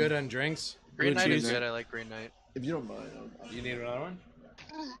 Knight, man. You good on drinks? Green Blue Knight is cheese? good. I like Green Knight. If you don't mind, You need another one?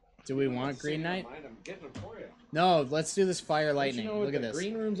 Do we want Green Knight? I'm getting it for you. No, let's do this Fire Don't Lightning. you know what Look at the this.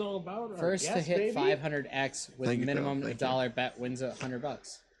 green room's all about? First to Yes, hit baby? 500x with Thank you, Phil. minimum Thank $1 bet wins $100. All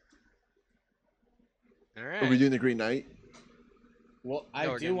are right. we doing the Green Knight? Well, No, I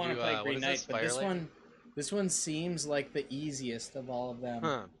we're do gonna want to do, play what Green is Knight, this, but Fire this one seems like the easiest of all of them,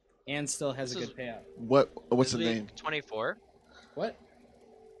 Huh. and still has a This good payout. What's This the week, name? 24. What?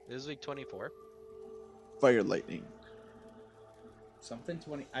 This is week 24. Fire Lightning. Something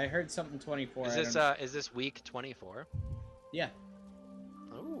 20? I heard something 24. Is I this don't- is this week 24? Yeah.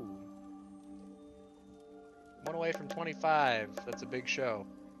 Ooh. One away from 25. That's a big show.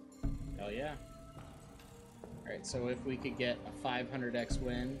 Hell yeah. All right, so if we could get a 500x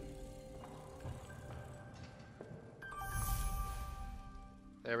win,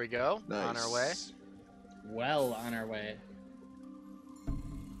 There we go. Nice. On our way. Well on our way.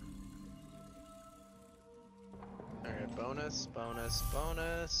 Alright, bonus, bonus,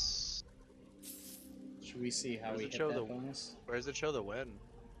 bonus. Should we see how Where's we it hit show that the- bonus? Where does it show the win?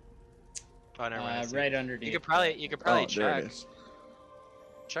 Oh, never mind. I see. Right underneath. You could probably Oh, check. there it is.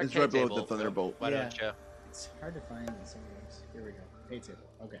 Check It's pay right below table. the Thunderbolt. Why Yeah. don't you? It's hard to find in some games. Here we go. Pay table.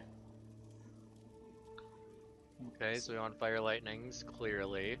 Okay. Okay, so we want fire lightnings,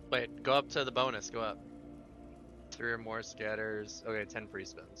 clearly. Wait, go up to the bonus, go up. 3 or more scatters. Okay, 10 free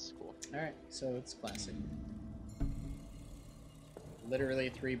spins. Cool. Alright, so it's classic. Literally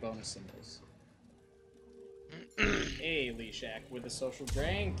 3 bonus symbols. Hey, Leshak with a social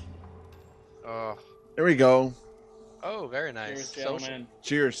drink. Oh. There we go. Oh, very nice. Cheers, Social. gentlemen.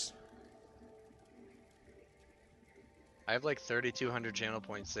 Cheers. I have like 3,200 channel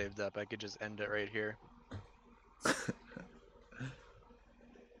points saved up. I could just end it right here.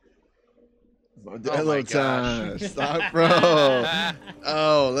 Hello, my time. gosh. Stop, bro.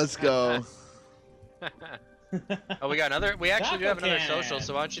 Oh, let's go. Oh, we got another. We actually do have Taco another cannon. social,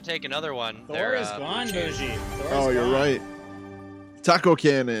 so why don't you take another one? Thor there, is gone, Blue Cheese. Bougie. Thor is Oh, you're gone. right. Taco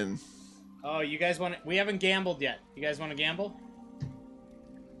cannon. Oh, you guys want to... We haven't gambled yet. You guys want to gamble?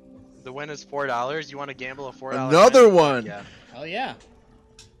 The win is $4. You want to gamble a $4? Another win? one. Yeah. Hell yeah.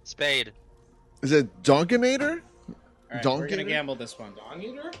 Spade. Is it Donkinator? Alright, we're Donkey gonna eater? gamble this one. Dong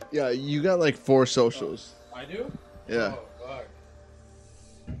eater? Yeah, you got like 4 socials. I do? Yeah. Oh, fuck.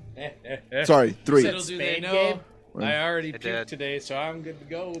 Sorry, 3. Said- Little do they Spade know, game? I already It puked did. today, so I'm good to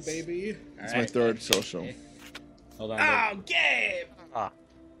go, baby. It's my 3rd social. Hold on. Oh, Gabe! Ah.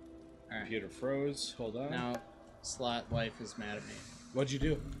 the computer froze. Hold on. Now, Slot Wife is mad at me. What'd you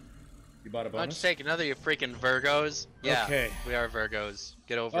do? You bought a Why don't bonus? you take another, you freaking Virgos? Yeah. Okay. We are Virgos.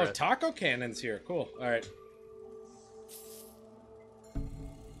 Get over Oh, it. taco cannon's here. Cool. All right.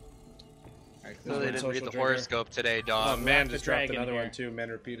 Alright, So they didn't Social read the drinker. horoscope today, Oh, dog. man the just dropped dragon another here. one too. Men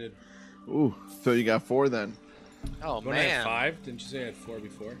repeated. Ooh, so you got 4 then. Oh, When I had man. 5, didn't you say I had 4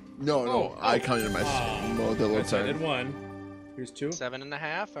 before? No, no, Oh, I oh. counted my Ah. Modelo Yes, I did time. 1. Here's 2.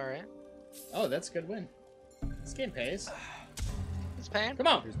 7.5. All right. Oh, that's a good win. This game pays. It's paying. Come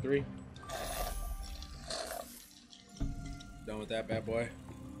on! Here's 3. Done with that bad boy.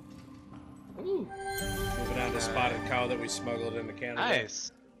 Ooh. Moving on to spotted cow that we smuggled into Canada.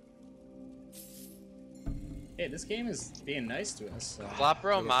 Nice. Hey, this game is being nice to us. So.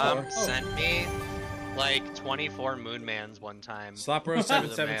 Flopro Look at Mom that. sent me like 24 Moonmans one time. SlotBros Through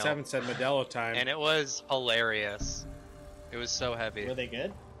the 777 said Modelo time. And it was hilarious. It was so heavy. Were they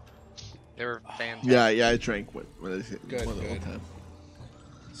good? They were fantastic. Yeah, I drank with Good, Modelo good. time.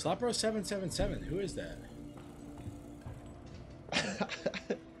 SlotBros 777. Who is that?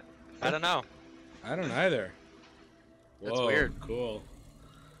 I don't know. I don't either. That's Whoa, weird. Cool.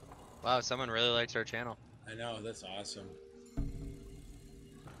 Wow, someone really likes our channel. I know, that's awesome.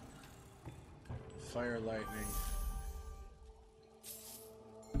 Fire lightning.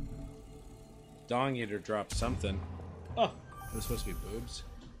 Dong Eater dropped something. Oh. It was supposed to be boobs.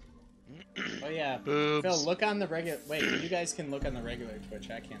 Oh, yeah. Boobs. Phil, look on the regular... Wait, you guys can look on the regular Twitch.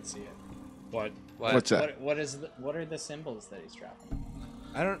 I can't see it. What? What? What's that? What are the symbols that he's dropping?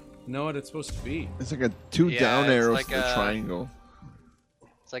 I don't know what it's supposed to be. It's like a 2 Yeah, down it's arrows like to the a- triangle.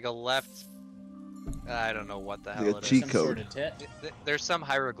 It's like a left. I don't know what the Like hell a it cheat is. Some code. sort of tit? There's some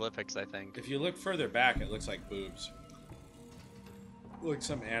hieroglyphics, I think. If you look further back, it looks like boobs. Like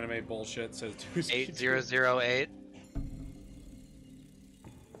some anime bullshit says 8008.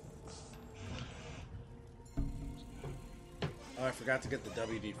 Oh, I forgot to get the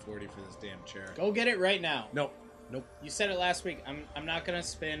WD-40 for this damn chair. Go get it right now. Nope. Nope. You said it last week. I'm not gonna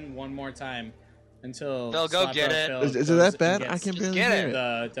spin one more time until Phil, go Slot get Bro it. Phil Is it goes that and bad? I gets can barely get hear it.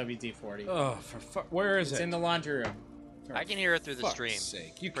 it. the WD-40. Oh, where is It's it? in the laundry room. For I can hear it through the fuck's stream.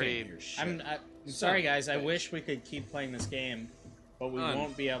 sake. You Pretty- can't hear shit. I'm Son sorry, of a guys. I bitch. wish we could keep playing this game, but we Fun.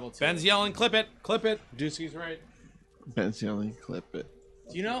 won't be able to. Ben's yelling, clip it, clip it. Dusky's right. Ben's yelling, clip it.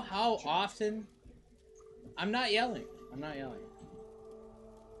 Do you know how often? I'm not yelling.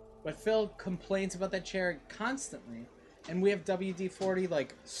 But Phil complains about that chair constantly, and we have WD-40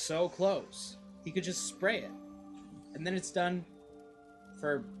 like so close. He could just spray it, and then it's done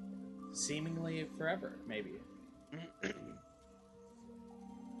for seemingly forever, maybe.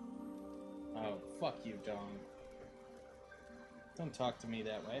 Oh, fuck you, Dong. Don't talk to me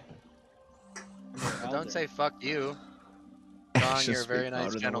that way. I'm your elder. Don't say fuck you. Dong, Actions you're a very speak nice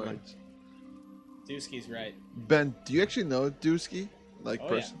louder than gentleman. words. Dusky's right. Ben, do you actually know Dusky? Like Oh,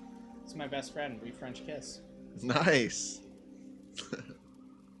 person? It's my best friend. We French kiss. Nice.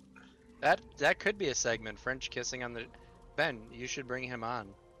 That could be a segment. French kissing on the. Ben, you should bring him on.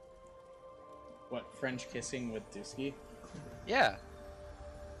 What, French kissing with Dusky? Yeah.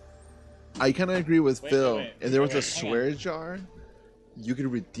 I kind of agree with Wait, Phil. wait, If there was wait, a hang on. swear jar, you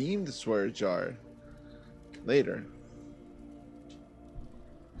could redeem the swear jar later.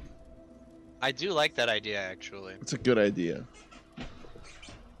 I do like that idea, actually. It's a good idea.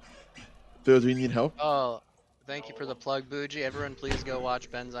 Phil, do you need help? Oh, thank you for the plug, Bougie. Everyone, please go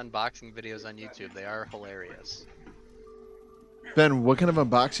watch Ben's unboxing videos on YouTube. They are hilarious. Ben, what kind of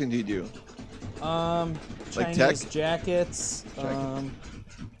unboxing do you do? Like Chinese tech? jackets. Jacket.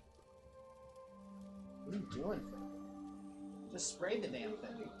 What are you doing? Just spray the damn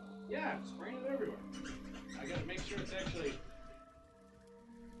thing. Yeah, I'm spraying it everywhere. I gotta make sure it's actually.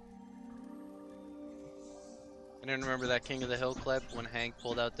 Anyone remember that King of the Hill clip when Hank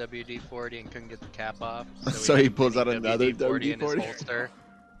pulled out WD-40 and couldn't get the cap off? So he ended up pulls out taking another in his WD-40? holster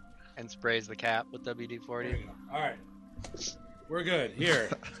and sprays the cap with WD-40. Alright. We're good. Here.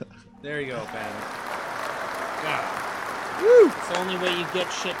 There you go, Ben. God. It's the only way you get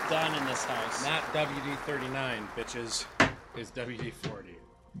shit done in this house. Not WD-39, bitches. It's WD-40.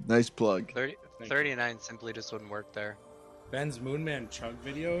 Nice plug. 39 simply just wouldn't work there. Ben's Moonman Chug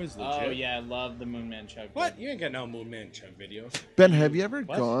video is legit. Oh yeah, I love the Moonman Chug. What? You ain't got no Moonman Chug videos. Ben, have you ever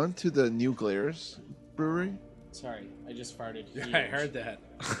What? gone to the New Glares brewery? Sorry, I just farted. Yeah, huge. I heard that.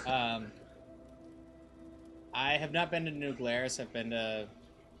 I have not been to New Glarus. I've been to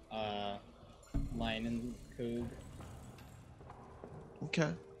Lion and Coog. Okay.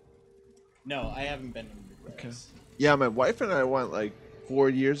 No, I haven't been to New Glarus. Yeah, my wife and I went like 4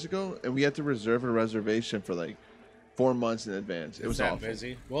 years ago, and we had to reserve a reservation for like 4 months in advance. It was that awful.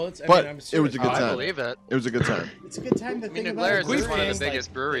 busy. Well, it's. But I'm it was a good I time. believe it. It was a good time. It's a good time to I mean, think New about Glarus is one of the breweries,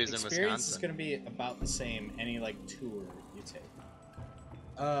 biggest breweries in experience is Wisconsin. going to be about the same any like tour you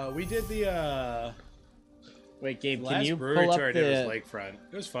take. We did the Wait, Gabe, last can you brewery pull up tour I did was the Lakefront.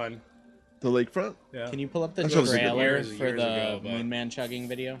 It was fun. The lakefront? Yeah. Can you pull up the That was trailer years for the ago, but- Moonman chugging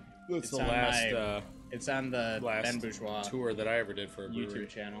video? It's the on last it's on the last Ben Bourgeois tour that I ever did for a brewery. YouTube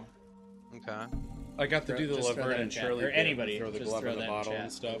channel. Okay. I got to do the Just throw Laverne that in and chat. Shirley Or bit, anybody, throw the just glove throw in the that in bottle chat,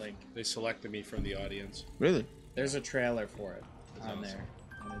 and stuff. like- They selected me from the audience. Really? There's a trailer for it on awesome. there,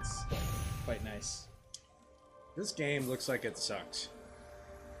 and it's quite nice. This game looks like it sucks.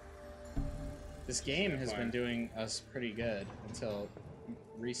 This game has Fire. been doing us pretty good until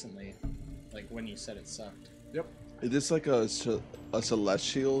recently, like when you said it sucked. Yep. Is this like a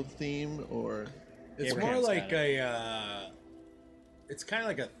celestial theme or? It's Abraham's more like got it's kind of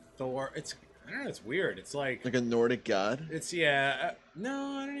like a Thor. I don't know. It's weird. It's like Like a Nordic god? it's no,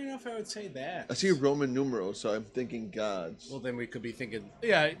 I don't even know if I would say that. I see Roman numerals, so I'm thinking gods. Well, then we could be thinking.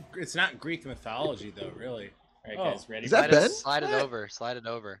 Yeah, it's not Greek mythology though, really. All right, Oh. guys, ready? Is that for this? Ben? Slide it What? over. Slide it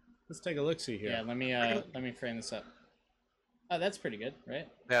over. Let's take a look. See here. Yeah, let me frame this up. Oh, that's pretty good, right?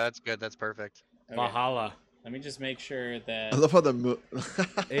 Yeah, that's good. That's perfect. Okay. Valhalla. Let me just make sure that. I love how the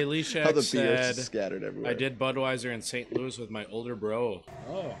Alicia how the beers said, just scattered everywhere. I did Budweiser in St. Louis with my older bro.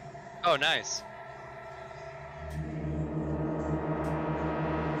 Oh. Oh, nice. I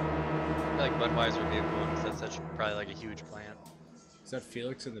feel like Budweiser would be cool because that's such probably like a huge plant. Is that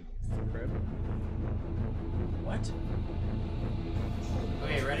Felix in the crib? What?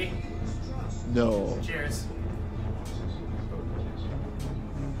 Okay, ready? No. Cheers.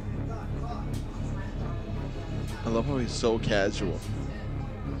 I love how he's so casual.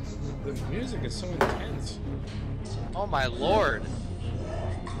 The music is so intense. Oh my lord.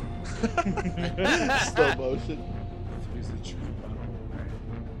 Slow motion. Use the tree bottle. Alright.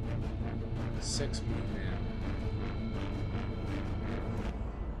 6 man.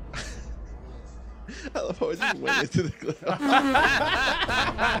 I love how it just went into the glove. Oh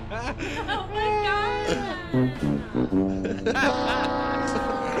my god!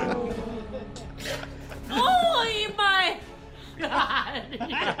 Oh my god!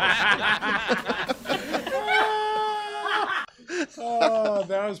 Oh,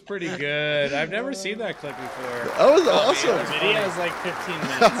 that was pretty good. I've never seen that clip before. That was awesome. The video is like 15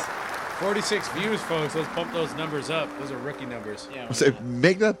 minutes. 46 views, folks. Let's pump those numbers up. Those are rookie numbers. Yeah. I say,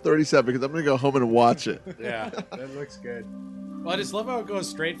 make that 37 because I'm gonna go home and watch it. Yeah, that looks good. Well, I just love how it goes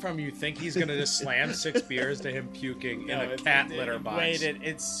straight from you think he's gonna just slam 6 beers to him puking in a cat litter box. Wait,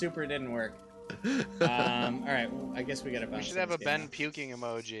 it super didn't work. All right, well, I guess we gotta. We bounce should have a this game Ben puking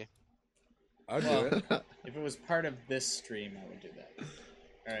emoji. I'll do Well, it. now. If it was part of this stream, I would do that.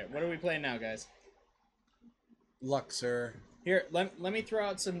 All right, what are we playing now, guys? Luxor. Here, let me throw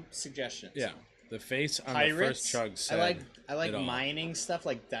out some suggestions. Yeah, the face on Pirates. the first chug said I like it all. mining stuff,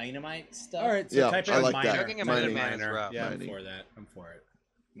 like dynamite stuff. All right, so Yeah, type I in like miner. that. Chugging a Mining. Minuteman is rough. Yeah, I'm Mining. for that. I'm for it.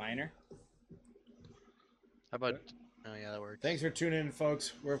 Miner. How about Oh yeah, that works. Thanks for tuning in,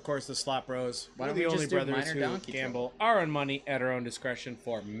 folks. We're, of course, the Slot Bros. Why One don't of the we only just do brothers minor who donkey gamble our own money at our own discretion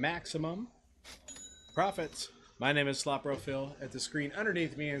for maximum profits. My name is SlotBro Phil. At the screen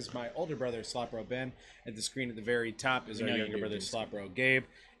underneath me is my older brother, SlotBro Ben. At the screen at the very top is We our know you younger do, brother, dude. SlotBro Gabe.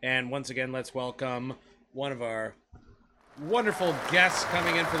 And once again, let's welcome one of our wonderful guests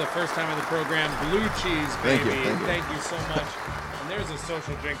coming in for the first time on the program, Blue Cheese, Thank baby. you, thank you. So much. And there's a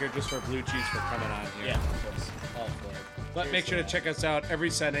social drinker just for Blue Cheese for coming on here. Yeah, of course. All for it. But make sure to check us out every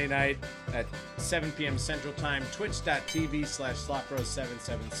Sunday night at 7 p.m. Central Time,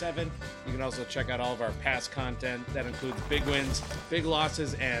 twitch.tv/SlotBros777. You can also check out all of our past content. That includes big wins, big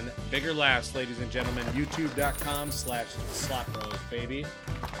losses, and bigger laughs, ladies and gentlemen. YouTube.com/SlotBros, baby.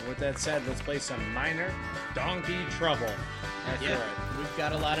 And with that said, let's play some minor donkey trouble. That's Yeah, right. we've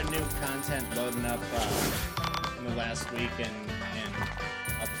got a lot of new content loading up in the last week and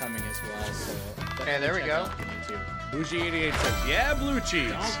upcoming as well. So Okay, there we check go. out the YouTube. Bougie88 says, yeah, blue cheese.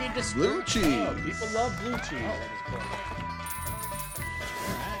 Donkey Disc- Blue cheese. Oh, people love blue cheese. That is cool.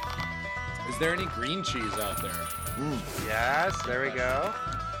 Is there any green cheese out there? Yes, there we go.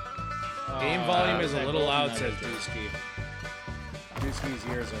 Game volume is a that little golden loud, says nugget. Dusky. Dusky's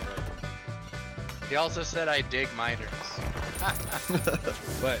ears are hurting. He also said I dig miners.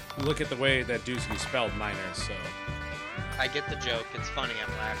 But look at the way that Dusky spelled miners, so. I get the joke. It's funny.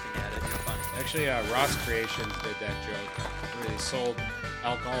 I'm laughing at it. You're funny. Actually, Ross Creations did that joke. Where they sold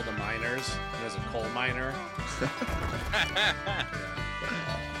alcohol to miners, and as a coal miner.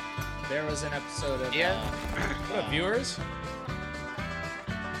 There was an episode of Yeah. What up, viewers?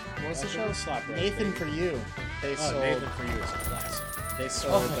 what's the Welcome show? to Slot Bros, Nathan baby. for You. They Oh, sold Nathan for You is a classic. they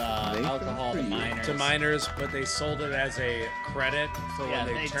sold Nathan alcohol for to You. miners. To miners, but they sold it as a credit for Yeah,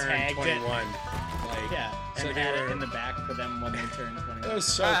 when they they turned tagged it. 21. Like, Yeah, so and they had were- it in the back for them when they turned 21. It was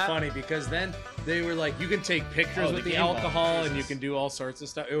so funny because then they were like, you can take pictures Oh, with the the game ball, alcohol and you Jesus. can do all sorts of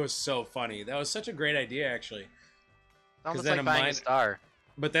stuff. It was so funny. That was such a great idea, actually. Almost then like a buying a mine- star.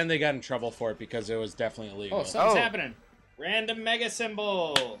 But then they got in trouble for it because it was definitely illegal. Oh, something's Oh. happening. Random mega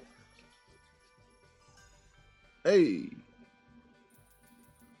symbol. Hey.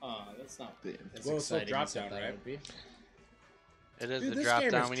 Oh, that's not Damn. as Well, it's still exciting drop as I down, thought it right? would be. It is Dude, the this drop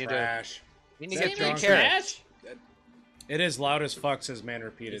game down. is We need trash. to Is get that 3 drunk? carrots. It is loud as fuck, says Man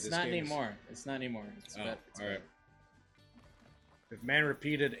Repeated. It's This not game is- anymore. It's not anymore. It's Oh, bet- it's all bet. right. If Man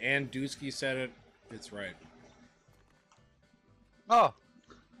Repeated and Dusky said it, it's right. Oh,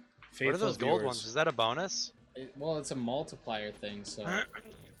 Faithful what are those gold viewers. ones? Is that a bonus? Well, it's a multiplier thing, so.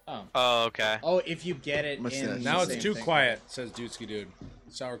 Oh. Oh, okay. Oh, if you get it Must in have- the Now it's same too thing. quiet, says Dusky Dude.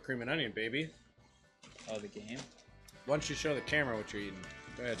 Sour cream and onion, baby. Oh, the game. Why don't you show the camera what you're eating?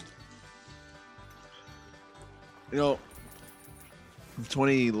 Go ahead. You know, in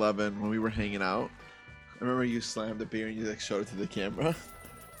 2011 when we were hanging out, I remember you slammed the beer and you like showed it to the camera.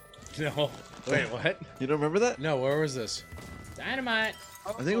 No. Wait, what? You don't remember that? No, where was this? Dynamite.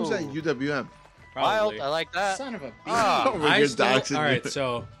 I think it was at Ooh. UWM. Wild. I like that. Son of a bitch. Ah, Oh, we're good doxing all right, you.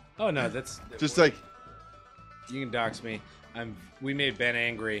 so. Oh no, that's Just like you can dox me. We made Ben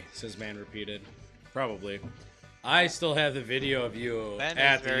angry, says Man Repeated. Probably. I still have the video of you Ben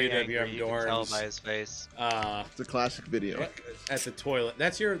at is the very UWM angry. You can tell dorms. by his face. it's a classic video. At the toilet.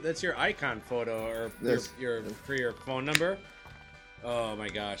 That's your icon photo or Yes. your for your phone number. Oh my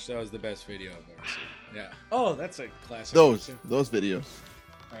gosh, that was the best video I've ever seen. Yeah. Oh, that's a classic. Those picture. videos.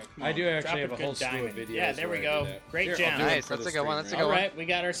 All right, come I on. do actually Drop have a good whole slew of diamond. videos. Yeah, there we where I go. do that. Great Here, I'll jam. do it Nice, for that's the a good one, stream, that's a right? good All one. right, we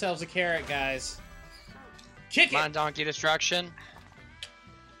got ourselves a carrot, guys. Kick Come it. on, donkey destruction.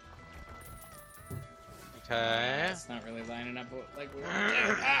 Okay. It's not really lining up like we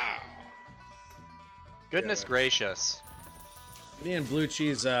wanted. Ow. Goodness Yeah. gracious. Me and Blue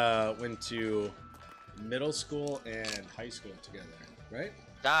Cheese went to middle school and high school together, right?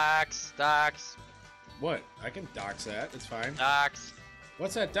 Dox. What? I can dox that. It's fine. Dox.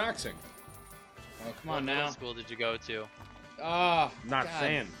 What's that doxing? Oh, come What on middle now. school did you go to? Oh, Not God,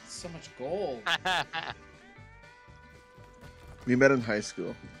 fan. So much gold. We met in high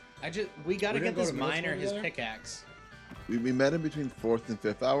school. We gotta We didn't get go this to middle miner school his together? pickaxe. We met in between 4th and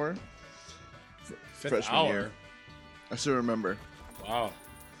 5th hour. Fifth Freshman hour. year. I still remember. Wow.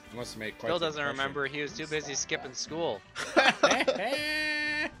 I must have made quite Still the doesn't impression. remember. He was too busy skipping school.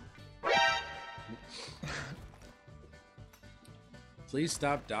 Please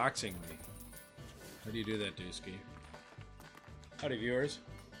stop doxing me. How do you do that, Dusky? Howdy, viewers.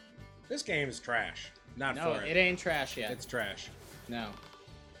 This game is trash. Not No, for it ain't trash yet. It's trash. No.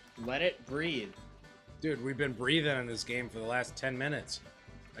 Let it breathe. Dude, we've been breathing on this game for the last 10 minutes.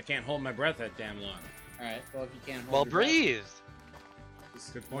 I can't hold my breath that damn long. All right. Well, if you can't hold Well, your breath, breathe.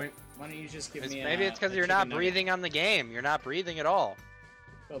 please. Good point. Why don't you just give It's, me maybe it's because a you're not chicken nugget? breathing on the game. You're not breathing at all.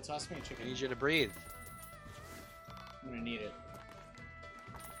 Phil, toss me a I chicken. need you to breathe. I'm gonna need it.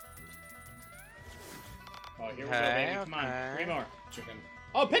 Oh, here we go, Okay, baby. Come on, okay. 3 more. Chicken.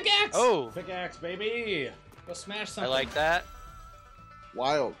 Oh, pickaxe! Oh, Pickaxe, baby. Go smash I something. like that.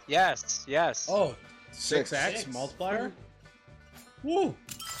 Wild. Yes, yes. Oh, Six. 6x Six. multiplier. Woo. All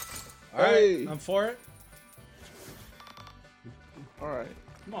Hey. right, I'm for it. All right.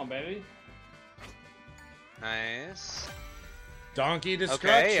 Come on, baby. Nice. Donkey destruction.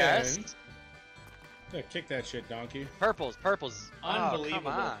 Okay, yes. Yeah, kick that shit, donkey. Purples, purples. Unbelievable.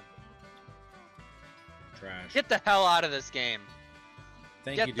 Oh, come on. Trash. Get the hell out of this game.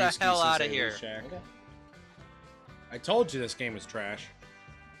 Thank get you, the Dusky hell outta Society here. Shack. Okay. I told you this game was trash.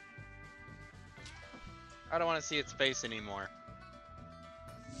 I don't want to see its face anymore.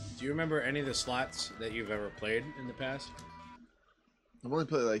 Do you remember any of the slots that you've ever played in the past? I've only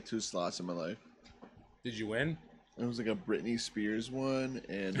played like 2 slots in my life. Did you win? It was like a Britney Spears one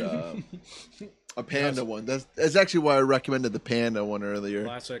and a Panda one. That's actually why I recommended the Panda one earlier.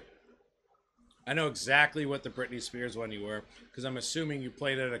 Classic. I know exactly what the Britney Spears one you were, because I'm assuming you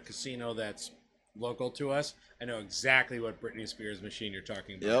played at a casino that's local to us. I know exactly what Britney Spears machine you're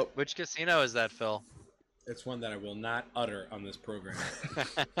talking about. Yep. Which casino is that, Phil? It's one that I will not utter on this program.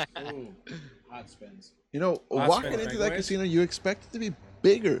 Ooh, hot spins. You know, Hot walking spin into that Segways? casino, you expect it to be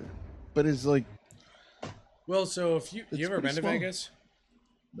bigger, but it's like Well, so if you It's ever been pretty to small. Vegas?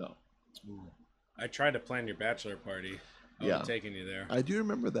 no. I tried to plan your bachelor party. I Yeah. was taking you there. I do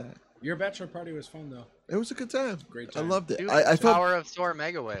remember that. Your bachelor party was fun though. It was a good time. Great I time. loved it. Dude, I felt, Power of Thor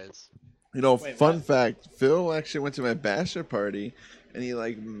Mega Waves. you know, Wait, fun what? fact. Phil actually went to my bachelor party, and he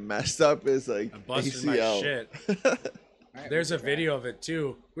like messed up his like I busted my ACL. shit. There's a video of it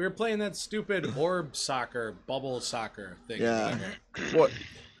too. We were playing that stupid orb soccer, bubble soccer thing. Yeah. whatever. What?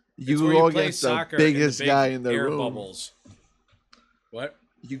 It's You where go play against the soccer biggest big guy in the air room. bubbles. What?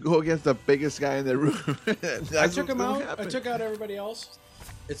 You go against the biggest guy in the room. I took him out. I took out everybody else.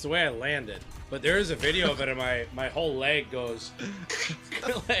 It's the way I landed. But there is a video of it, and my whole leg goes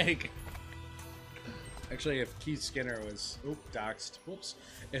like. Actually, if Keith Skinner was doxed, whoops.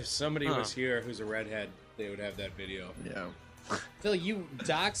 If somebody was here who's a redhead, they would have that video. Yeah. Phil, you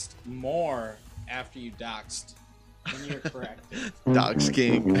doxed more after you doxed. And you're correct. Dox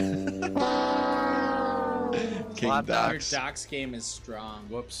King. King Slot Your Dox. dox game is strong.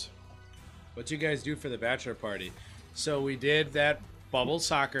 Whoops. What you guys do for the bachelor party? So we did that bubble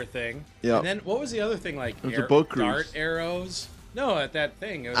soccer thing. Yep. And then what was the other thing like? It was a boat cruise. Dart arrows. No, at that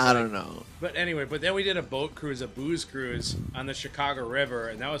thing. It was I like- don't know. But anyway, but then we did a boat cruise, a booze cruise on the Chicago River,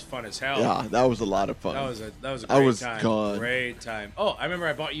 and that was fun as hell. Yeah, that was a lot of fun. That was a I great was time. gone. Great time. Oh, I remember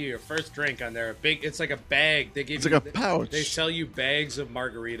I bought you your first drink on there. It's like a bag. They give It's you like a pouch. They sell you bags of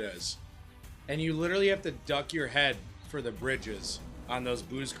margaritas, and you literally have to duck your head for the bridges on those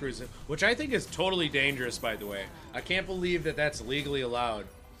booze cruises, which I think is totally dangerous. By the way, I can't believe that that's legally allowed.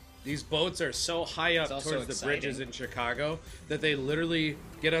 These boats are so high up It's also towards the exciting. bridges in Chicago that they literally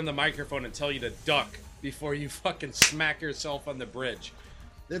get on the microphone and tell you to duck before you fucking smack yourself on the bridge.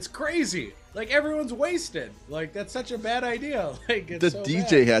 It's crazy. Like, everyone's wasted. Like, that's such a bad idea. Like, it's The so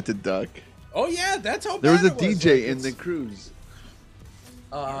DJ bad. had to duck. Oh yeah, that's how There was bad a it was. DJ Like, in the it's- cruise.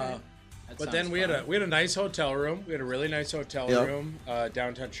 That But then sounds we had fun. a nice hotel room. We had a really nice hotel Yep. room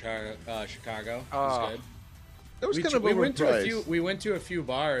downtown Chicago. It Oh. was good. That was We, kind of we went to a overpriced. few. We went to a few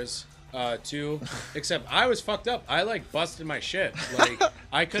bars too. Except I was fucked up. I like busted my shit. Like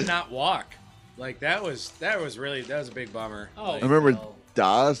I could not walk. Like that was a big bummer. Oh, I remember Phil.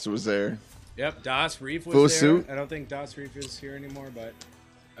 Das was there. Yep, Das Reef was Full there. suit? I don't think Das Reef is here anymore, but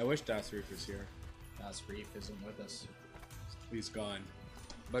I wish Das Reef was here. Das Reef isn't with us. He's gone.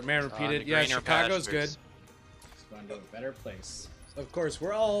 But man, the repeated. Yeah, greener Chicago's good. pastures. He's going to a better place. Of course,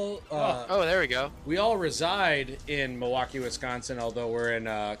 we're all Oh, there we go. we all reside in Milwaukee, Wisconsin. Although we're in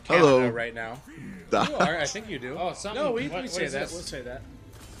Canada Hello. right now. Das. You are. I think you do. Oh, something- No, we what say is that. this? We'll say that.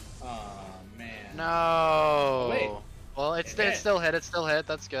 Oh, man. No. Wait. Well, it's It hit. still hit. It's still hit.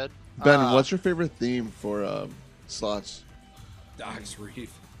 That's good. Ben, what's your favorite theme for slots? Das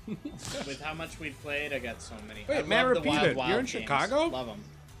Reef. With how much we've played, I got so many. Wait, I man, love the repeat Wild it. Wild You're in games. Chicago? Love them.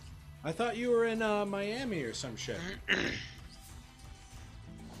 I thought you were in Miami or some shit.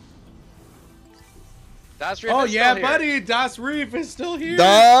 Das Reef Oh is yeah, still here. buddy, Das Reef is still here.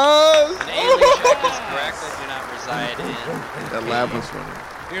 Das! The alien check is correct. I do not reside in. That lab was funny.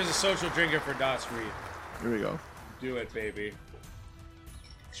 Here's a social drinker for Das Reef. Here we go. Do it, baby.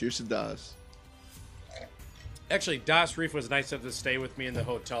 Cheers to Das. Actually, Das Reef was nice enough to stay with me in the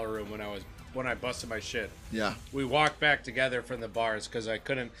hotel room when I busted my shit. Yeah. We walked back together from the bars because I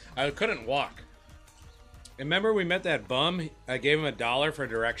couldn't walk. Remember we met that bum? I gave him $1 for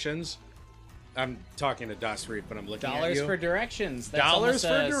directions. I'm talking to Das Reef, but I'm looking at you. Dollars for directions. That's Dollars almost for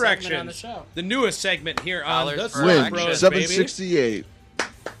a segment directions. on the show. The newest segment here on the Dollars for Win. SlotBros, baby. 768.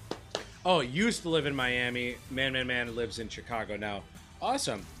 Oh, used to live in Miami. Man lives in Chicago now.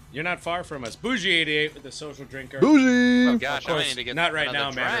 Awesome. You're not far from us. Bougie88 with the social drinker. Bougie. Oh gosh, Of I course, need to get not right now,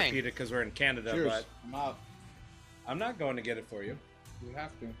 another man. drink. Repeat it because we're in Canada, Cheers. but I'm out. I'm not going to get it for you. You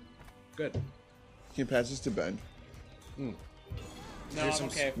have to. Good. Can you pass this to Ben? No, Here's I'm some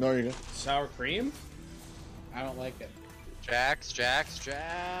okay. No, you're good. Sour cream? I don't like it. Jax. Chat,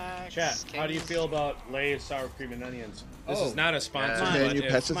 how do you Kings. feel about Lay's sour cream and onions? This Oh. is not a sponsor, Yeah. Can but you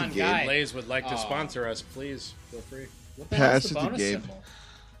pass if it to on, Gabe? guy. Lays would like to Aw. sponsor us, please feel free. What the Pass hell's it the to bonus Gabe. symbol?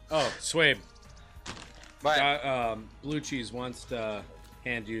 Oh, Swabe. What? Blue Cheese wants to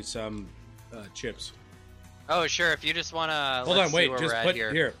hand you some chips. Oh, sure. If you just wanna. Hold let's on, see wait. where Just we're at put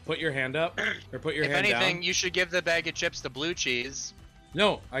here. put your hand up, or put your If hand anything, down. you should give the bag of chips to Blue Cheese.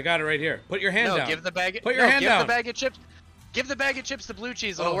 No, I got it right here. Put your hand No, down. give the bag. Put your hand give down. the bag of chips. Give the bag of chips to Blue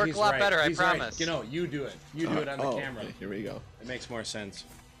Cheese. It'll Oh, work he's a lot right. better. He's I right. promise. You know, you do it. You do it on the camera. Okay, here we go. It makes more sense.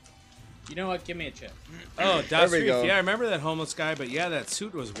 You know what? Give me a chip. Oh, There Das we Reef. go. Yeah, I remember that homeless guy, but yeah, that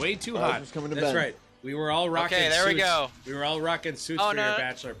suit was way too hot. was coming to That's bed. right. We were all rocking Okay, there we suits. go. We were all rocking suits Oh, for no, your no.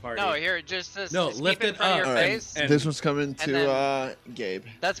 bachelor party. No, here, just No, just lift keep it in it front of up. your All right. face. And- This one's coming to then- Gabe.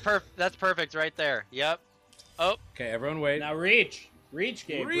 That's perfect right there. Yep. Oh, Okay, everyone wait. Now reach, Gabe.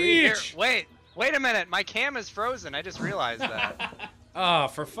 here. Reach. Wait a minute. My cam is frozen. I just realized that. Oh,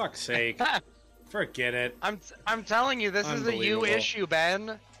 for fuck's sake. Forget it. I'm telling you, this is a you Unbelievable. issue,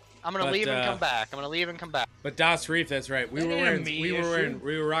 Ben. I'm gonna But, leave and come back. I'm gonna leave and come back. But Das Reef, that's right. We That were ain't a wearing, me we were issue. wearing,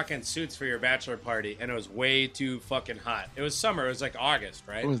 we were rocking suits for your bachelor party, and it was way too fucking hot. It was summer. It was like August,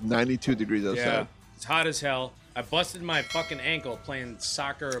 right? It was 92 degrees outside. Yeah, it's hot as hell. I busted my fucking ankle playing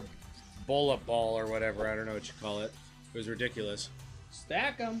soccer, bola ball or whatever. I don't know what you call it. It was ridiculous.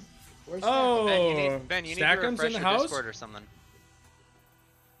 Stack them. Where's Oh, Ben, you need to Stackum's refresh in the your house. Discord or something.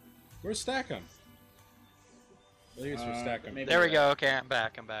 Where's Stackum? At least we're Stackum. maybe- There we go. Okay, I'm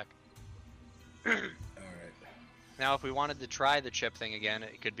back. All right. Now, if we wanted to try the chip thing again,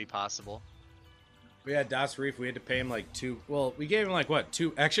 it could be possible. We had Das Reef. We had to pay him like two. Well, we gave him like what?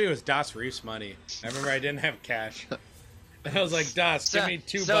 Two. Actually, it was Das Reef's money. I remember I didn't have cash. And I was like, Das, give me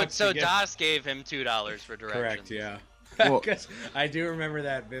 $2 bucks. So to get... Das gave him $2 for directions. Correct. Yeah. Well- Because I do remember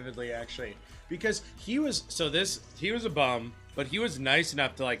that vividly, actually. Because he was he was a bum, but he was nice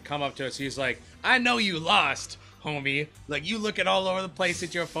enough to like come up to us. He's like, "I know you lost, homie. Like you looking all over the place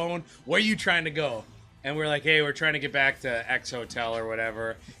at your phone. Where you trying to go?" And we're like, "Hey, we're trying to get back to X Hotel or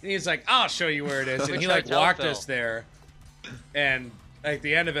whatever." And he's like, "I'll show you where it is." And Which he like hotel, walked Phil? us there. And at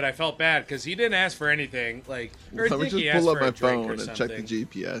the end of it, I felt bad because he didn't ask for anything. Like, or I Let me think he just asked pull up for a my drink or phone and check the something.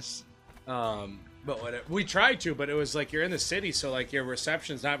 GPS. But whatever. We tried to, but it was like you're in the city, so like your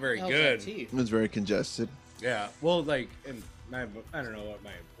reception's not very Hell's good. that tea? It was very congested. Yeah. Well, like, and I don't know what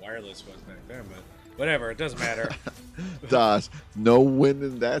my wireless was back then, but whatever. It doesn't matter. Das, no wind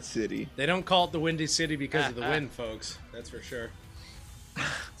in that city. They don't call it the Windy City because of the wind, folks. That's for sure.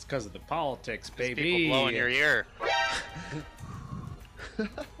 It's because of the politics, baby. People blowing your ear. Well,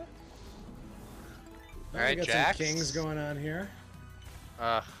 All right, we got Jax. some kings going on here.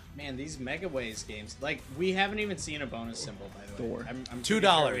 Man, these Mega Ways games, like, we haven't even seen a bonus symbol, by the way. Door. I'm pretty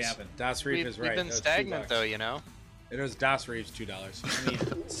 $2. Sure we haven't. Das Reef is right. We've been That was stagnant $2. though, you know. It was Das Reef's $2. I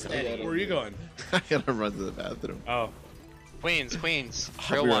mean, steady. Where are you going? I gotta run to the bathroom. Oh, Queens, I'll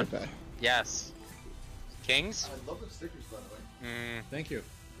real be one. right back. Yes. Kings. I love the stickers, by the way. thank you.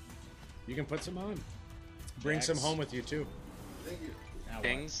 You can put some on. Bring Jax. some home with you too. Thank you. Now what?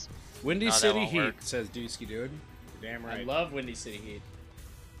 Kings. Windy No, that City won't Heat, work. says Dusky dude. Damn I right. love Windy City Heat.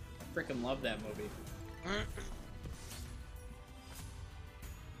 I freaking love that movie.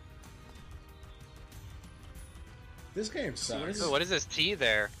 This game sucks. Oh, what is this T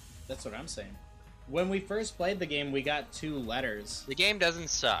there? That's what I'm saying. When we first played the game, we got 2 letters. The game doesn't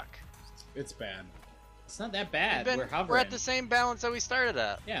suck. It's bad. It's not that bad. We're hovering. at the same balance that we started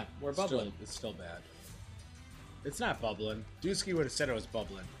at. Yeah, we're It's bubbling. It's still bad. It's not bubbling. Dusky would have said it was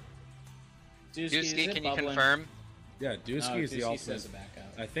bubbling. Dusky, is Dusky, it can you bubbling? confirm? Yeah, No, Dusky is the Dusky ultimate. says it back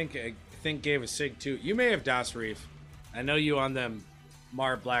out. I think gave a sig too. You may have Das Reef. I know you on them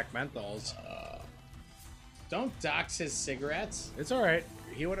Mar Black menthols. Don't dox his cigarettes. It's all right.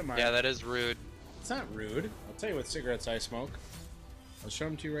 He wouldn't mind. Yeah, that is rude. It's not rude. I'll tell you what cigarettes I smoke. I'll show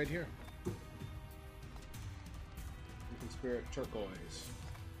them to you right here. Lincoln Spirit turquoise.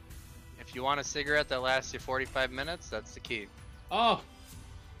 If you want a cigarette that lasts you 45 minutes, that's the key. Oh.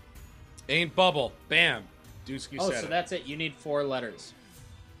 Ain't bubble. Bam. Dusky Oh, said so it. that's it. You need 4 letters.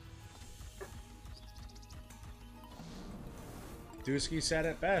 Dusky said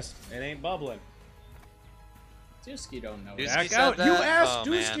it best. It ain't bubbling. Dusky don't know. Dusky that. Back said out. You that? asked Oh,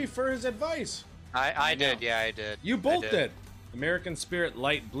 Dusky man. for his advice. I know. did, yeah, I did. You I both did. American Spirit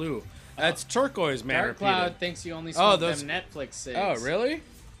Light Blue. That's turquoise, man. Dark repeated. Cloud thinks you only Oh, smoke those- them Netflix cigs. Oh, really?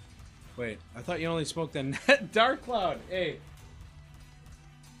 Wait, I thought you only smoked the net Dark Cloud. Hey.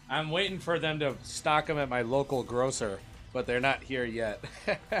 I'm waiting for them to stock them at my local grocer, but they're not here yet.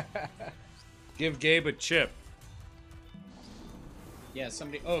 Give Gabe a chip. Yeah,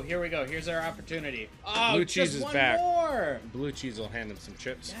 somebody. Oh, here we go. Here's our opportunity. Oh, Blue just cheese is one back. more. Blue Cheese will hand him some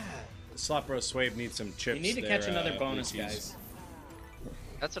chips. Yeah. SlotBros Swabe needs some chips. You need to there, catch another Blue bonus, Cheese. guys.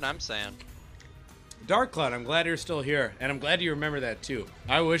 That's what I'm saying. Dark Cloud, I'm glad you're still here, and I'm glad you remember that too.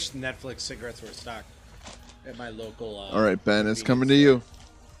 I wish Netflix cigarettes were stocked at my local. All right, Ben, it's coming to you.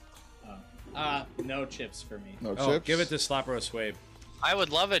 No chips for me. No Oh, chips. give it to SlotBros Swabe. I would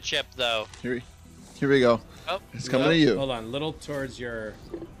love a chip, though. Here we go. Oh, It's coming to you. Hold on, little towards your.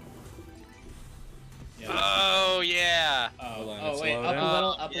 oh yeah. Hold on, Oh it's wait, loading. up a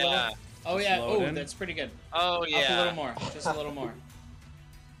little, up Yeah. a little. Oh yeah. Oh, loading. that's pretty good. Oh yeah. Up a little more. Just a little more.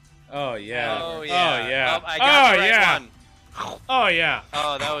 Oh yeah. Oh yeah. Oh yeah. Oh, I got the right yeah. one. Oh yeah.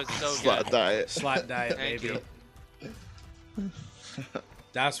 Oh, that was so Slot good. diet. Slot diet, Thank baby.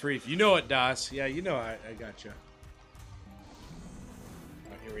 Das Reef, you know it, Das. Yeah, you know I got you.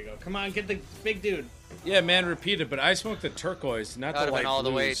 Oh, here we go. Come on, get the big dude. Yeah, man, repeat it, but I smoked the turquoise, not That the would have light been all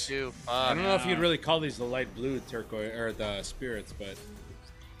the way blues. too. I Fuck. don't know if you'd really call these the light blue turquoise or the spirits, but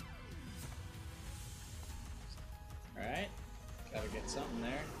All right. Gotta get something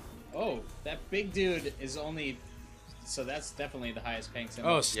there. Oh, that big dude is only. So that's definitely the highest paying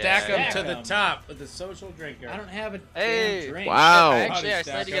symbol. oh, stack them Stack to the 'em. top with the social drinker. I don't have a Hey. damn drink. Wow. Actually, I Howdy,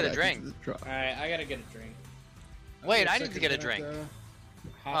 still need to Stacker. get a drink. All right, I gotta get a drink. Wait, I Looks need like to get a you're drink. gonna have to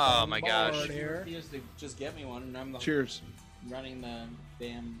hop Oh on my board gosh. He Here. refused to just get me one, and I'm the Cheers. running the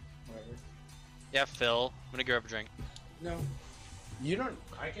damn whatever. Yeah, Phil. I'm gonna grab a drink. No, you don't.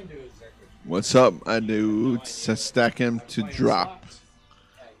 I can do exactly. What's up, I do? Stack him to Playing drop. slots.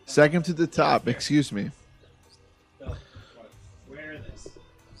 Stack him to the top. Excuse me. Phil, wear this.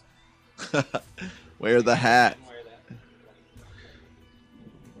 Wear the hat. Wear that.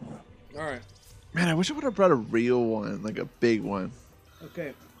 All right. Man, I wish I would have brought a real one, like a big one.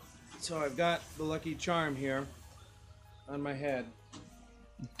 Okay. So I've got the Lucky Charm here on my head.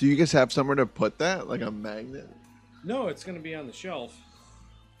 Do you guys have somewhere to put that, like a magnet? No, it's going to be on the shelf.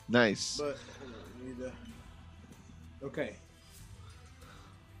 Nice. But hold on, I need to... Okay.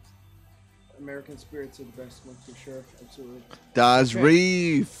 American spirits are the best ones for sure. Absolutely. Das Okay.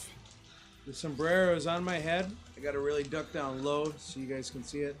 Reef. The sombrero is on my head. I got to really duck down low so you guys can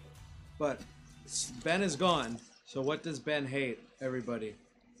see it. But Ben is gone. So what does Ben hate, everybody?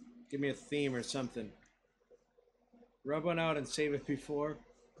 Give me a theme or something. Rub one out and save it before.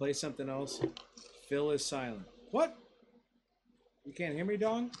 Play something else. Phil is silent. What? You can't hear me,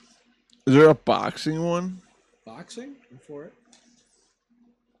 Dong? Is there a boxing one? Boxing? I'm for it.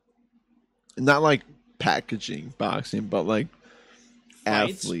 Not like packaging boxing, but like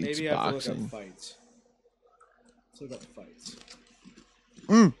Fights? athletes Maybe I have to boxing. look up fights. Let's look up fights.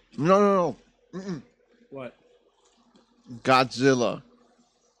 No. What? Godzilla.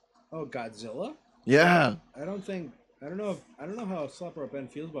 Oh, Godzilla? Yeah. I don't know how Slopper Ben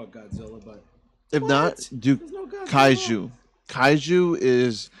feels about Godzilla, but If What? not, do There's no Godzilla. Kaiju. Kaiju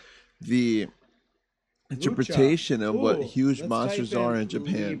is the interpretation of what Ooh, huge let's monsters type are in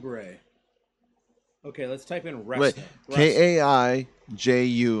Japan. Libre. Okay, let's type in Wait, wrestling.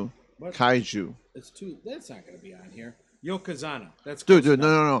 Kaiju. What? Kaiju. It's too. That's not gonna be on here. Yokozana. That's Dude, close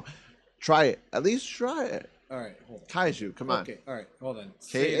enough. no. Try it. At least try it. All right, hold on. Kaiju, come on. Okay, all right, hold on.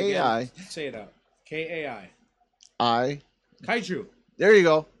 K-A-I. Say it out. K-A-I. I. Kaiju. There you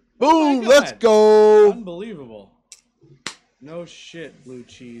go. Boom, my let's God. go. Unbelievable. No shit, blue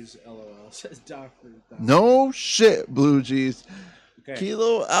cheese. LOL. Says Doctor. No shit, Blue Cheese. Okay.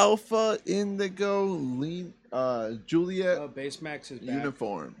 Kilo Alpha Indigo Lean Juliet Oh, Base Max is back.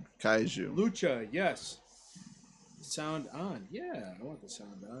 uniform. Kaiju. Lucha, yes. Sound on. Yeah, I want the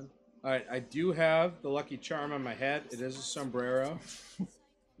sound on. All right, I do have the Lucky Charm on my head. It is a sombrero.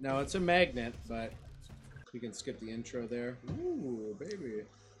 Now, it's a magnet, but we can skip the intro there. Ooh, baby.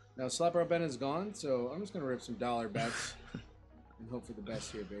 Now, Slapper Ben is gone, so I'm just going to rip some dollar bets and hope for the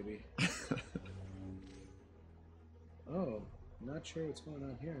best here, baby. Oh, I'm not sure what's going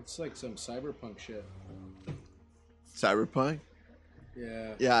on here. It's like some cyberpunk shit. Cyberpunk.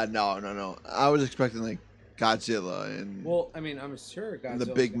 Yeah. Yeah, no. I was expecting like Godzilla and Well, I mean, I'm sure Godzilla's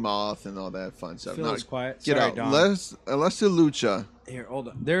the big gonna- moth and all that fun stuff. Phil's quiet. Get Sorry, out. Dong. Let's do Lucha. Here, hold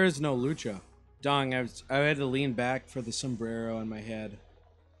on. There is no lucha. Dong, I had to lean back for the sombrero on my head.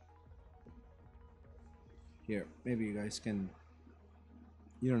 Here, maybe you guys can.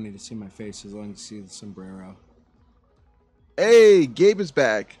 You don't need to see my face as long as you see the sombrero. Hey, Gabe is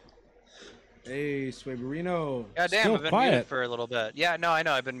back. Hey, Swaberino. God damn, Still I've been quiet. muted for a little bit. Yeah, no, I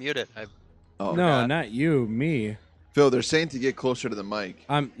know. I've been muted. Oh, No, God. not you, me. Phil, they're saying to get closer to the mic.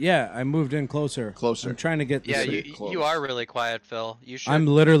 Yeah, I moved in closer. Closer. I'm trying to get. Yeah, This you are really quiet, Phil. You should. I'm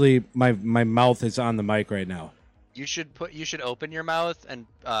literally my mouth is on the mic right now. You should open your mouth and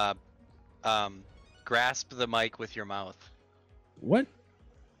grasp the mic with your mouth, What?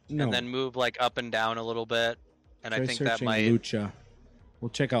 No. and then move like up and down a little bit. And Try I think that searching might. lucha. We'll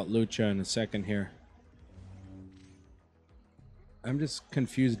check out lucha in a second here. I'm just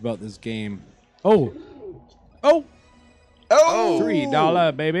confused about this game. Oh. Oh,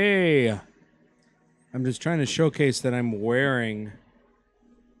 $3, baby. I'm just trying to showcase that I'm wearing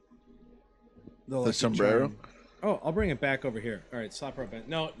the Lucky sombrero. Charm. Oh, I'll bring it back over here. All right, slap up.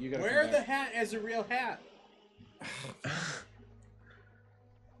 No, you gotta Wear come the back. hat as a real hat.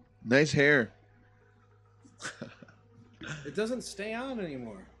 Nice hair. It doesn't stay on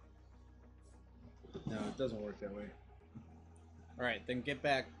anymore. No, it doesn't work that way. All right, then get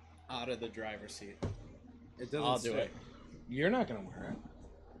back out of the driver's seat. It doesn't. I'll do stay. it. You're not gonna wear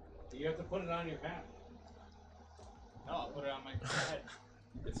it. You have to put it on your hat. No, I'll put it on my head.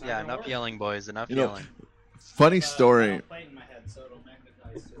 It's not Yeah, gonna enough work. yelling, boys. Enough You know, yelling. funny I'll story. plate in my head, so it'll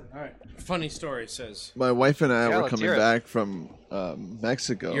magnetize to it. All right. Funny story says My wife and I Yeah, were let's coming hear it. back from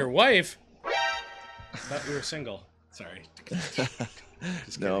Mexico. your wife. Thought you were single. Sorry.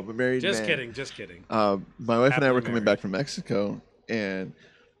 No, I'm a married Just man. kidding. Just kidding. My wife and I Happily were coming married. back from Mexico, and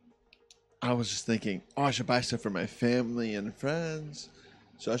I was just thinking, oh, I should buy stuff for my family and friends.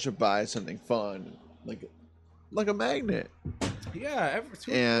 So I should buy something fun, like a magnet. Yeah.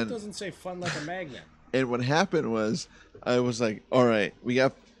 Who And- doesn't say fun like a magnet? And what happened was, I was like, all right, we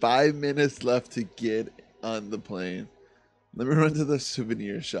got 5 minutes left to get on the plane. Let me run to the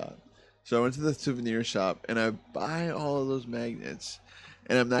souvenir shop. So I went to the souvenir shop, and I buy all of those magnets.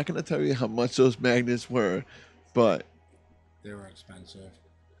 And I'm not going to tell you how much those magnets were, but They were expensive.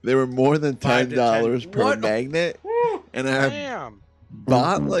 they were more than $5 to $10 $10. per What? magnet. And I Damn.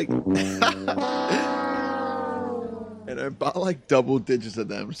 bought like... And I bought like double digits of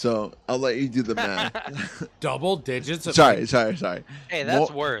them, so I'll let you do the math. Double digits. Of sorry. Hey, that's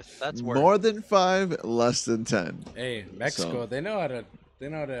More- worth. That's worth. More than 5, less than 10. Hey, Mexico. So- They know how to. They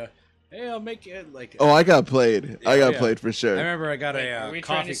know how to. Hey, I'll make it like. Oh, I got played. I got yeah. played for sure. I remember I got Wait, a are we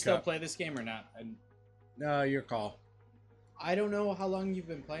trying coffee to still cup. play this game or not? No, your call. I don't know how long you've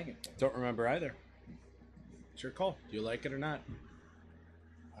been playing it for. Don't remember either. It's your call. Do you like it or not?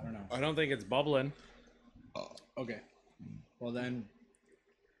 I don't know. I don't think it's bubbling. Okay. Well then,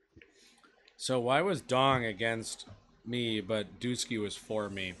 So why was Dong against me, but Dusky was for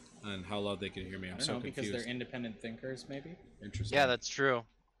me, and how loud they could hear me? I'm I don't so know, because confused. they're independent thinkers, maybe. Interesting. Yeah, that's true.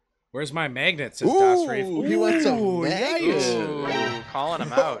 Where's my magnet? Says Das Reef. Ooh, he wants a Ooh, magnet. yikes. Ooh, calling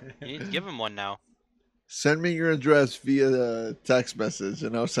him out. You need to give him one now. Send me your address via text message,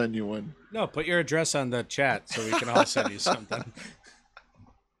 and I'll send you one. No, put your address on the chat so we can all send you something.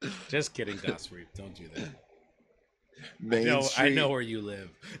 Just kidding, Das Reef. Don't do that. Main I Street. know where you live.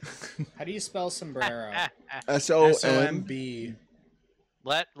 How do you spell sombrero? SOM. SOMB.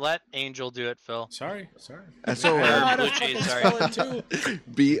 Let Angel do it, Phil. Sorry. Or SOM. Blue Cheese, sorry.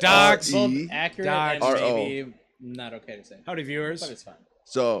 Docs. Both BRE. accurate Docs. and RO. maybe not okay to say. Howdy, viewers. But it's fine.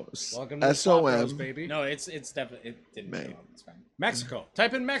 So Welcome to the SlotBros, SOM. baby. No, it's definitely it didn't Man. show up. It's fine. Mexico.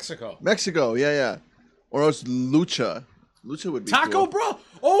 Type in Mexico. Mexico. Yeah. Or else Lucha. Lucha would be Taco cool. Bro.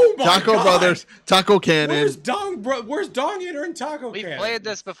 Oh my Taco God. Brothers. Taco Cannon. Where's Dong Bro? Where's Dong Eater and Taco We Can? played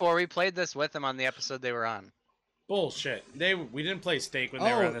this before. We played this with them on the episode they were on. Bullshit. We didn't play steak when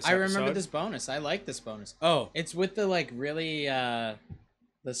they were on Oh, this I episode. remember this bonus. I like this bonus. Oh. It's with the like really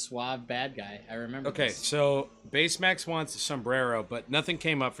the suave bad guy. I remember. Okay, this. so Base Max wants a sombrero, but nothing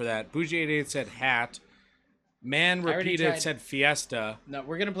came up for that. Bougie88 said hat. Man I already repeated tried. said Fiesta. No,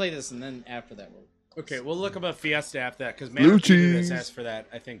 we're gonna play this and then after that we'll. Okay, we'll look up a Fiesta after that because Man Blue repeated has cheese. asked for that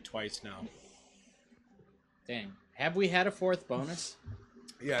I think twice now. Dang. Have we had a fourth bonus?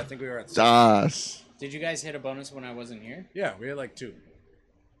 Yeah, I think we were at. Das. Did you guys hit a bonus when I wasn't here? Yeah, we had like 2.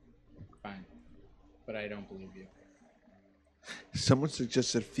 Fine. But I don't believe you. Someone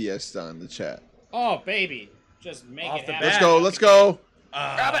suggested Fiesta in the chat. Oh baby. Just make Off it the happen. bat. Let's go.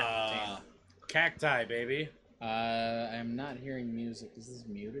 Grab it. Cacti, baby. I'm not hearing music. Is this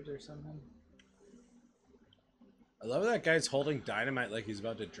muted or something? I love that guy's holding dynamite like he's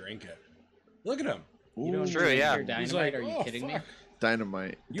about to drink it. Look at him. You don't True, drink yeah. your dynamite? He's like, Are you "Oh, kidding me? fuck.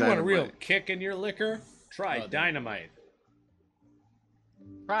 Dynamite. You want a real Dynamite. kick in your liquor? Try Oh, dynamite.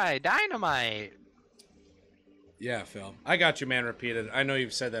 Try dynamite. Yeah, Phil. I got you, man, repeated. I know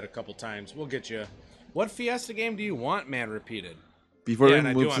you've said that a couple times. We'll get you. What Fiesta game do you want, man, repeated? Before Yeah, we and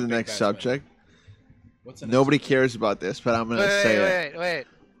I do move to want the big next bets, subject, What's the nobody next cares about this, but I'm gonna say it. Wait.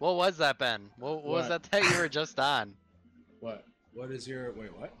 What was that, Ben? What was What? that you were just on? What? What is your...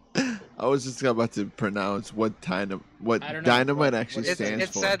 Wait, what? I was just about to pronounce what I don't know. dynamite What- actually what It, stands it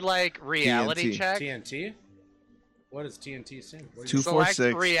for. said like reality TNT. check. TNT? What does TNT stand for? What do you- 246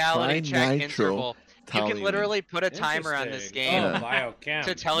 Select reality check trinitro interval. You can toluene. literally put a timer on this Interesting. game Oh, biochem.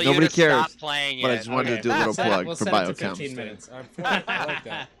 to tell Nobody you to cares, stop playing but I it. just wanted to Okay. do a little Set it. plug We'll for set it to biochem. 15 minutes. I'm for it. I like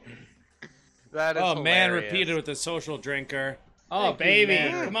that. That is Oh, man, hilarious. repeated with the social drinker. Oh, Thank you, baby.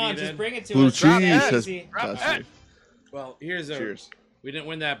 man, Come on, repeated. just bring it to Blue us. cheese Drop it. has Easy. Buster. Well, here's a... Cheers. We didn't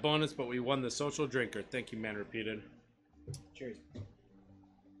win that bonus, but we won the social drinker. Thank you, man, repeated. Cheers.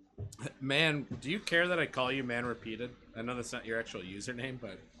 Man, do you care that I call you man repeated? I know that's not your actual username,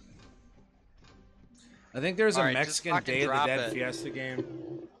 but... I think there's a Alright, just Mexican fucking Day of the drop Dead it. Fiesta game.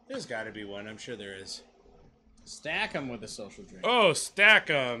 There's got to be one. I'm sure there is. Stack them with a social drink. Oh, stack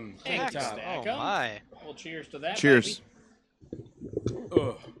 'em. Heck, Top. stack Oh 'em. my. Well, cheers to that. Cheers. baby.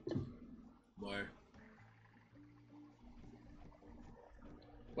 Ugh. Boy.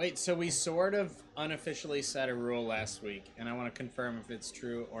 Wait, so we sort of unofficially set a rule last week, and I want to confirm if it's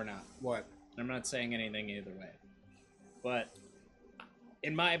true or not. What? I'm not saying anything either way, but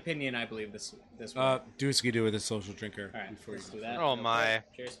in my opinion, I believe this. Dusky do with a social drinker. All right, before let's you do that. Oh, Real my.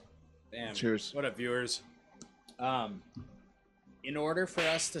 quick. Cheers. Damn. Cheers. What up, viewers? In order for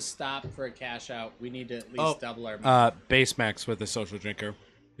us to stop for a cash out, we need to at least double our money. Base max with a social drinker.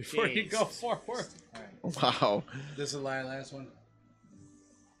 Before you go Jesus. forward. All right. Wow. This is my last one.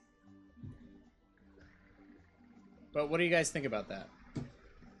 But what do you guys think about that?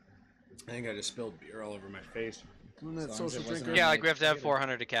 I think I just spilled beer all over my face. Doing As that long as it social wasn't drinker. Yeah, like we have to have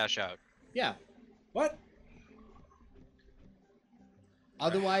 400 to cash out. Yeah. What?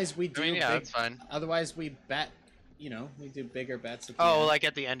 Otherwise, we do. I mean, yeah, big, that's fine. Otherwise, we bet. You know, we do bigger bets. At the Oh, end. like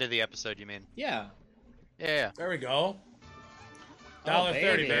at the end of the episode, you mean? Yeah. Yeah. There we go. Oh, $1.30,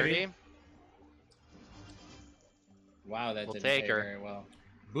 baby. baby. 30. Wow, that We'll didn't take pay her. very well.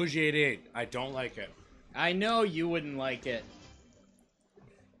 Bougie 88. I don't like it. I know you wouldn't like it.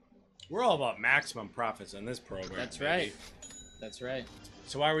 We're all about maximum profits in this program. That's baby. right. That's right.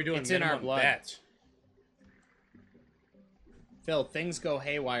 So why are we doing It's in our minimum blood. bets? Phil, things go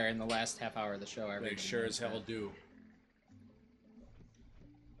haywire in the last half hour of the show. They Everybody sure knows as hell that. do.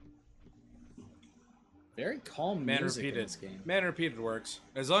 Very calm Man music in repeated. this game. Man repeated works.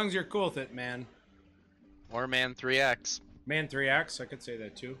 As long as you're cool with it, man. Or man 3X. Man 3X, I could say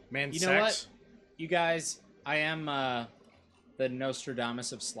that too. Man You sex. know what? You guys, I am the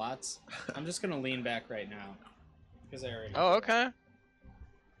Nostradamus of slots. I'm just gonna lean back right now because I already. Oh, okay.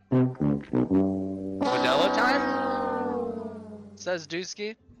 Modelo time? Says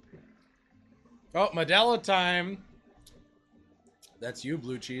Dusky. Oh, Modelo time. That's you,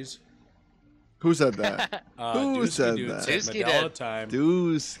 blue cheese. Who said that? Who Dusky said dude that? said Dusky Modelo did. time.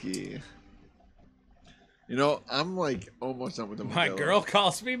 Dusky. You know, I'm like almost done with the My Modelo. girl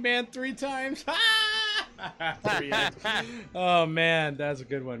calls me man 3 times. 3X. Oh man, that's a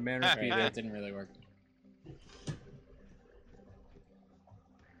good one. Man All right, repeated. that didn't really work.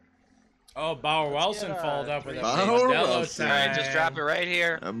 Oh, Bauer Wilson get, followed up with a Bauer Modelo Wilson. time. Alright, just drop it right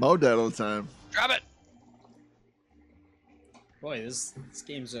here. Modelo time. Drop it! Boy, this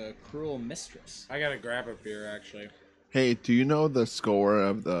game's a cruel mistress. I gotta grab a beer actually. Hey, do you know the score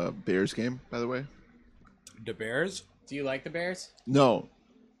of the Bears game, by the way? The Bears? Do you like the Bears? No.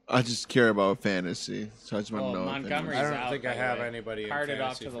 I just care about fantasy, so I just want Oh, to know. if Montgomery's I anyone- don't out, think I by the have way. anybody in Carted off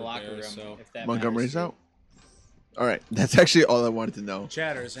fantasy to the for locker Bears, room. so- If that Montgomery's matters out? All right, that's actually all I wanted to know.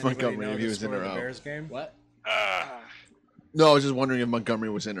 Chatters, Montgomery, anybody know if he the was in score of or the out. Bears game? to you. What? No, I was just wondering if Montgomery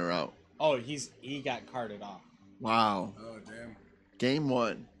was in or out. Oh, he got carted off. Wow. Oh damn. Game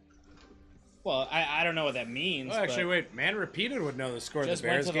 1. Well, I don't know what that means. Oh, actually, but wait. Man repeated would know the score of the Just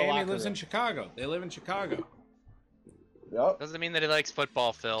went Bears to the game. He locker lives in room. Chicago. They live in Chicago. Yep. Doesn't mean that he likes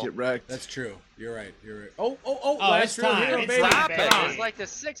football, Phil. Get wrecked. That's true. You're right. You're right. Oh, Oh, last it's real time. hero, It's baby. time, Drop baby. it! Come on. It's like the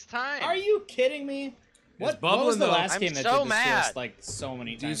 6th time. Are you kidding me? What bubbling, was the though. last I'm game that so did this to us mad. like so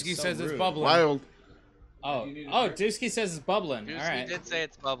many times? Dusky So says it's rude. bubbling. Wild. Oh, You need to oh, drink. Dusky says it's bubbling. Dusky All right, did say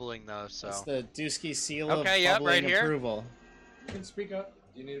it's bubbling though, so. that's the Dusky seal Okay, of yep, bubbling right here. approval. You can speak up.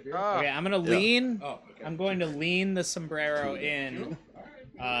 Do you need a beer? Oh, Okay, I'm gonna lean. Oh, okay. I'm going to lean the sombrero in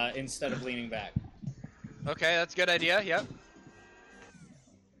instead of leaning back. okay, that's a good idea. Yep.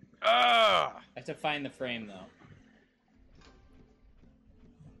 I have to find the frame though.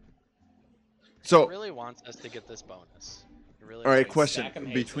 So, Really wants us to get this bonus. It really all right, does. question. Stack 'em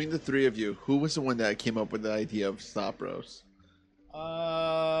hates Between the three of you, who was the one that came up with the idea of SlotBros?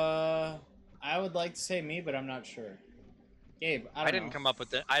 I would like to say me, but I'm not sure. Gabe, I I don't didn't know. come up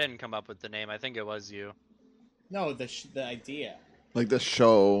with the. I didn't come up with the name. I think it was you. No, the idea. Like the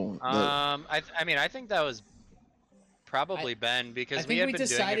show. I mean, I think that was probably Ben because I we think had we been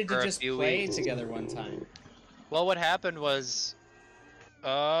decided doing it to for just a few play weeks. together one time. Well, what happened was,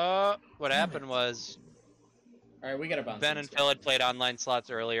 All right, we gotta bounce. Ben this and guy. Phil had played online slots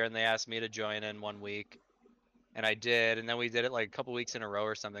earlier, and they asked me to join in 1 week, and I did, and then we did it like a couple weeks in a row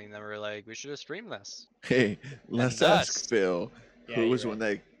or something, and then we were like, we should have streamed this. Hey, let's thus- ask Phil Yeah, who you're was the one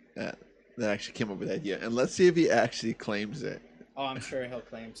that actually came up with the idea, and let's see if he actually claims it. Oh, I'm sure he'll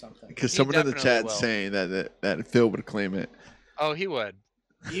claim something. Because He someone in the definitely chat will. saying that Phil would claim it. Oh, he would.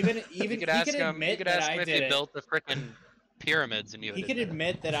 Even You he could could ask him. You admit could that ask I him if did he it. built the frickin' pyramids, and he would. He could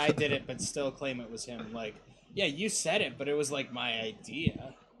admit that I did it, but still claim it was him. Like, yeah, you said it, but it was like my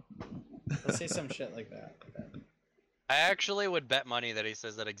idea. Let's say some shit like that. I actually would bet money that he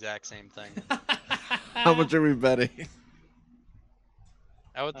says that exact same thing. How much are we betting?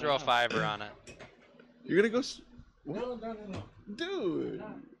 I would I throw a don't know. $5 on it. You're gonna go. No. Dude.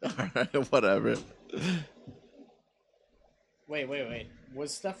 Alright, whatever. Wait.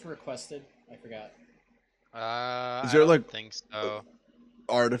 Was stuff requested? I forgot. Is there, I don't like, think so.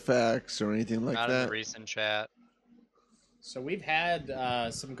 Artifacts or anything like Not in that? the recent chat. So we've had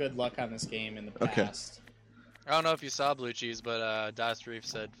some good luck on this game in the Okay. past. I don't know if you saw Blue Cheese, but Das Reef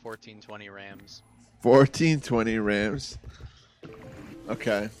said 1420 Rams. 1420 Rams.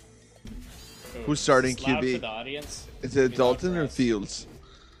 Okay. Ooh, Who's starting is this loud QB? for the audience? Is it Be loud Dalton for or us. Fields?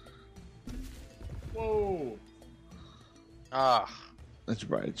 Whoa. Ah, Let's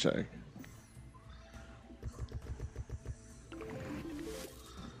probably check.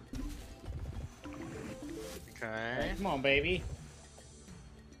 okay. Come on, baby.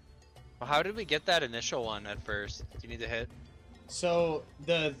 Well, how did we get that initial one at first? Do you need to hit? So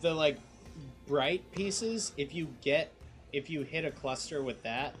the like bright pieces, if you hit a cluster with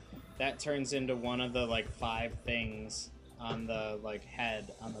that turns into one of the like 5 things on the like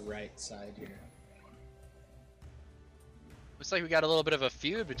head on the right side here. Looks like we got a little bit of a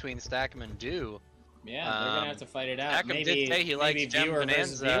feud between Stackman and Dew. Yeah, they're gonna have to fight it out. Stackman Maybe, did say he likes maybe Gem viewer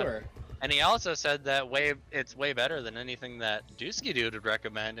versus Bonanza. viewer. And he also said that it's way better than anything that Dusky Dude would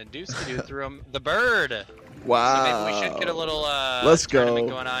recommend, and Dusky Dude threw him the bird. Wow. So maybe we should get a little Let's tournament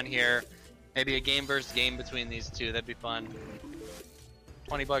go. going on here. Maybe a game versus game between these two. That'd be fun.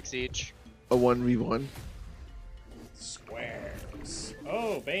 $20 each. A 1v1. Squares.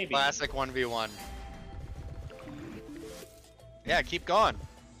 Oh, baby. Classic 1v1. Yeah, keep going.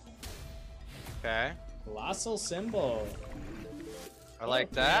 Okay, Colossal symbol. I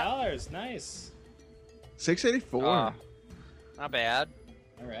like $3. that. Nice. 684. Not bad.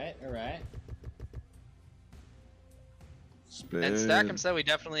 All right. Spin. And Stackham said we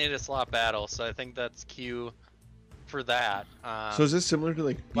definitely need a slot battle, so I think that's cue for that. So is this similar to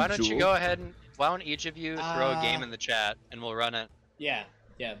like why don't you Bejeweled? go ahead and why don't each of you throw a game Uh, in the chat and we'll run it. Yeah,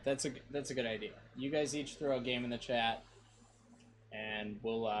 that's a good idea. You guys each throw a game in the chat, and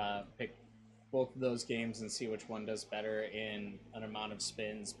we'll pick both of those games and see which one does better in an amount of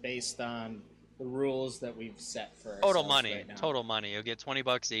spins based on the rules that we've set for Total ourselves money. right now. Total money. You'll get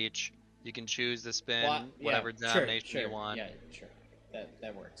 $20 each. You can choose the spin, Well, yeah, whatever denomination sure, you want. Yeah, sure.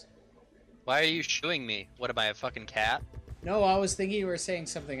 That works. Why are you shooing me? What am I, a fucking cat? No, I was thinking you were saying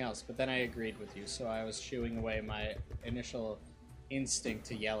something else, but then I agreed with you, so I was shooing away my initial instinct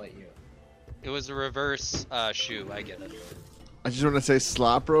to yell at you. It was a reverse shoe. I get it. I just want to say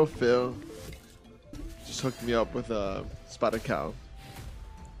SlotBro Phil just hooked me up with a spotted cow.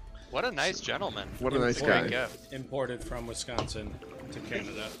 What a nice gentleman. What a nice Great guy. gift. Imported from Wisconsin to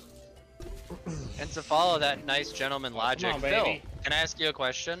Canada. And to follow that nice gentleman logic, on, Phil, baby. can I ask you a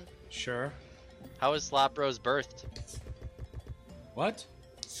question? Sure. How was SlotBros birthed? What?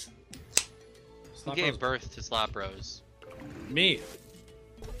 Who gave birth to SlotBros? Me.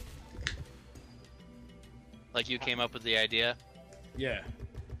 Like you came up with the idea? Yeah.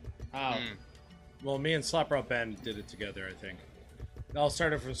 How? Hmm. Well, me and SlotBro Ben did it together, I think. It all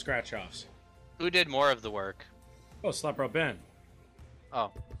started from scratch-offs. Who did more of the work? Oh, SlotBro Ben.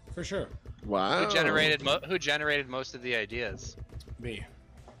 Oh, For sure. Wow. who generated most of the ideas? Me.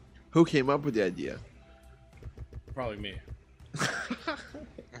 Who came up with the idea? Probably me.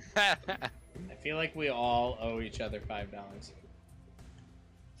 I feel like we all owe each other $5.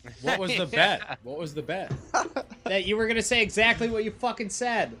 What was the bet? What was the bet? That you were gonna say exactly what you fucking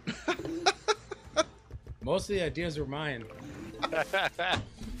said. Most of the ideas were mine.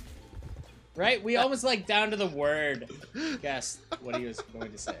 Right? We almost like down to the word guessed what he was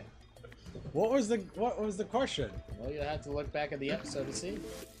going to say. What was the question? Well, you'll have to look back at the episode to see.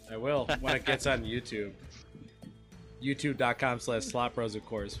 I will when it gets on YouTube. YouTube.com/SlotBros, of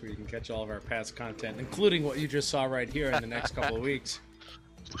course, where you can catch all of our past content, including what you just saw right here in the next couple of weeks.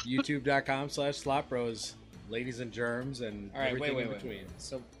 YouTube.com/SlotBros, ladies and germs, and All right, everything wait. in between.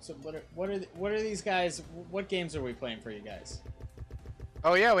 So what are these guys? What games are we playing for you guys?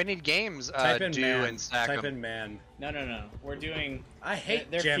 Oh yeah, we need games. Type in Do man. and stack Type 'em. in man. No. We're doing. I hate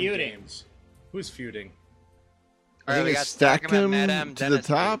They're gem feuding. games. Who's feuding? I Alright, think we it's got stack Stack'em him and Madam to the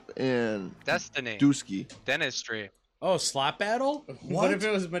Dentistry. top and Destiny. Dusky. Dentistry. Oh, slot battle? What if it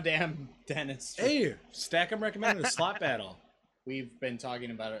was Madame Dennis? Hey, Stack'em recommended a slot battle. We've been talking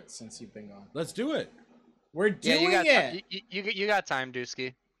about it since you've been gone. Let's do it. We're Yeah, doing you got it. you got time, Dusky.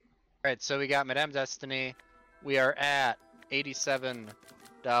 All right, so we got Madame Destiny. We are at $87.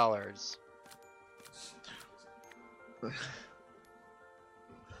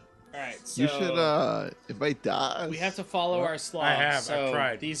 All right. So You should invite Das. we have to follow our slots. I have, I've So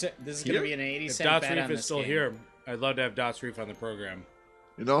tried. This is going to be an 80 If cent Dots bet Reef on is this still game. here, I'd love to have Dots Reef on the program.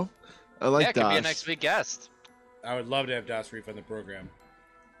 You know, I Yeah, like it could be a Das. next week guest. I would love to have Dots Reef on the program.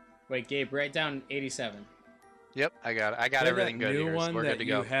 Wait, Gabe, write down 87. Yep, I got it. I got Play everything that good new here. So one we're that good to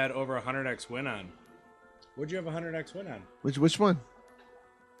you go. had over 100x win on. What'd you have 100x win on? Which one?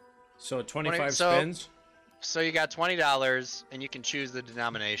 So 25 so- spins. So you got $20, and you can choose the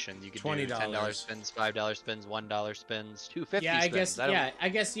denomination. You could do $20. $10 spins, $5 spins, $1 spins, $2.50 Yeah, I spins. guess. don't- Yeah, I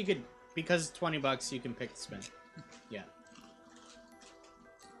guess you could, because it's $20, you can pick the spin. Yeah.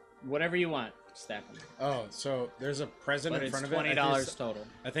 Whatever you want, stack them. Oh, so there's a present But in it's front of it. $20 total.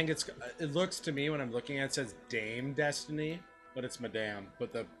 I think it's. It looks to me when I'm looking at it, it says Dame Destiny, but it's Madame.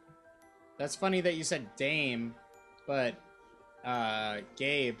 But the That's funny that you said Dame, but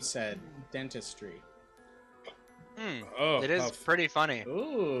Gabe said dentistry. oh, It is pretty funny.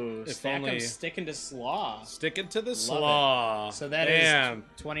 Ooh, If stack 'em only- sticking to slaw. sticking to the Love it. slaw. So that Damn. is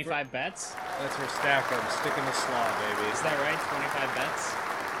 25 bets. That's for stack 'em. Sticking to slaw, baby. Is that right? 25 bets?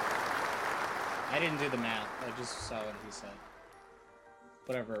 I didn't do the math. I just saw what he said.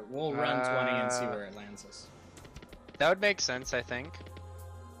 Whatever. We'll run 20 and see where it lands us. That would make sense, I think.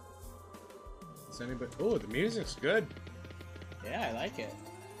 Is anybody? Oh, the music's good. Yeah, I like it.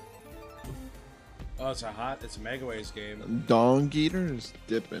 Oh, it's a Megaways game. Dong Eater is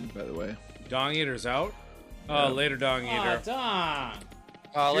dipping, by the way. Dong Eater's out. Oh, Yeah. later, Dong Aw, Eater. Dong.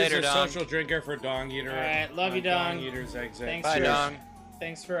 Oh, Here's later, a Dong. social drinker for Dong Eater. All right, love on you, Dong. Dong Eater's exit. Thanks Bye, for, Dong.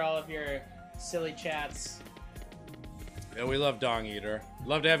 Thanks for all of your silly chats. Yeah, we love Dong Eater.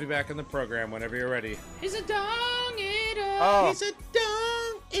 Love to have you back in the program whenever you're ready. He's a dong eater. Oh. He's a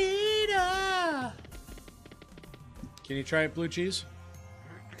dong eater. Can you try it, Blue Cheese?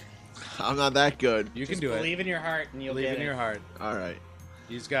 I'm not that good. You Just can do believe it. in your heart and you'll Believe get in it. your heart. All right.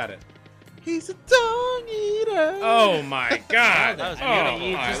 He's got it. He's a dong eater. Oh my God! That was Oh beautiful.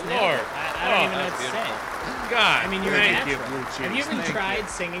 You my just nailed Lord! it. I don't even know what to that's say. God, I mean, you're thank a you, natural. Blue Cheese. Have you even Thank tried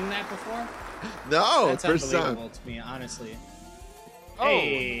singing that before? No, That's first unbelievable time. to me, honestly. Oh.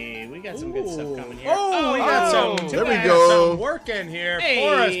 Hey, we got some good stuff coming here. Oh, we got oh, some. there we got go. Some work in here Hey,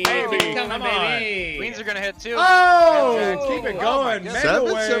 for us, keep baby. it coming, Come on. baby. Queens are gonna hit too. Oh, Oh, keep it oh going. my goodness.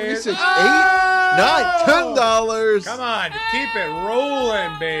 Megaways. 776, Oh! 8, 9, $10. Come on, keep it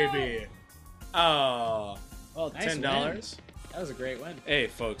rolling, baby. Oh, well, Nice $10. That was a great win. Hey,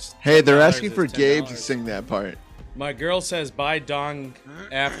 folks. Hey, they're $10 asking for is Gabe to $10. sing that part. My girl says buy dong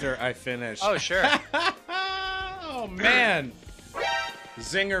after I finish. Oh, sure. Oh man.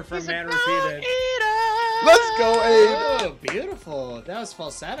 Zinger from Man Repeated. Let's go, Abe. Oh, beautiful. That was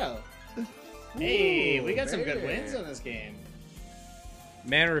falsetto. Hey, we got some good baby. wins on this game.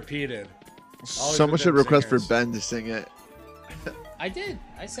 Man Repeated. Always Someone with should them request singers. for Ben to sing it. I did.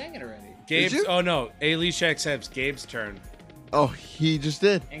 I sang it already. Gabe's. you? Oh no, Alicia accepts Gabe's turn. Oh, he just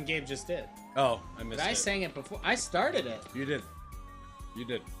did. And Gabe just did. Oh, I missed But I it. sang it before. I started it. You did. You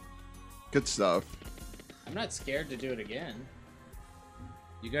did. Good stuff. I'm not scared to do it again.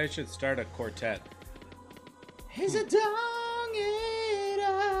 You guys should start a quartet. He's a dong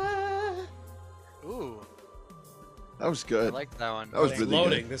eater. Ooh, That was I good. like that one. That was It's really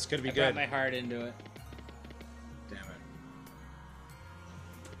Loading. good. This could be I brought good. my heart into it. Damn it.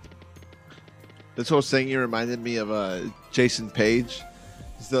 This whole singing reminded me of Jason Page.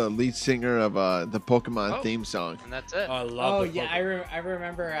 the lead singer of the Pokemon Oh. theme song. And that's it. I love Oh the yeah, Pokemon. I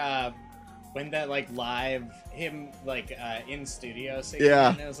remember when that like live him like in studio singing.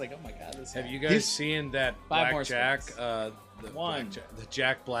 Yeah. And I was like, oh my god, this. Have guy. you guys seen that Five more Black Jack? spins. The One. the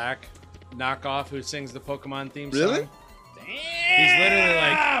Jack Black knockoff who sings the Pokemon theme Really? song. Damn! He's literally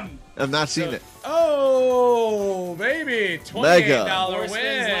like, I've not seen it. oh, baby, $28 Mega. Four win.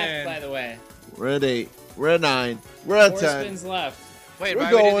 spins left, by the way. We're at 8. We're at 9. We're at 4 10. spins left. Wait, We're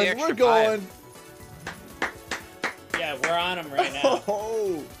why we did the going. extra We're going. 5? Yeah, we're on him right now.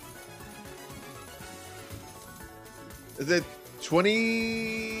 Oh. Is it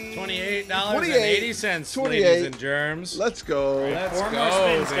 20? $28.80, 28. ladies and germs. Let's go. Right. Let's 4 go, more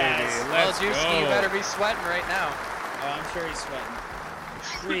spins, baby. guys. Well, Let's Juicy, go. you better be sweating right now. Oh, I'm sure he's sweating.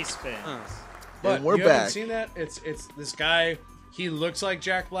 3 spins. But And we're you back. haven't seen that? It's this guy. He looks like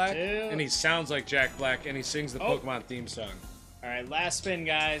Jack Black, Two. and he sounds like Jack Black, and he sings the Oh. Pokemon theme song. All right, last spin,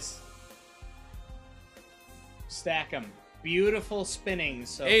 guys. Stack them. Beautiful spinning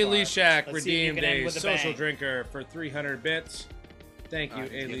so A. far. Lee Shack Let's see if you redeemed can end a with social bang. drinker for 300 bits. Thank you, A.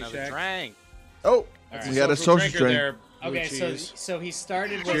 Get Lee another Shack. drink. Oh, All right. we had a social drink. there. Blue Okay, cheese. so he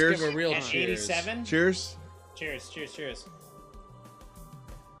started with Cheers. Give a real at cheers. 87. Cheers. Cheers, cheers, cheers.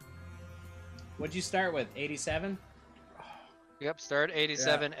 What'd you start with? 87? Yep, start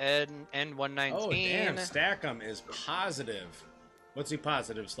 87, end 119. Oh, damn. Stack'em is positive. What's he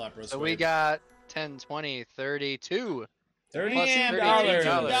positive, SlotBros? So we got 10, 20, 32. Damn, $32.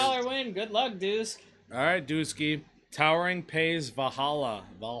 $32 win. Good luck, Deuce. All right, Dusky. Towering pays Valhalla.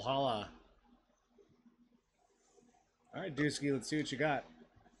 Valhalla. All right, Dusky, let's see what you got.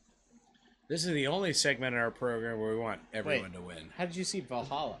 This is the only segment in our program where we want everyone to win. How did you see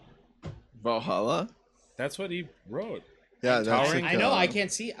Valhalla? Valhalla? That's what he wrote. Yeah, that's Towering- like, I know, I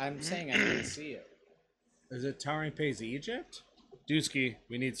can't see. I'm saying I can't see it. Is it Towering pays Egypt? Dusky,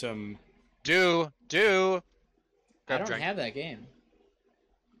 we need some. Do. I Grab don't drink. have that game.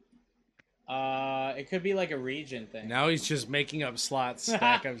 It could be like a region thing. Now he's just making up slots,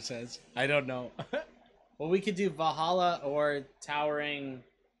 Stack'em says. I don't know. Well, we could do Valhalla or Towering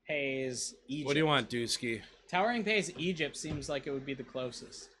Pays Egypt. What do you want, Dusky? Towering Pays Egypt seems like it would be the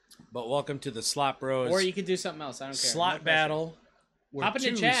closest. But welcome to the SlotBros Or you could do something else. I don't care. slot No pressure. battle. Where Hop in the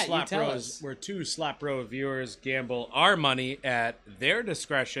two chat, you tell SlotBros- us. Where two SlotBro viewers gamble our money at their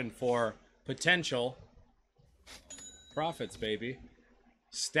discretion for potential profits, baby.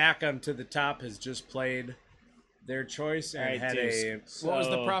 Stack 'em to the top has just played their choice and All right, had Deuce. a. What was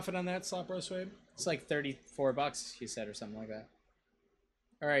the So- profit on that, SlotBro Swade? It's like $34, he said, or something like that.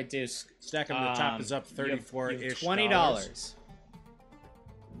 All right, Deuce. Stack 'em to the top is up you have 34-ish. $20.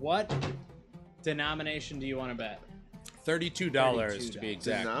 What denomination do you want to bet? $32 to be $32.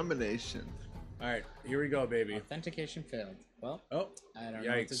 exact. Denomination. All right, here we go, baby. Authentication failed. Well, Oh, I don't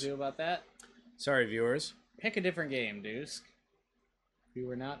know what to yikes. do about that. Sorry, viewers. Pick a different game, Deuce. We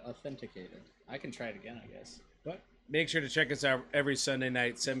were not authenticated. I can try it again, I guess. But make sure to check us out every Sunday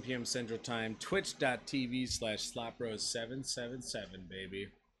night, 7 p.m. Central Time, twitch.tv/SlotBros777, baby.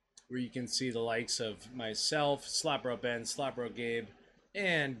 Where you can see the likes of myself, SlotBro Ben, SlotBro Gabe,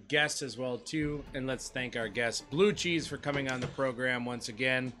 and guests as well, too. And let's thank our guest, Blue Cheese, for coming on the program once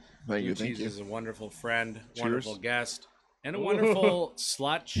again. Thank you, Blue Cheese thank you. is a wonderful friend, Cheers. wonderful guest, and a wonderful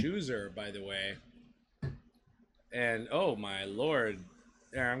slot chooser, by the way. And, oh, my lord.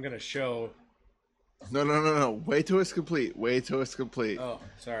 There, I'm going to show... No. Wait till it's complete. Wait till it's complete. Oh,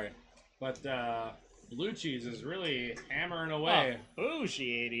 sorry. But Blue Cheese is really hammering away.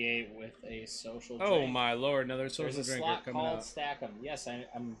 Bougie 88 with a social Oh, drink. my lord, another social There's a drinker slot coming called out. Stack'em. Yes,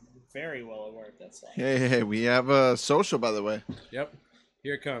 I'm very well aware of that slot. Hey, we have a social, by the way. Yep.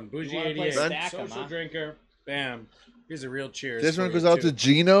 Here it comes. Bougie You wanna play 88. Stack'em, Social huh? drinker. Bam. Here's a real cheers. This for one you, goes out too. to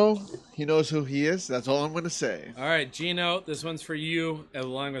Gino. He knows who he is. That's all I'm going to say. All right, Gino, this one's for you,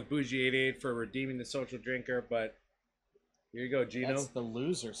 along with Bougie 88 for redeeming the social drinker. But here you go, Gino. That's the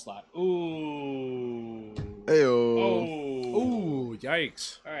loser slot. Ooh. Heyo. Oh. Ooh,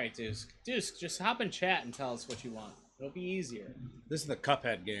 yikes. All right, Deuce. Deuce, just hop in chat and tell us what you want. It'll be easier. This is the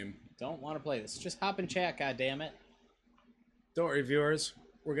Cuphead game. Don't want to play this. Just hop in chat, goddammit. Don't worry, viewers.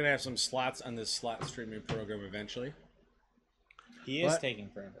 We're going to have some slots on this slot streaming program eventually. He is What? taking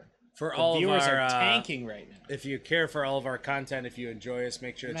forever. For The all viewers of our are tanking right now. If you care for all of our content, if you enjoy us,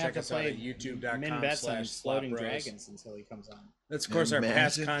 make sure to I'm gonna check have to us out play at Min bets on youtube.com/slotbros. Floating Dragons until he comes on. That's, of course, our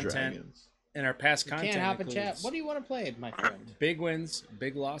past Magic content. Dragons. And our past You content can't hop in includes chat. What do you want to play, my friend? big wins,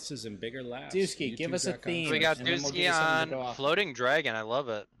 big losses, and bigger laughs. Dusky, give us a YouTube.com. theme. We got and then we'll give Dusky you something to on go off. Floating Dragon. I love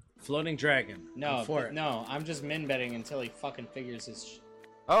it. Floating Dragon. No, I'm for it. no, I'm just min betting until he fucking figures his.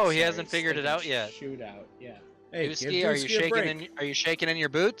 Oh, he sorry, hasn't figured it out stinking yet. Shootout, yeah. Hey, give Dusky, are you Dusky a break. shaking in your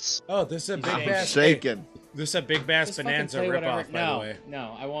boots? Oh, this is a big I'm bass. shaking. Hey, this is a big bass Just fucking bonanza play ripoff, whatever. by the way.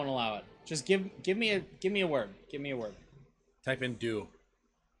 No, I won't allow it. Just give me a word. Give me a word. Type in do.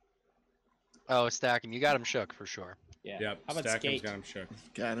 Oh, Stackham, you got him shook for sure. Yeah. Yep. How about Stackham's skate? got him shook.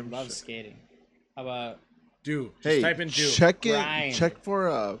 Got him. Love shit. skating. How about Do. Just Hey, type in do. check it. Grind. Check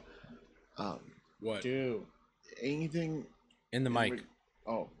for What? do? anything. In the mic.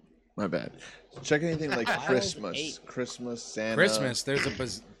 Oh, my bad. Check anything like Wild Christmas, Eight. Christmas, Santa. Christmas.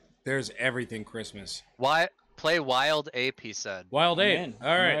 There's everything Christmas. Why play Wild Ape? He said. Wild I'm 8. in. All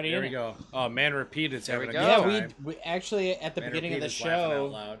I'm right, already there in we it. go. Oh, man, repeat. It's There we having a go. good Yeah, time. we actually at the Man beginning of the Repeat is laughing out show.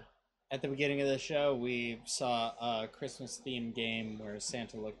 loud. At the beginning of the show, we saw a Christmas-themed game where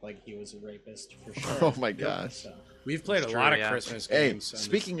Santa looked like he was a rapist for sure. Oh my gosh. So, We've played It's a lot true, of yeah. Christmas Hey, games. on this-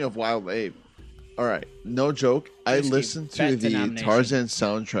 speaking of Wild Ape, all right, no joke. I Whiskey, listened to bet the denomination. Tarzan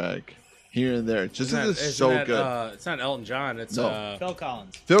soundtrack here and there. Just Isn't it's that- so isn't that, good. It's not Elton John. It's No. Phil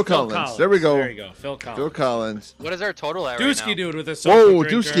Collins. Phil Collins. There we go. There you go. Phil Collins. Phil Collins. What is our total at right Dusky now? dude with a social Whoa,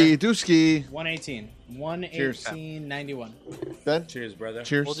 drinker. Dusky. 118. 118.91. Ben, Cheers, brother.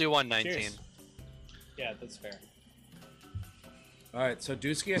 cheers. We'll do 119. Cheers. Yeah, that's fair. All right, so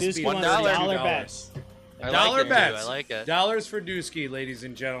Dusky has Dusky speed. wants $1. dollar bets. I like Dollar it, too, bets. I like it. Dollars for Dusky, ladies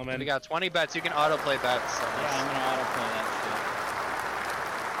and gentlemen. We got 20 bets. You can autoplay bets. So Yeah, I'm gonna autoplay that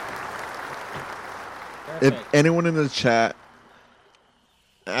shit. If Perfect. anyone in the chat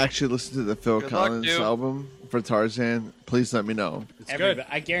actually listened to the Phil Good luck, Collins dude. album for Tarzan, please let me know. It's Everybody, good.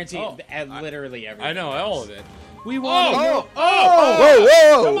 I guarantee Oh, literally everybody. I know all of it. We Oh, want. oh, Whoa,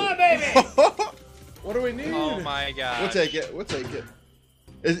 whoa! Come on, baby! What do we need? oh my god. We'll take it. We'll take it.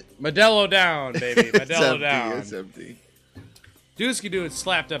 Is Modelo down, baby. it's Modelo empty. down. It's empty. Dusky dude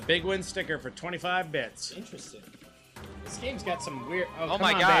slapped a big win sticker for 25 bits. Interesting. This game's got some weird. Oh, Oh come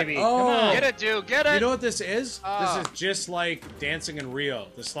my on, God. baby. Oh. Come on. Get it, dude. Get it. You know what this is? Ah. This is just like Dancing in Rio,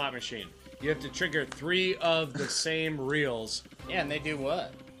 the slot machine. You have to trigger 3 of the same reels. Yeah, and they do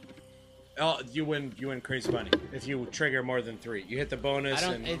what? Oh, you win crazy money if you trigger more than 3. You hit the bonus. I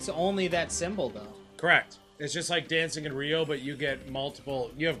don't. And... It's only that symbol though. Correct. It's just like Dancing in Rio, but you get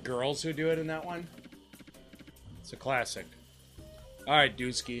multiple. You have girls who do it in that one. It's a classic. All right,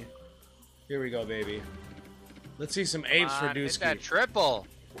 Dusky. Here we go, baby. Let's see some apes for Hit Dusky. that triple.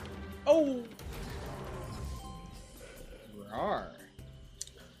 Oh, Rawr.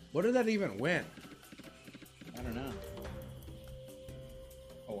 what did that even win? I don't know.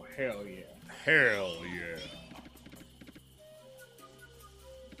 Oh hell yeah. Hell yeah.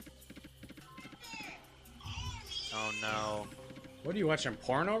 Oh no. What are you watching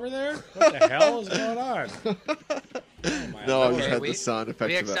porn over there? What the hell is going on? Oh, my No, I lord. just had we- the sound effect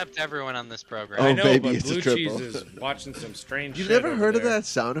We of that. accept everyone on this program. Oh, I know, baby, but it's a Blue triple. Cheese is watching some strange You shit never over heard of there. that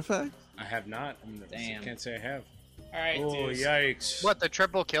sound effect? I have not. Damn. I can't say I have. All right, Oh, dudes. yikes. What, the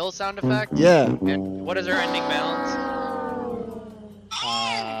triple kill sound effect? Yeah. And what is our ending balance?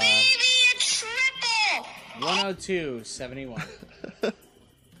 102.71.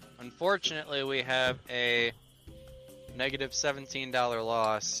 Unfortunately, we have a negative $17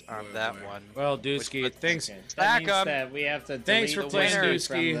 loss on that one. Well, Dusky, Which- thanks. Okay. That Stack means 'em. that we have to Thanks for delete the playing winner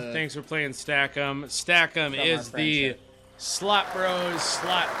Dusky. from the- Thanks for playing Stack'em. Stack'em From is our the friendship. Slot Bros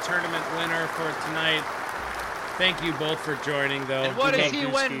slot tournament winner for tonight. Thank you both for joining, though. And what Good does luck, he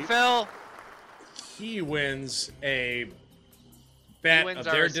Dusky. win, Phil? He wins a bet wins of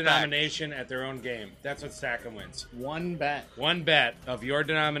our their respect. denomination at their own game. That's what Stack'em wins. One bet. One bet of your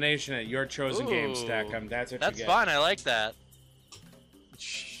denomination at your chosen game, Ooh. Stack'em. That's what That's you get. fun. I like that.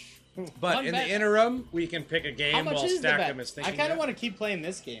 But One in bet. the interim, we can pick a How game much while is the Stack'em bet? is I thinking. kind of that. want to keep playing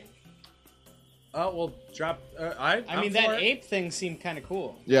this game. Oh, we'll drop. I I'm mean, for that it. ape thing seemed kind of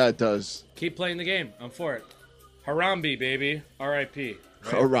cool. Yeah, it does. Keep playing the game. I'm for it. Harambe, baby. R.I.P.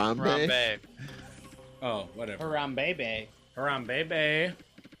 Right? Harambe. Harambe. Oh, whatever. Haram baby. Harambe, baby.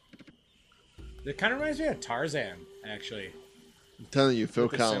 It kind of reminds me of Tarzan, actually. I'm telling you, Phil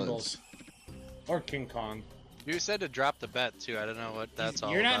with the Collins. symbols. Or King Kong. You said to drop the bet too. I don't know what that's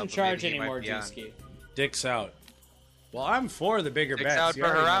all You're about. not in but charge maybe he might anymore, be on. Dusky. Dicks out. Well, I'm for the bigger Dicks bets. out You for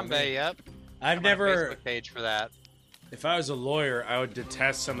already know Harambe. me. Yep. I've I'm on a never. Facebook page for that. If I was a lawyer, I would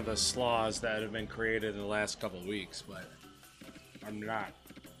detest some of the slaws that have been created in the last couple of weeks, but I'm not.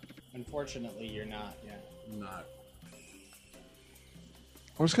 Unfortunately, you're not. Yeah. I'm not.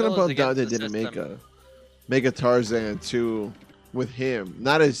 I was kind of Phil is bummed out they against the didn't make a Tarzan 2 with him,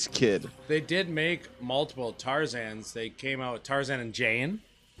 not his kid. They did make multiple Tarzans. They came out with Tarzan and Jane.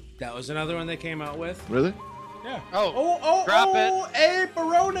 That was another one they came out with. Really? Yeah. Oh, drop it. Hey,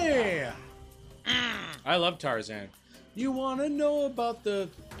 Baroni! I love Tarzan. You want to know about the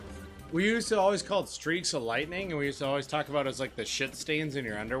We used to always call it streaks of lightning, and we used to always talk about it as like the shit stains in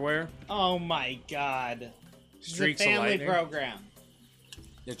your underwear. Oh my god. Streaks it's a of family lightning. program.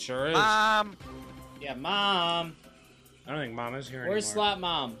 It sure is. Yeah, Mom. I don't think Mom is here Where's anymore. Slot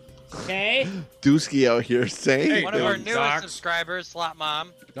Mom? Okay? Dusky out here saying. Hey, One of our Don't newest dox. subscribers, Slot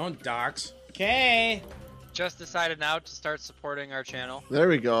Mom, Don't dox. Okay. just decided now to start supporting our channel. There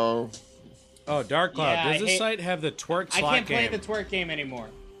we go. Oh, Dark Cloud. Yeah, Does I this hate- site have the twerk I slot can't play game? the twerk game anymore.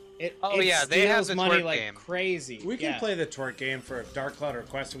 It Yeah, they have steals the money twerk like game. crazy. We can Yeah. play the twerk game for if Dark Cloud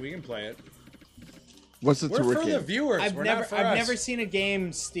requests it. We can play it. What's the We're twerk for the game? viewers. I've We're never not for I've us. never seen a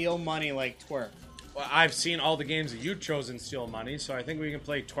game steal money like twerk. Well, I've seen all the games that you've chosen steal money, so I think we can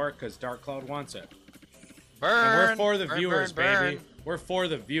play twerk because Dark Cloud wants it. Burn. And we're for the burn, viewers, burn, baby. burn. We're for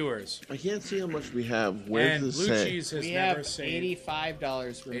the viewers. I can't see how much we have. Where And does it Blue say? Cheese has We never have saved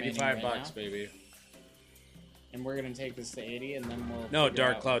 $85 remaining 85 right bucks, now, baby. and we're gonna take this to 80, and then we'll. No, figure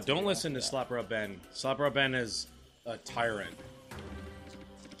Dark out Cloud, what don't do listen to after that. Slopro Ben. Slopro Ben is a tyrant.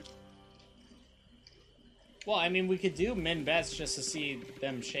 Well, I mean, we could do min bets just to see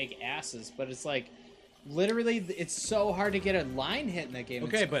them shake asses, but it's like, literally, it's so hard to get a line hit in that game.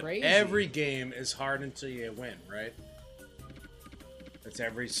 Okay, it's but crazy. every game is hard until you win, right? That's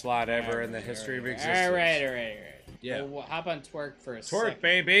every slot ever in the history of existence. All right. Yeah. Well, we'll hop on twerk for a Twerk, second.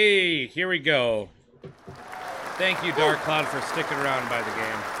 baby! Here we go. Thank you, Dark Cloud, for sticking around by the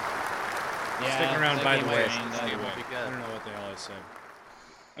game. Yeah, Sticking around that by game the I way. mean, that It way. will be I good. don't know what the hell I said.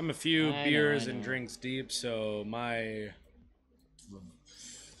 I'm a few I know, beers I and know. drinks deep, so my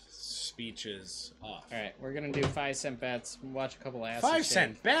speech is off. All right, we're gonna do 5-cent bets. Watch a couple asses.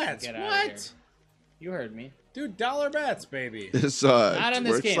 5-cent shake, bets? and get outta here. What? You heard me. Dude, dollar bets, baby. This Not on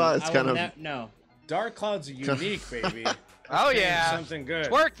this twerk game. slot, it's I kind will of no. Dark Cloud's unique, baby. Oh Saying yeah. something good.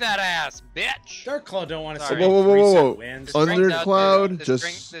 Twerk that ass, bitch. Dark Cloud don't want to Sorry. say Whoa, 3-cent wins. brings out Undercloud the-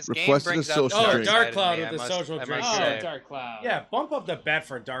 just this game requested a brings out social the Oh, drink. side Dark of Cloud me, with I the must- social I drink. must Oh, say. Dark Cloud. Yeah, bump up the bet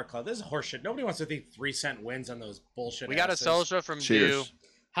for Dark Cloud. This is horseshit. Nobody wants to think 3-cent wins on those bullshit. We got a asses. social from Cheers. Dew.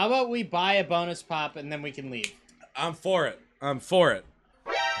 How about we buy a bonus pop and then we can leave? I'm for it. I'm for it.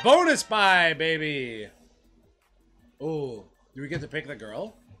 Bonus buy, baby. Oh, do we get to pick the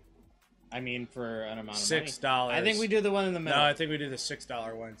girl? I mean, for an amount of money. $6. I think we do the one in the middle. No, I think we do the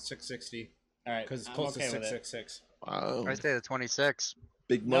 $6 one, $6.60, All right, because it's I'm close okay to with it. $6.66. Wow. I say the 26.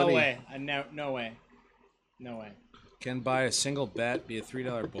 Big No money. way. No way. No way. Can buy a single bet, be a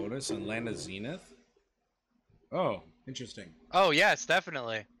 $3 bonus, and land a Zenith. Oh, interesting. Oh yes,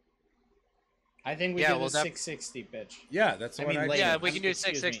 definitely. I think we Yeah, do well, the that- 660 pitch. Yeah, that's the I one mean, I later. Yeah, did. we can do Excuse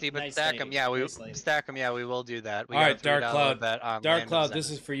me. 660, but Nice stack lady. them. Yeah, we Nice lady. stack them. Yeah, we will do that. We All got right, a Dark $3 Cloud. bet on Dark Land Cloud, of this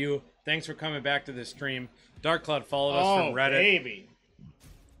Zen. is for you. Thanks for coming back to the stream. Dark Cloud followed us Oh, from Reddit. baby.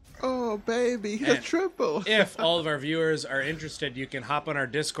 Oh, baby, And- a triple. If all of our viewers are interested, you can hop on our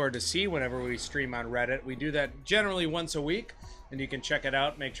Discord to see whenever we stream on Reddit. We do that generally once a week, and you can check it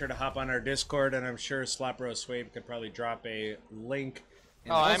out. Make sure to hop on our Discord, and I'm sure SlotBros Swabe could probably drop a link.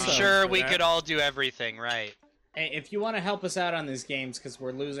 in Oh, the I'm comments sure for we that. could all do everything right. Hey, if you want to help us out on these games, because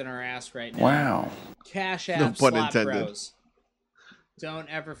we're losing our ass right now. Wow. Cash App No pun Slot intended. Bros. Don't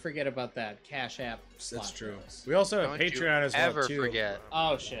ever forget about that. Cash App Slot That's true. Bros. We also have Don't you Patreon as well, ever too. forget.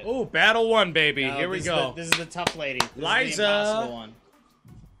 Oh, shit. Oh, Battle 1, baby. No, Here we this go. Is this is the tough lady. This is Liza. the impossible one.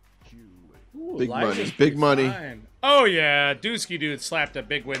 Ooh, Big Liza's money, big pretty money. fine. Oh, yeah. Dusky Dude slapped a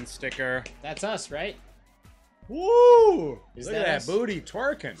big win sticker. That's us, right? Woo! Is Look that at that us? booty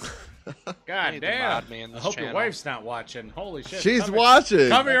twerking. God need to damn. mod me in I this hope your channel. wife's not watching. Holy shit. She's Cover- watching.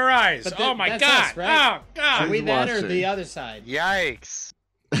 Cover your eyes. But Oh my that's god. us, right? Oh god. Are we She's that or watching. the other side? Yikes.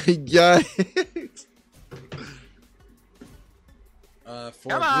 Yikes. For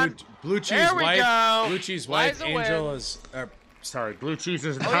Come on. Blue Cheese There we wife. go. Blue Cheese wife. Liza Angel wins. is. Sorry, Blue Cheese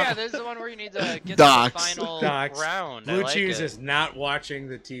is not. Oh yeah, this is the one where you need to get to the Docs. final Docs. round. I Blue like Cheese it. is not watching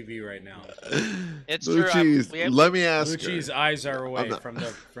the TV right now. It's Blue true. cheese. We have- Let me ask Blue her. Cheese eyes are away I'm not- from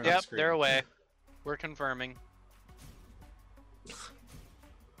the Yep, screen. they're away. We're confirming.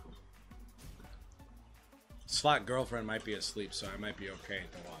 Slot girlfriend might be asleep, so I might be okay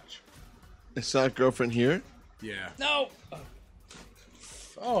to watch. It's not girlfriend here. Yeah. No.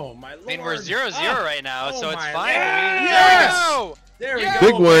 Oh my lord. I mean, we're 0-0 right now, Oh so it's my fine. Lord. We- Yes! Yo! There we Yeah.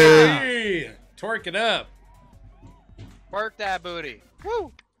 go. Big win. baby. Torque it up. Work that booty.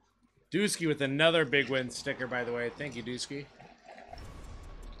 Woo! Dusky with another big win sticker, by the way. Thank you, Dusky.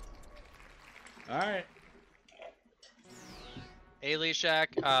 All right. Hey, Leshak,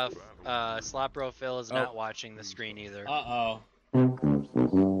 SlotBro Phil is not watching the screen either. Uh-oh.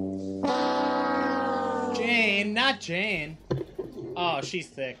 Jane, not Jane. Oh, she's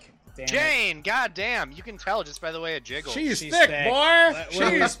thick. Damn it. Jane, goddamn, you can tell just by the way it jiggles. She's She's thick, thick. boy. What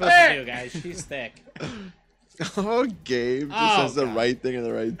are we She's supposed to do, thick. guys? She's thick. Oh, Gabe just Oh, says the God. right thing at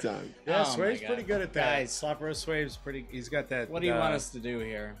the right time. Yeah, Oh, Swabe's my pretty God. good at that. Guys. SlotBros Swabe's pretty. He's got that. What do you want us to do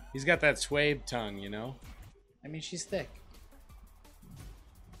here? He's got that Swabe tongue, you know. I mean, she's thick.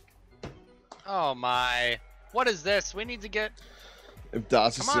 Oh my. What is this? We need to get. If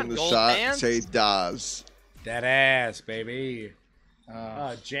Daz is Come on, in the gold shot, pants. say Daz. That ass, baby.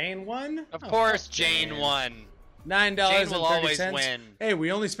 Uh, Jane won. Of course, Jane won. $9 Jane and will 30 always cents. win. Hey,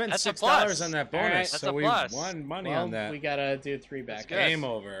 we only spent That's a $6 plus. on that All right. bonus, That's so a we plus. won money well, on that. we gotta do 3 backups. good. Game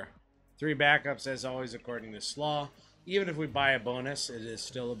over. 3 backups as always, according to Slaw. Even if we buy a bonus, it is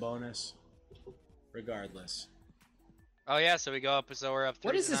still a bonus, regardless. Oh yeah, so we go up. So we're up 3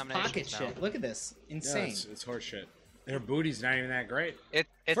 What is this denominations pocket now. shit? Look at this. Yeah, Insane. it's horseshit. Their booty's not even that great. It's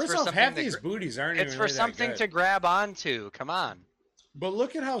First for off, something half to these booties aren't It's even for really something that to good. grab onto. Come on. But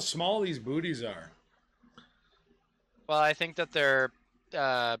look at how small these booties are. Well, I think that they're,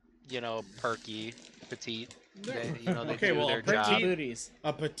 you know, perky, petite. They, you know, they Okay, do well, their petite- job. Booties.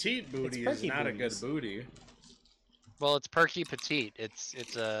 A petite booty is perky not a booties. good booty. Well, it's perky petite. It's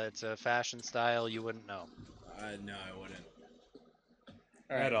a fashion style you wouldn't know. No, I wouldn't.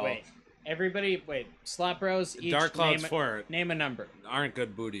 All right, At all. wait. Everybody, wait. Slot Bros, each Dark Clouds name, 4 name a number. aren't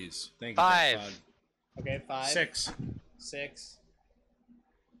good booties. Thank you, 5. Dark Cloud. Okay, 5. 6. 6.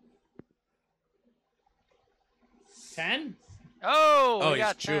 10. Oh, Oh, we he's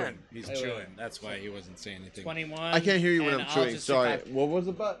got chewing. 10. He's Wait, chewing. wait. That's why he wasn't saying anything. 21. I can't hear you when and I'm I'll chewing. just Sorry. subtract- What was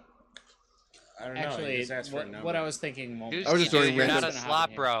the bet? I don't know. he Actually, just asked for a number. what I was thinking won't. Doozy, I was just dude, throwing you're not a random-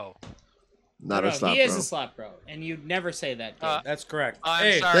 slot bro. Not no, a slot, he is bro. a slot bro, and you'd never say that. Dude. That's correct. I'm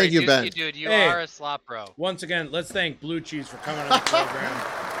hey, sorry, thank you, Doozy, Ben. dude. You Hey. are a slot bro. once again, let's thank Blue Cheese for coming on the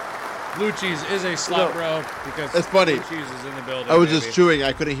program. Blue Cheese is a slot No, bro because it's funny. Blue Cheese is in the building. I was baby. just chewing.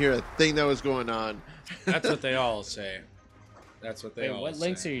 I couldn't hear a thing that was going on. That's what they all say. That's what they Wait, all what say.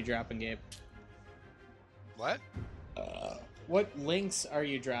 links are you dropping, Gabe? What? What links are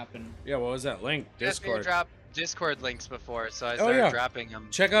you dropping? Yeah, what was that link? You asked me to Discord. drop Discord links before, so I Oh, started yeah. dropping them.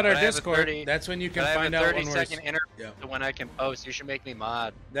 Check out our But I have a Discord. 30 That's when you can But I have find a out 30 when we're. second interview Yeah. when I can post. You should make me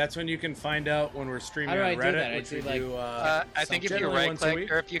mod. That's when you can find out when we're streaming How do on I do Reddit, that? I which do, we like- do. I think if you generally right once a click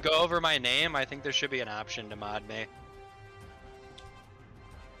week. or if you go over my name, I think there should be an option to mod me.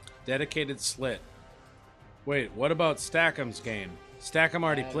 Dedicated slit. Wait, what about Stackham's game? Stackham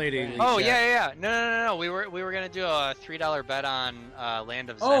already Bad played friend. AD. Oh Jack. yeah. No. We were gonna do a $3 bet on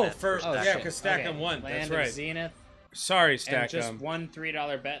Land of Oh, Zenith. for Oh, yeah, shit. because Stackham Okay. won. Land That's of right. Zenith, Sorry, and just Stackham. one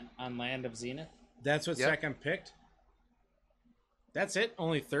 $3 bet on Land of Zenith. That's what Yep. Stackham picked. That's it.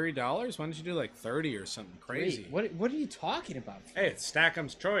 Only $30. Why don't you do like 30 or something crazy? Wait, what are you talking about? Hey, it's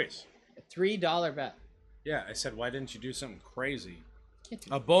Stackham's choice. A $3 bet. Yeah, I said, why didn't you do something crazy? Can't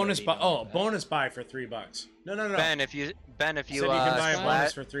do A bonus buy. $30 Oh, a bet. bonus buy for $3. No. Ben, if you Said you can buy a bonus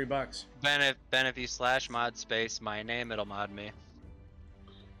slash, for $3. Ben, if you slash mod space my name, it'll mod me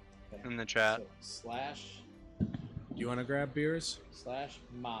Okay. in the chat. So, slash You want to grab beers?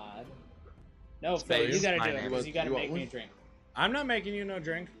 mod. No, Phil, Space, you gotta my do it name. because you gotta You want make me a one? drink. I'm not making you no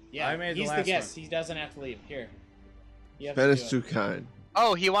drink. Yeah, I made he's the the last guest. one. He doesn't have to leave. Here. You have Ben to is do too it. kind.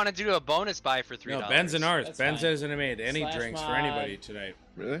 Oh, he wanted to do a bonus buy for $3. No, Ben's in ours. That's Ben fine. hasn't made any Slash drinks for mod. anybody tonight.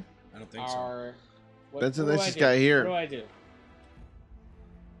 Really? I don't think so. Our, what, Ben's the what do I nicest do? guy here. What do I do?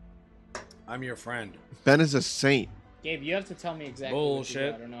 I'm your friend. Ben is a saint. Gabe, you have to tell me exactly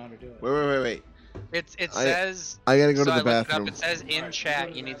Bullshit. what to do. I don't know how to do it. Wait. It I- says. I gotta go so to the I looked it bathroom. up. It says in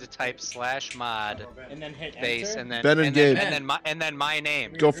chat you need to type slash mod And then hit space enter. and then Ben and and then, Gabe. and then my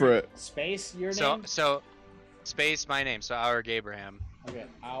name. Go for it. Space your So name. space my name. So our Gabraham. Okay,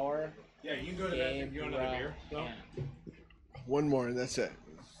 our Yeah, you can go to that if you want another beer. No? One more and that's it.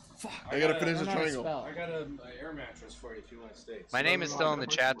 Fuck. I gotta finish I the don't know how to triangle. spell. I got an air mattress for you if you want to stay. My name is still in the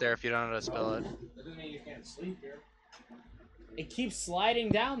chat there if you don't know how to spell it. That doesn't mean you can't sleep here. It keeps sliding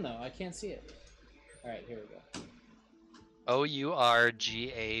down though. I can't see it. All right, here we go.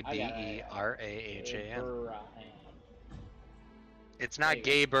 OURGABERAHAM. Abraham. It's not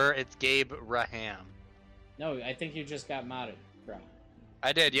There you Gaber, it's Gabe Raham. No, I think you just got modded, bro.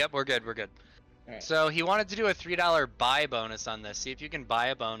 I did. Yep, we're good. We're good. All right. So he wanted to do a $3 buy bonus on this. See if you can buy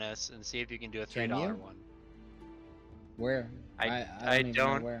a bonus and see if you can do a $3 Can you? one. Where? I even know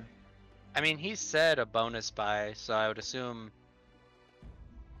don't- Where. I mean, he said a bonus buy, so I would assume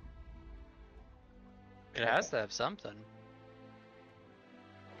it has to have something.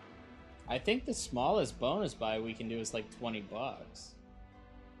 I think the smallest bonus buy we can do is like $20.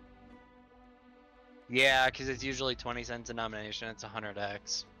 Yeah, because it's usually 20 cents a nomination. It's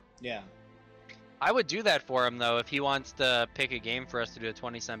 100x. Yeah. I would do that for him though if he wants to pick a game for us to do a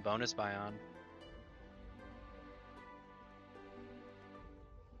 20-cent bonus buy on.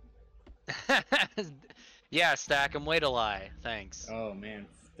 Yeah, stack him. Way to lie. Thanks. Oh man,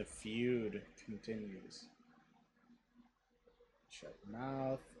 the feud continues. Shut your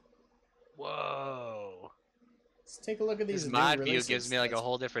mouth. Whoa. Let's take a look at these This new mod view releases. gives me like a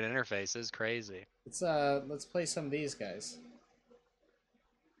whole different interface. This is crazy. Let's play some of these guys.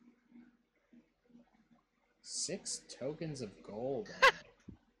 6 tokens of gold.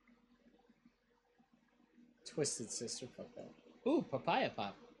 Twisted Sister, fuck that. Ooh, Papaya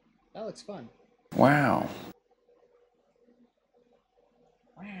Pop. That looks fun. Wow.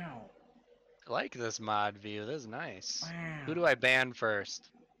 Wow. I like this mod view. This is nice. Wow. Who do I ban first?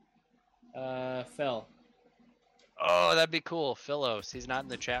 Phil. Oh, that'd be cool. Philos. He's not in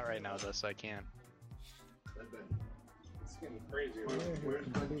the chat right now though, so I can't. It's getting crazy. Player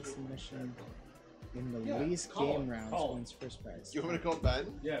who completes the mission in the Yeah, least call game him, rounds call him. wins first prize. You want me to call Ben?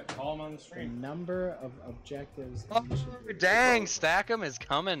 Yeah, call him on the The stream. number of objectives. Oh, dang, Stackham is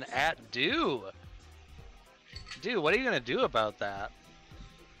coming at Dew. Dude, what are you gonna do about that?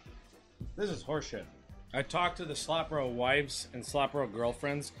 This is horseshit. I talked to the SlotBro wives and SlotBro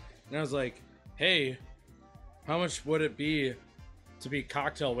girlfriends, and I was like, hey, how much would it be to be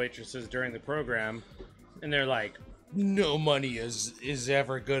cocktail waitresses during the program? And they're like, no money is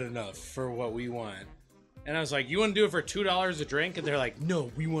ever good enough for what we want. And I was like, you want to do it for $2 a drink? And they're like,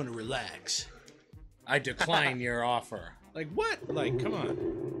 no, we want to relax. I decline your offer. Like, what? Like, come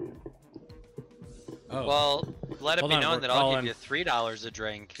on. Oh. Well, let it Hold be on, known we're that I'll calling- give you $3 a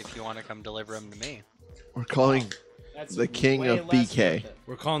drink if you want to come deliver them to me. We're calling That's the king way of less BK. worth it.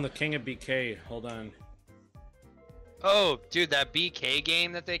 We're calling the king of BK. Hold on. Oh, dude, that BK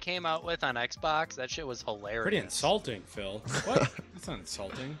game that they came out with on Xbox, that shit was hilarious. Pretty insulting, Phil. What? That's not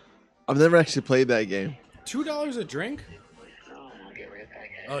insulting. I've never actually played that game. $2 a drink?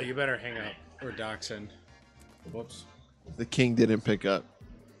 Oh, you better hang up. Or Dachshund. Whoops. The king didn't pick up.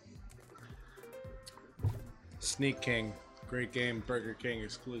 Sneak King. Great game. Burger King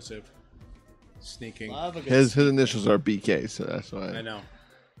exclusive. Sneaking. Love a good His initials are BK, so that's why. I know.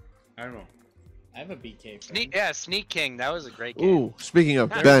 I don't know. I have a BK friend. Sneak King, that was a great game. Ooh, speaking of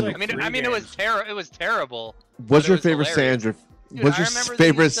Not- Ben, like- I mean, three it was games. it was terrible. what's but it your was favorite hilarious. sandwich? Dude, What's I your remember they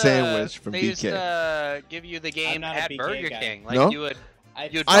favorite used to- sandwich from They used BK? to give you the game not a at BK Burger guy. King. Like No? you'd I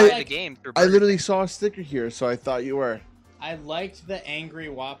buy feel the game through I Burger literally King. saw a sticker here, so I thought you were. I liked the Angry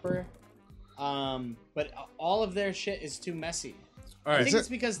Whopper, but all of their shit is too messy. All I right. think it- it's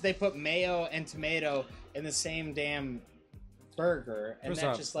because they put mayo and tomato in the same damn burger, and First that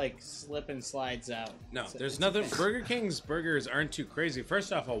off- just like slip and slides out. No, It's- there's it's nothing. okay. Burger King's burgers aren't too crazy.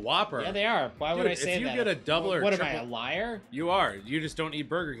 First off, a Whopper. Yeah, they are. Why would Dude, I say if you that? get a double or what am I, a triple- liar? You are. You just don't eat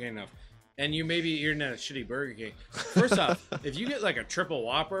Burger King enough. And you maybe you're not a shitty Burger King. First off, if you get like a triple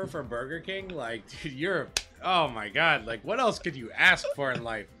Whopper from Burger King, like dude, you're oh my god, like what else could you ask for in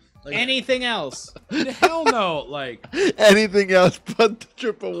life? Like Anything else? hell no, like Anything else but the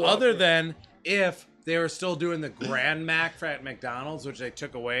triple Whopper. other than if they were still doing the Grand Mac at McDonald's, which they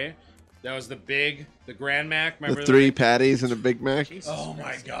took away. That was the Grand Mac. Remember the 3 patties and a Big Mac. Oh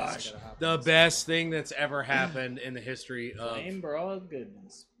my gosh, the best thing that's ever happened in the history of Flame broiled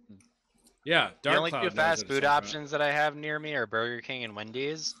goodness. yeah. The Dark only Cloud two knows fast what food it's talking options that I have near me are Burger King and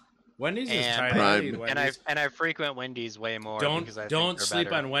Wendy's. about. Wendy's is And- tight. Prime. I eat And I frequent Wendy's way more. Don't because I think don't they're sleep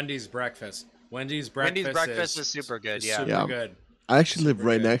better. on Wendy's breakfast. Wendy's breakfast is super good. is Yeah. super Yeah. good. I actually live Super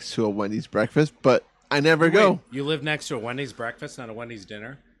right good. next to a Wendy's breakfast, but I never Wait, go. you live next to a Wendy's breakfast, not a Wendy's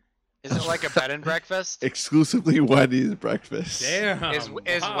dinner? Is it like a bed and breakfast? Exclusively Wendy's breakfast. Damn. Is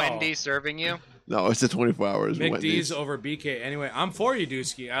wow. Wendy serving you? No, it's a 24 hours. McD's Wendy's. over BK. Anyway, I'm for you,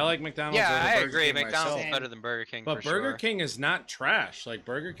 Dusky. I like McDonald's Yeah, over I Burger agree. King McDonald's myself. is better than Burger King. But for Burger sure. King is not trash. Like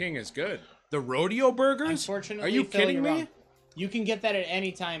Burger King is good. The rodeo burgers? Unfortunately, Are you Phil, kidding you're me? wrong. You can get that at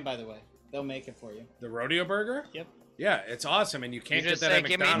any time, by the way. They'll make it for you. The rodeo burger? Yep. Yeah, it's awesome, and you You can't get just that say, at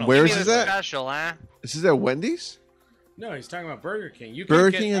give me, McDonald's. Where give is me this the at? special, huh? This is at Wendy's? No, he's talking about Burger King. You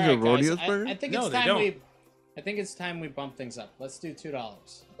Burger can't King get. has a All right, guys, rodeo's burger? I think No, it's they time don't. I think it's time we bump things up. Let's do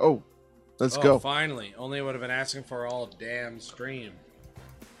 $2. Oh, let's Oh, go. finally. Only would have been asking for all damn stream.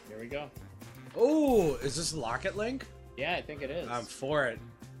 Here we go. Oh, is this Locket Link? Yeah, I think it is. I'm for it.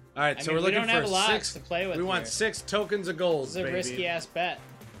 All right, I so mean, we're looking we don't for have a lot 6. to play with. We want here. 6 tokens of gold, This is a baby. risky ass bet.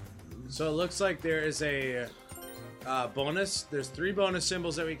 So it looks like there is a bonus. There's 3 bonus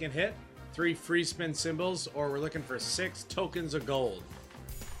symbols that we can hit, 3 free spin symbols, or we're looking for 6 tokens of gold.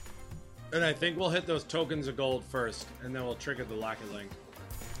 And I think we'll hit those tokens of gold first, and then we'll trigger the Locket Link.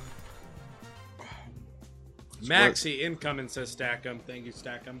 Maxi incoming, says Stackham. Thank you,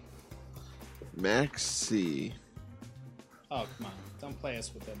 Stackham. Maxi. Oh, come on. Don't play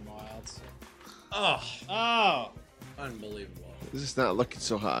us with them wilds. Oh, Oh, unbelievable. This is not looking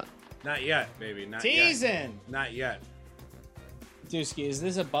so hot. Not yet, baby. Not yet. teasing. Not yet. Dusky, is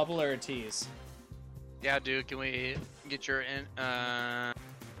this a bubble or a tease? Yeah, dude. Can we get your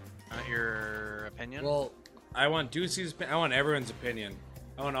your opinion? Well, I want Deucey's. I want everyone's opinion.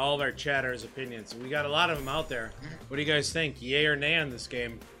 I want all of our chatters' opinions. We got a lot of them out there. What do you guys think? Yay or nay on this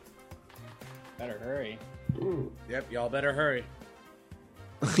game? Better hurry. Yep, y'all better hurry.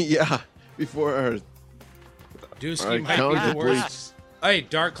 Yeah, before our Dusky might account be the worst. depletes. Hey,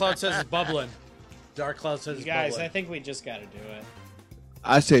 Dark Cloud says it's bubbling. Dark Cloud says You it's guys, bubbling. I think we just got to do it.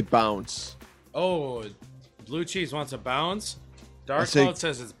 I say bounce. Oh, Blue Cheese wants a bounce. Dark I say- Cloud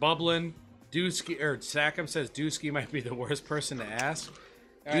says it's bubbling. Dusky or Sackham says Dusky might be the worst person to ask.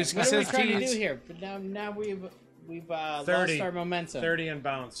 All right, Dusky what are we says trying to tease. do here? But now we've 30. lost our momentum. 30 and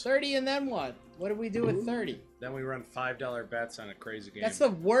bounce. 30 and then what? What do we do with 30? Then we run $5 bets on a crazy game. That's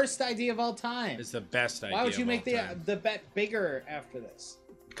the worst idea of all time. It's the best idea. Why would you of make all time. the bet bigger after this?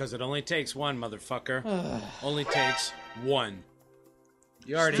 Because it only takes one, motherfucker. Only takes one.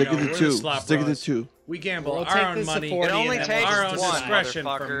 You already Stick know. it to We're two. the Slot Stick it to Bros. two. We gamble We'll our take own this to money. 40 It only and then takes our own one, discretion for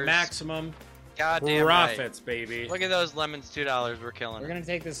motherfuckers. maximum Goddamn right. profits, baby. Look at those lemons, $2. We're killing We're it. gonna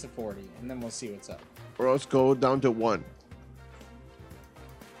take this to 40, and then we'll see what's up. Or else go down to 1.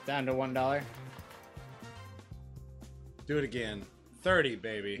 Down to $1. Do it again. 30,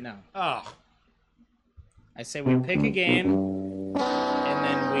 baby. No. Oh, I say we pick a game, and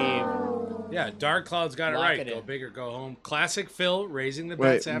then yeah. Dark Cloud's got it Lock right. it Go in. big or go home. Classic Phil raising the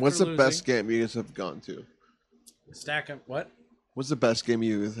Wait, bets after what's the losing. best game you guys have gone to? Stack 'em. What? What's the best game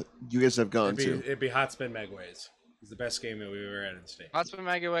you guys have gone to? It'd be Hot Spin Megways. It's the best game that we've ever had in state. Hot Spin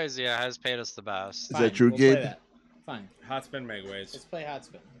Megaways, yeah, has paid us the best. Is fine, that true, we'll play Gabe? that. Fine, Hot Spin Megways. let's play hot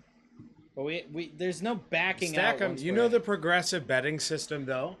spin. But we there's no backing Stack out. 'em. once You we're- know the progressive betting system,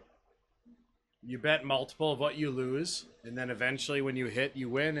 though? You bet multiple of what you lose, and then eventually when you hit, you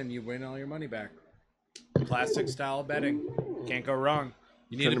win, and you win all your money back. Classic style betting. Can't go wrong.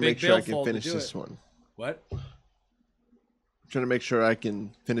 You need Trying a to big make sure I can billfold to finish do this it. one. What? Trying to make sure I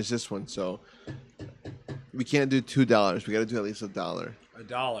can finish this one. So we can't do $2. We got to do at least $1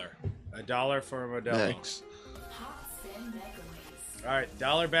 $1. $1 for a Modelo. max. All right,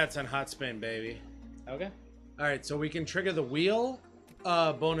 dollar bets on Hot Spin, baby. Okay. All right, so we can trigger the wheel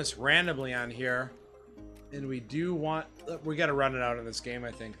bonus randomly on here, and we do want. We got to run it out in this game,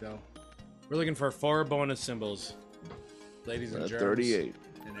 I think, though. We're looking for 4 bonus symbols, ladies and At germs, 38.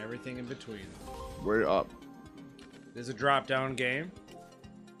 and everything in between. We're up. There's a drop-down game.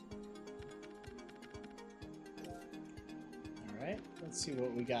 All right. Let's see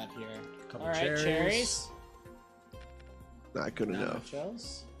what we got here. Couple All right, cherries. cherries. Not good enough.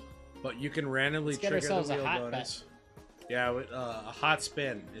 Nachos. But you can randomly Let's get trigger the ourselves a wheel hot bonus. Yeah, a hot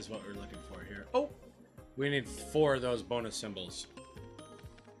spin is what we're looking for here. Oh, we need 4 of those bonus symbols.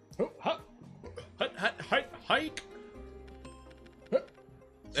 Oh, hot. Hike.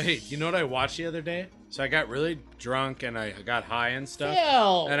 Hey, you know what I watched the other day? So I got really drunk and I got high and stuff,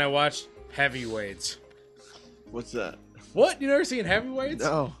 Phil! and I watched Heavyweights. What's that? What? You never seen Heavyweights?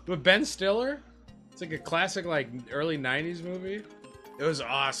 No. With Ben Stiller? It's like a classic, like early '90s movie. It was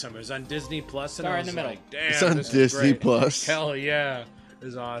awesome. It was on Disney Plus, and Star I in was the middle. like, "Damn, It's on this is Disney great." Plus. Hell yeah, it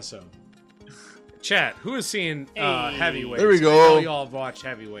was awesome. Chat, who has seen Hey. Heavyweights? There we I go. know y'all have watched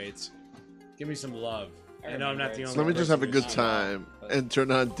Heavyweights. Give me some love. I know I'm not the remember it. only. Let me just have a person good who's- time and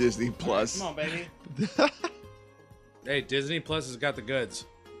turn on Disney Plus. Come on, baby. Hey, Disney Plus has got the goods.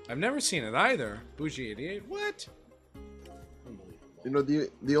 I've never seen it either. Bougie 88. What? Unbelievable. You know,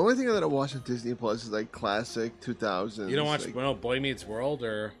 the only thing that I watch on Disney Plus is like classic 2000s. You don't watch like Boy Meets World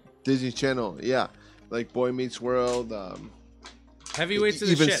or Disney Channel? Yeah, like Boy Meets World. Heavyweights?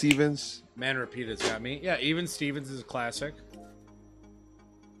 Is Even shit. Stevens. Man Repeated's got me. Yeah, Even Stevens is a classic.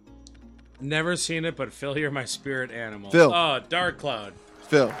 Never seen it, but Phil, you're my spirit animal. Phil. Oh, Dark Cloud.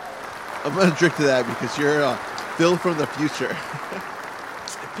 Phil, I'm gonna drink to that because you're Phil from the future.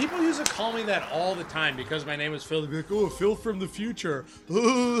 People used to call me that all the time because my name was Phil. They'd be like, oh, Phil from the future.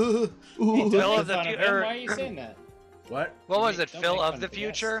 Phil of the Fun of him. future. Why are you saying that? What? What was it? Don't Phil make of fun the of the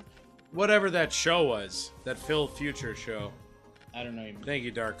guest. future? Whatever that show was. That Phil Future show. I don't know. Even, Thank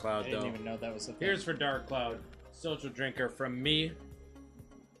you, Dark I Cloud, didn't though. even know that was a thing. Here's for Dark Cloud. Social drinker from me.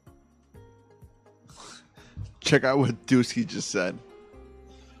 Check out what Dusky just said.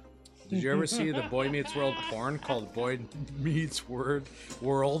 Did you ever see the Boy Meets World porn called Boy Meets World?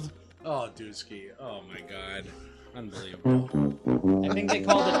 Oh, Dusky. Oh, my God. Unbelievable. I think they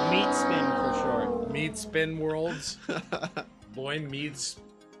called it meat spin for short. Meat Spin Worlds. Boy Meets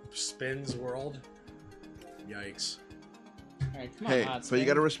spins world. Yikes. All right, come on, Hey, Hot but Spin. you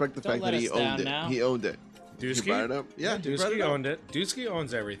gotta respect the Don't fact let that he us down owned it. now. He owned it. Did you brought it Dusky? up? Yeah, you brought Dusky it up. owned it. Dusky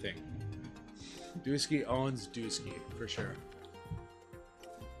owns everything. Dusky owns Dusky, for sure.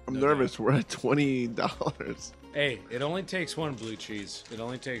 I'm No nervous. We're at $20. Hey, it only takes one blue cheese. It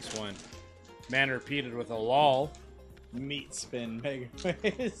only takes one. Man repeated with a lol. Meat spin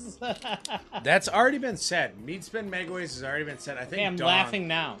Megaways. That's already been said. Meat spin Megaways has already been said. I think Hey, I'm Dong, laughing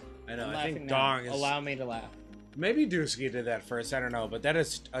now. I know. I'm I think laughing Dong now. is. Allow me to laugh. Maybe Dusky did that first. I don't know, but that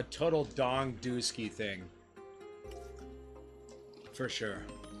is a total Dong Dusky thing. For sure.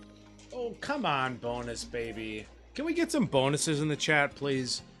 Oh, come on, bonus baby. Can we get some bonuses in the chat,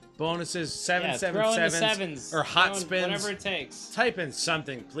 please? Bonuses, Throw in the 777s sevens. or hot Throw in spins. Whatever it takes. Type in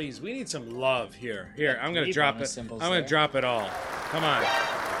something, please. We need some love here. Here, I'm gonna three drop it. bonus symbols I'm gonna there. drop it all. Come on,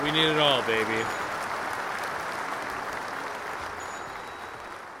 we need it all, baby.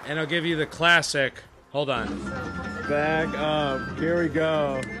 And I'll give you the classic. Hold on. Back up. Here we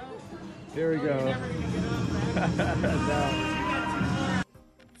go. Here we go. No.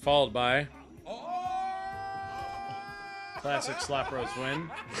 Followed by classic SlotBros win.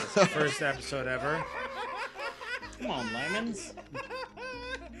 It's the first episode ever. Come on, lemons.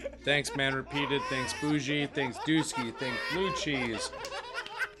 Thanks, Man Repeated. Thanks, Bougie. Thanks, Dusky. Thanks, Blue Cheese.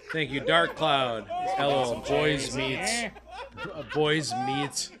 Thank you, Dark Cloud. Hello, Boys Meets. Boys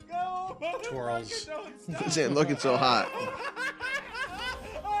Meets. Twirls. This ain't looking so hot.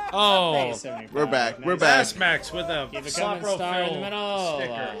 Oh, We're back. We're back. Bass Max with a Keep it coming, SlotBro star in the Phil middle.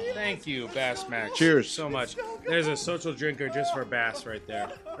 sticker. Thank you, Bass Max. Cheers. So much. There's a social drinker just for Bass right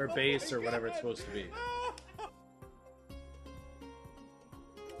there. Or Bass or whatever it's supposed to be.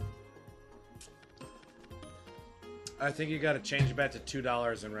 I think you gotta change it back to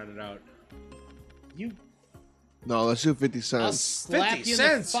 $2 and rent it out. You. No, let's do 50 I'll cents. slap 50 you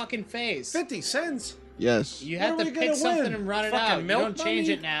cents? in the fucking face. 50 cents? Yes. You What have are to we gonna pick something win? and run it Fucking out. You milk don't change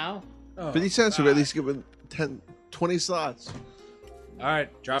money? it now. Oh, 50 cents would at God. least give it 20 slots. Alright,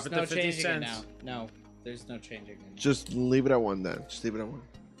 drop There's it no to 50 changing cents. it now. No, there's no changing it now. Just leave it at one then. Just leave it at one.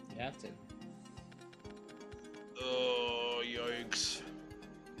 You have to. Oh, yikes.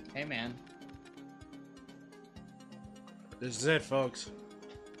 Hey, man. This is it, folks.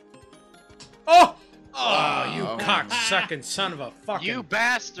 Oh! Oh, you cock-sucking son of a fucking You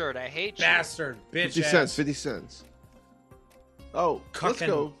bastard! I hate you. bastard, bitch 50 ass. cents, 50 cents. Oh, let's Cucking,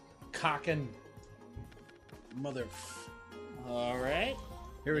 go. cocking mother. All right.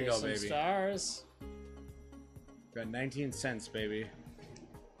 Here we Here's go, some baby. Stars. Got 19 cents, baby.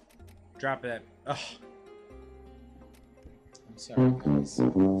 Drop that. Ugh. I'm sorry, guys.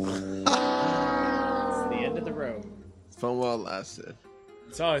 It's the end of the road. Fun while it lasted.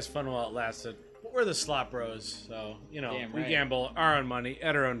 It's always fun while it lasted. But we're the Slot-Bros, so, you know, Damn we right. gamble our own money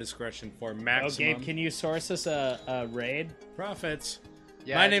at our own discretion for Oh, maximum Gabe, can you source us a raid? profits.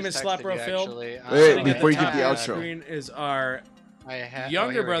 Yeah, My I name just is texted SlotBro you, Phil. actually. Wait, Sitting at before the you get top the of outro. screen is our oh,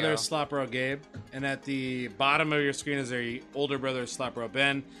 younger here we brother, go. SlotBro Gabe, and at the bottom of your screen is our older brother, SlotBro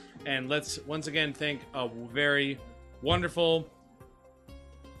Ben. And let's once again thank a very wonderful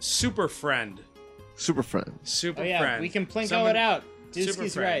super friend. Super friend. Super Oh, yeah, friend. we can plinko Someone- it out. super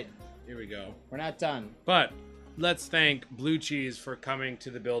Dusky's friend. right. Here we go. We're not done. But let's thank Blue Cheese for coming to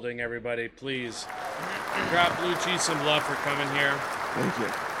the building, everybody. Please drop Blue Cheese some love for coming here. Thank you.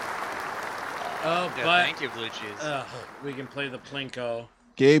 Oh, Yeah, but thank you, Blue Cheese. we can play the plinko.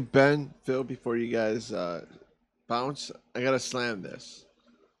 Gabe, Ben, Phil, before you guys bounce, I gotta slam this.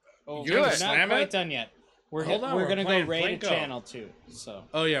 Oh, You're gonna we're slam not quite it? done yet. We're Hold on, we're we're gonna go playing raid a Plinko. channel too. So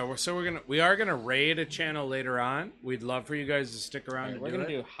Oh yeah, we are gonna raid a channel later on. We'd love for you guys to stick around alright, and we're do gonna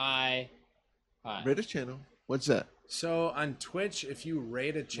it. do high. Rate channel. What's that? So on Twitch, if you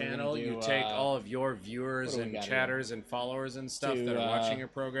raid a channel, do, you take all of your viewers what do we and got chatters and followers and stuff Do, that are watching your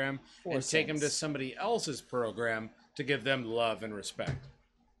program, 4 and take them to cents. somebody else's program to give them love and respect.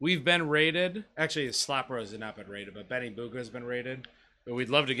 We've been rated. Actually, SlotBros has not been rated, but Benny Buga has been rated. But we'd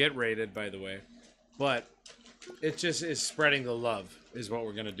love to get rated, by the way. But it just is spreading the love is what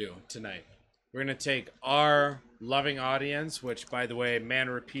we're gonna do tonight. We're gonna take our loving audience, which, by the way, Man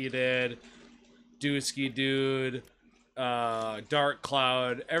Repeated, Dusky Dude, Dark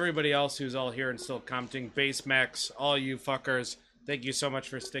Cloud, everybody else who's all here and still commenting, Base Max, all you fuckers, thank you so much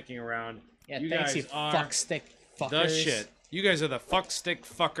for sticking around. Yeah, you thanks, guys you are fuck stick fuckers. the shit. You guys are the fuck stick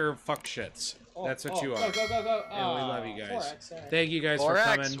fucker fuck shits. That's what you are. Go, go, go. And we love you guys. 4X, all right. Thank you guys for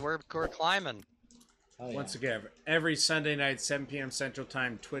 4X, coming. we're climbing. Oh, yeah. Once again, every Sunday night, 7 p.m. Central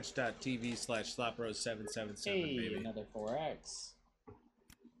Time, twitch.tv/SlotBros777, Hey, baby. another 4X.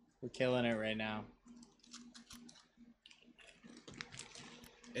 We're killing it right now.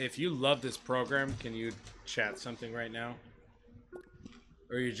 If you love this program, can you chat something right now?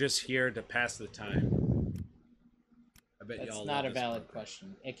 Or are you just here to pass the time? I bet That's y'all not a love this valid program.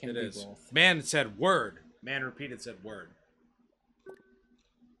 question. It can It be is. both. Man said word. Man repeated said word.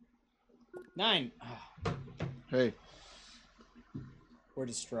 9. Hey, We're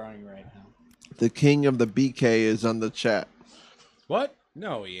destroying right now. the king of the BK is on the chat. What?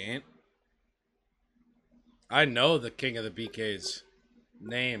 No, he ain't. I know the king of the BK's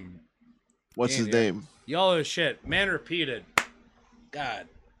name. What's his Damn, yeah. name? Y'all are shit. Man repeated. God.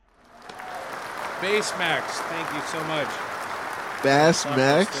 Base Max, thank you so much. Bass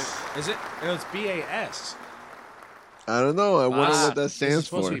Max? Is it? It was BAS. I don't know. I wonder Boss. what that Is it stands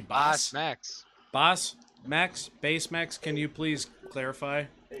supposed for. to be Boss Boss? Max. Boss? Max? Base Max? Can you please clarify?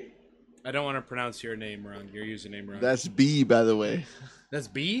 I don't want to pronounce your name wrong, your username wrong. That's B, by the way. That's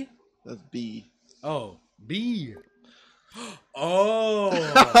B? That's B. Oh, B. Oh.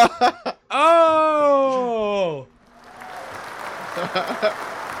 Oh.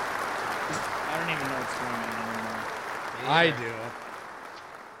 I don't even know what's going on anymore. I do.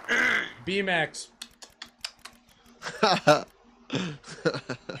 B-Max.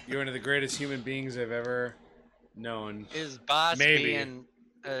 You're one of the greatest human beings I've ever known. Is boss Maybe. being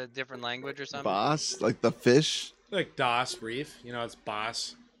a different language or something? Boss? Like the fish? Like DOS Reef. You know, it's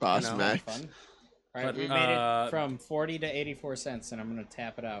boss. Boss You know, Max. Fun. All right, But, we made it from 40 to 84 cents, and I'm going to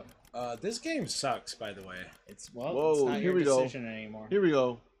tap it out. This game sucks, by the way. It's it's Whoa, not here your we go. decision anymore. Here we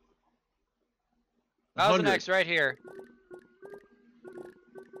go. Bowser 100. Max right here.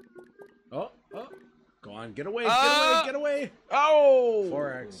 Oh. Go on, get away, get away. Oh!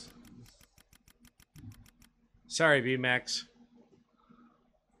 4X. Sorry, B-Max.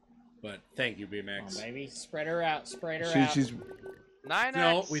 But thank you, Come on, B-Max. baby. Spread her out. Spread her out. She's 9X.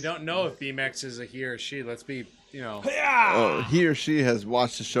 No, we don't know if B-Max is a he or she. Let's be, he or she has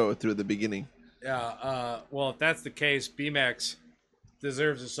watched the show through the beginning. Yeah, well, if that's the case, B-Max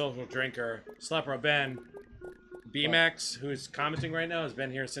deserves a social drinker. SlotBro Ben, B-Max, who's commenting right now, has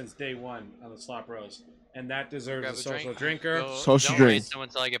been here since day one on the SlotBros. And that deserves Grab a a social drink. drinker. Go- Social don't drink. waste them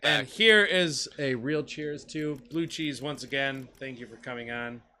until I get back. And here is a real cheers to Blue Cheese once again. Thank you for coming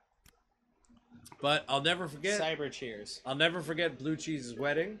on. But I'll never forget. Cyber cheers. I'll never forget Blue Cheese's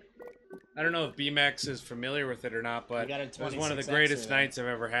wedding. I don't know if B-Max is familiar with it or not, but You got a it was one of the 26Xer greatest there. nights I've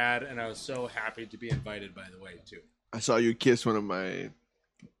ever had, and I was so happy to be invited, by the way, too. I saw you kiss one of my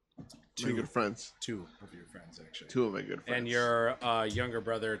good friends. 2 of your friends, actually. 2 of my good friends. And your younger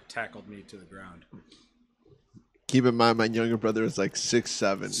brother tackled me to the ground. Keep in mind, my younger brother is like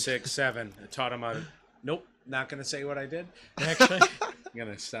 6'7". 6'7". I taught him how to... Nope, not going to say what I did, actually. I'm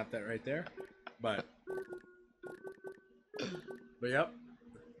going to stop that right there. But yep,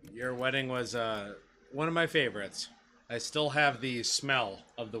 your wedding was one of my favorites. I still have the smell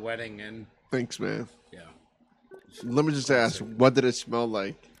of the wedding, and Thanks, man. yeah. Let me just ask, what did it smell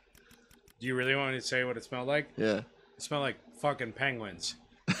like? Do you really want me to say what it smelled like? Yeah. It smelled like fucking penguins.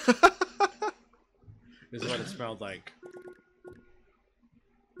 Is what it smelled like.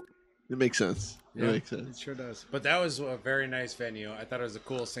 It makes sense. It makes It sense. sure does. But that was a very nice venue. I thought it was the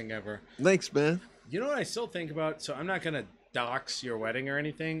coolest thing ever. Thanks, man. You know what I still think about? So I'm not going to dox your wedding or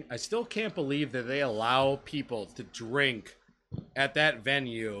anything. I still can't believe that they allow people to drink at that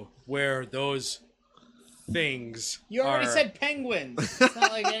venue where those things You already are... said penguins. It's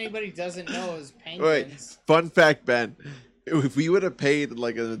not like anybody doesn't know it was Wait, penguins. fun fact, Ben. If we would have paid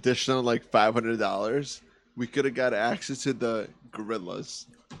like an additional like $500, we could have got access to the gorillas.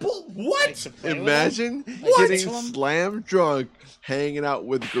 Like to play with them? Imagine What? getting slam drunk hanging out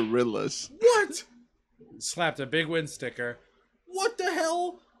with gorillas. What? Slapped a big win sticker. What the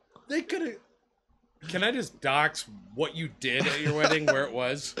hell? They could have... Can I just dox what you did at your wedding, where it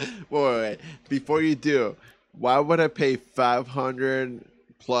was? Wait. Before you do, why would I pay $500+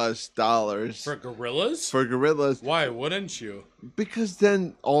 For gorillas? for gorillas? Why wouldn't you? Because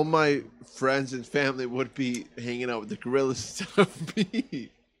then all my friends and family would be hanging out with the gorillas instead of me.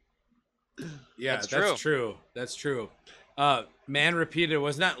 Yeah, That's that's true. That's true. Man repeated, it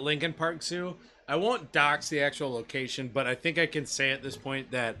was not Lincoln Park Zoo. I won't dox the actual location, but I think I can say at this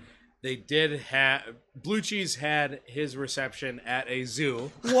point that they did have... Blue Cheese had his reception at a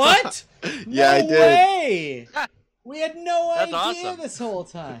zoo. What? Yeah, I No did. way! We had no That's idea awesome. this whole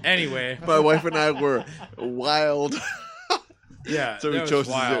time. Anyway, My wife and I were wild. yeah, So we that was chose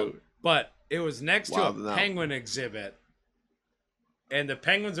the wild. zoo. But it was next Wild to a enough. penguin exhibit. And the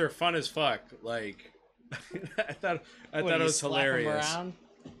penguins are fun as fuck. Like, I thought What, it you was slap 'em hilarious. around?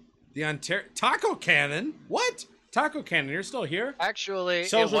 The Taco Cannon? What? Taco Cannon, you're still here? Actually,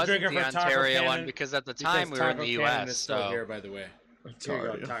 Social it wasn't drinker the for Taco Ontario Cannon, one because at the time we were in Taco the Cannon U.S. is still So here, by the way. Here you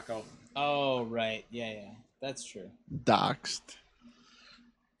go, Sorry. Taco. Oh, right. Yeah. That's true. Doxed.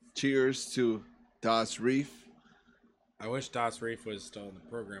 Cheers to Das Reef. I wish Das Reef was still in the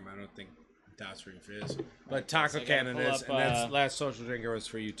program. I don't think Das Reef is. But guys, I Taco gotta Cannon pull is. up, And that's last social drinker was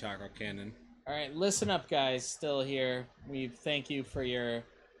for you, Taco Cannon. All right, listen up, guys. Still here. We thank you for your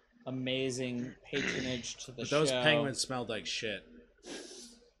amazing patronage to the But show. those penguins smelled like shit.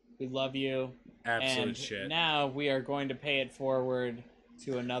 We love you. Absolute and shit. Now we are going to pay it forward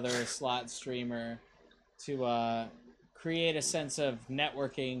to another slot streamer to create a sense of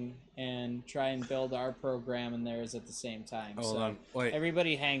networking and try and build our program and theirs at the same time. Hold so on. Wait.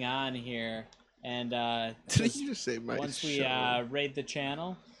 everybody hang on here. And Did you just say my once we show? raid the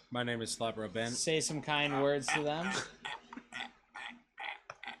channel, My name is SlotBros Ben. say some kind words to them.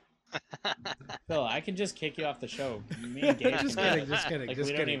 Phil, I can just kick you off the show. Me and Gabe Just can do kidding, it. just kidding, Like,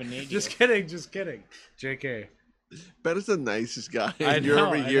 just we kidding. don't even need Just you. kidding, just kidding. JK. Ben is the nicest guy. I And you're know,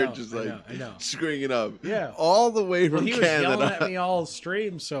 over I here know, just I like know, I know. screwing it up. Yeah. All the way Well, from he was Canada. yelling at me all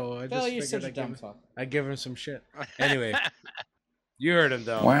stream, so I just Phil, you're figured such a dumb fuck. I'd give him some shit. Anyway, you heard him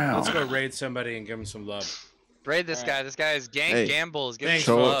though. Wow. Let's go raid somebody and give him some love. Braid this guy. This guy is Hey. gambles. Give Thanks,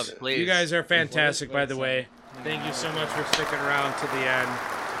 him some folks. love, please. You guys are fantastic, Wait a by the way. second. Thank you so much for sticking around to the end.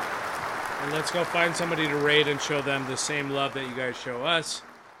 And let's go find somebody to raid and show them the same love that you guys show us.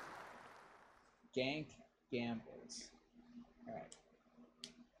 Gank gambles. All right.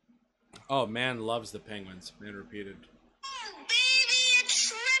 Oh, man loves the penguins. Man repeated.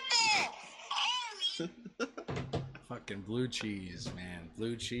 Fucking blue cheese, man.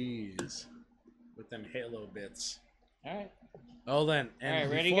 Blue cheese. With them halo bits. All right. Hold on. And All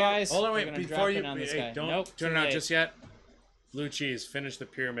right, ready, before- guys? Hold on, We're wait. gonna Before drop you in on this guy. don't Nope, turn too it on late. just yet. Blue cheese. Finish the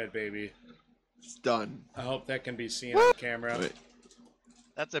pyramid, baby. It's done. I hope that can be seen on camera. Wait.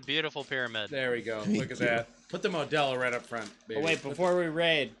 That's a beautiful pyramid. There we go. Thank Look at you. that. Put the Modelo right up front, baby. Oh, wait, before we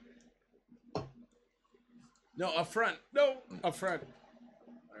raid, No, up front. No, up front.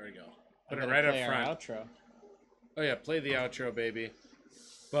 There we go. Put I it gotta right up play our front. outro. Oh yeah, play the outro, baby.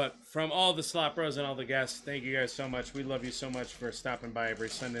 But from all the Slot Bros and all the guests, thank you guys so much. We love you so much for stopping by every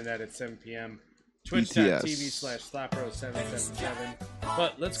Sunday night at 7 p.m. Twitch.tv/SlotBros777.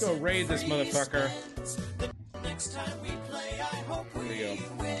 But let's go raid this motherfucker. Next time we play, I hope we Here we go.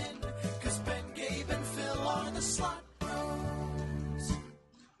 win. Cause Ben, Gabe, and Phil are the Slot Bros.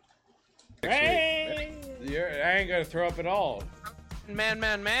 Hey! I ain't gonna throw up at all. Man.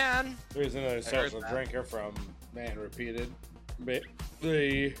 There's another heard social that. drinker from Man Repeated.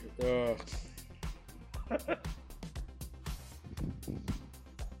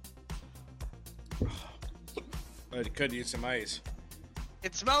 I could use some ice.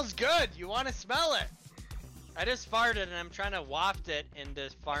 It smells good. You want to smell it. I just farted and I'm trying to waft it into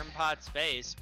Farm Pot's face,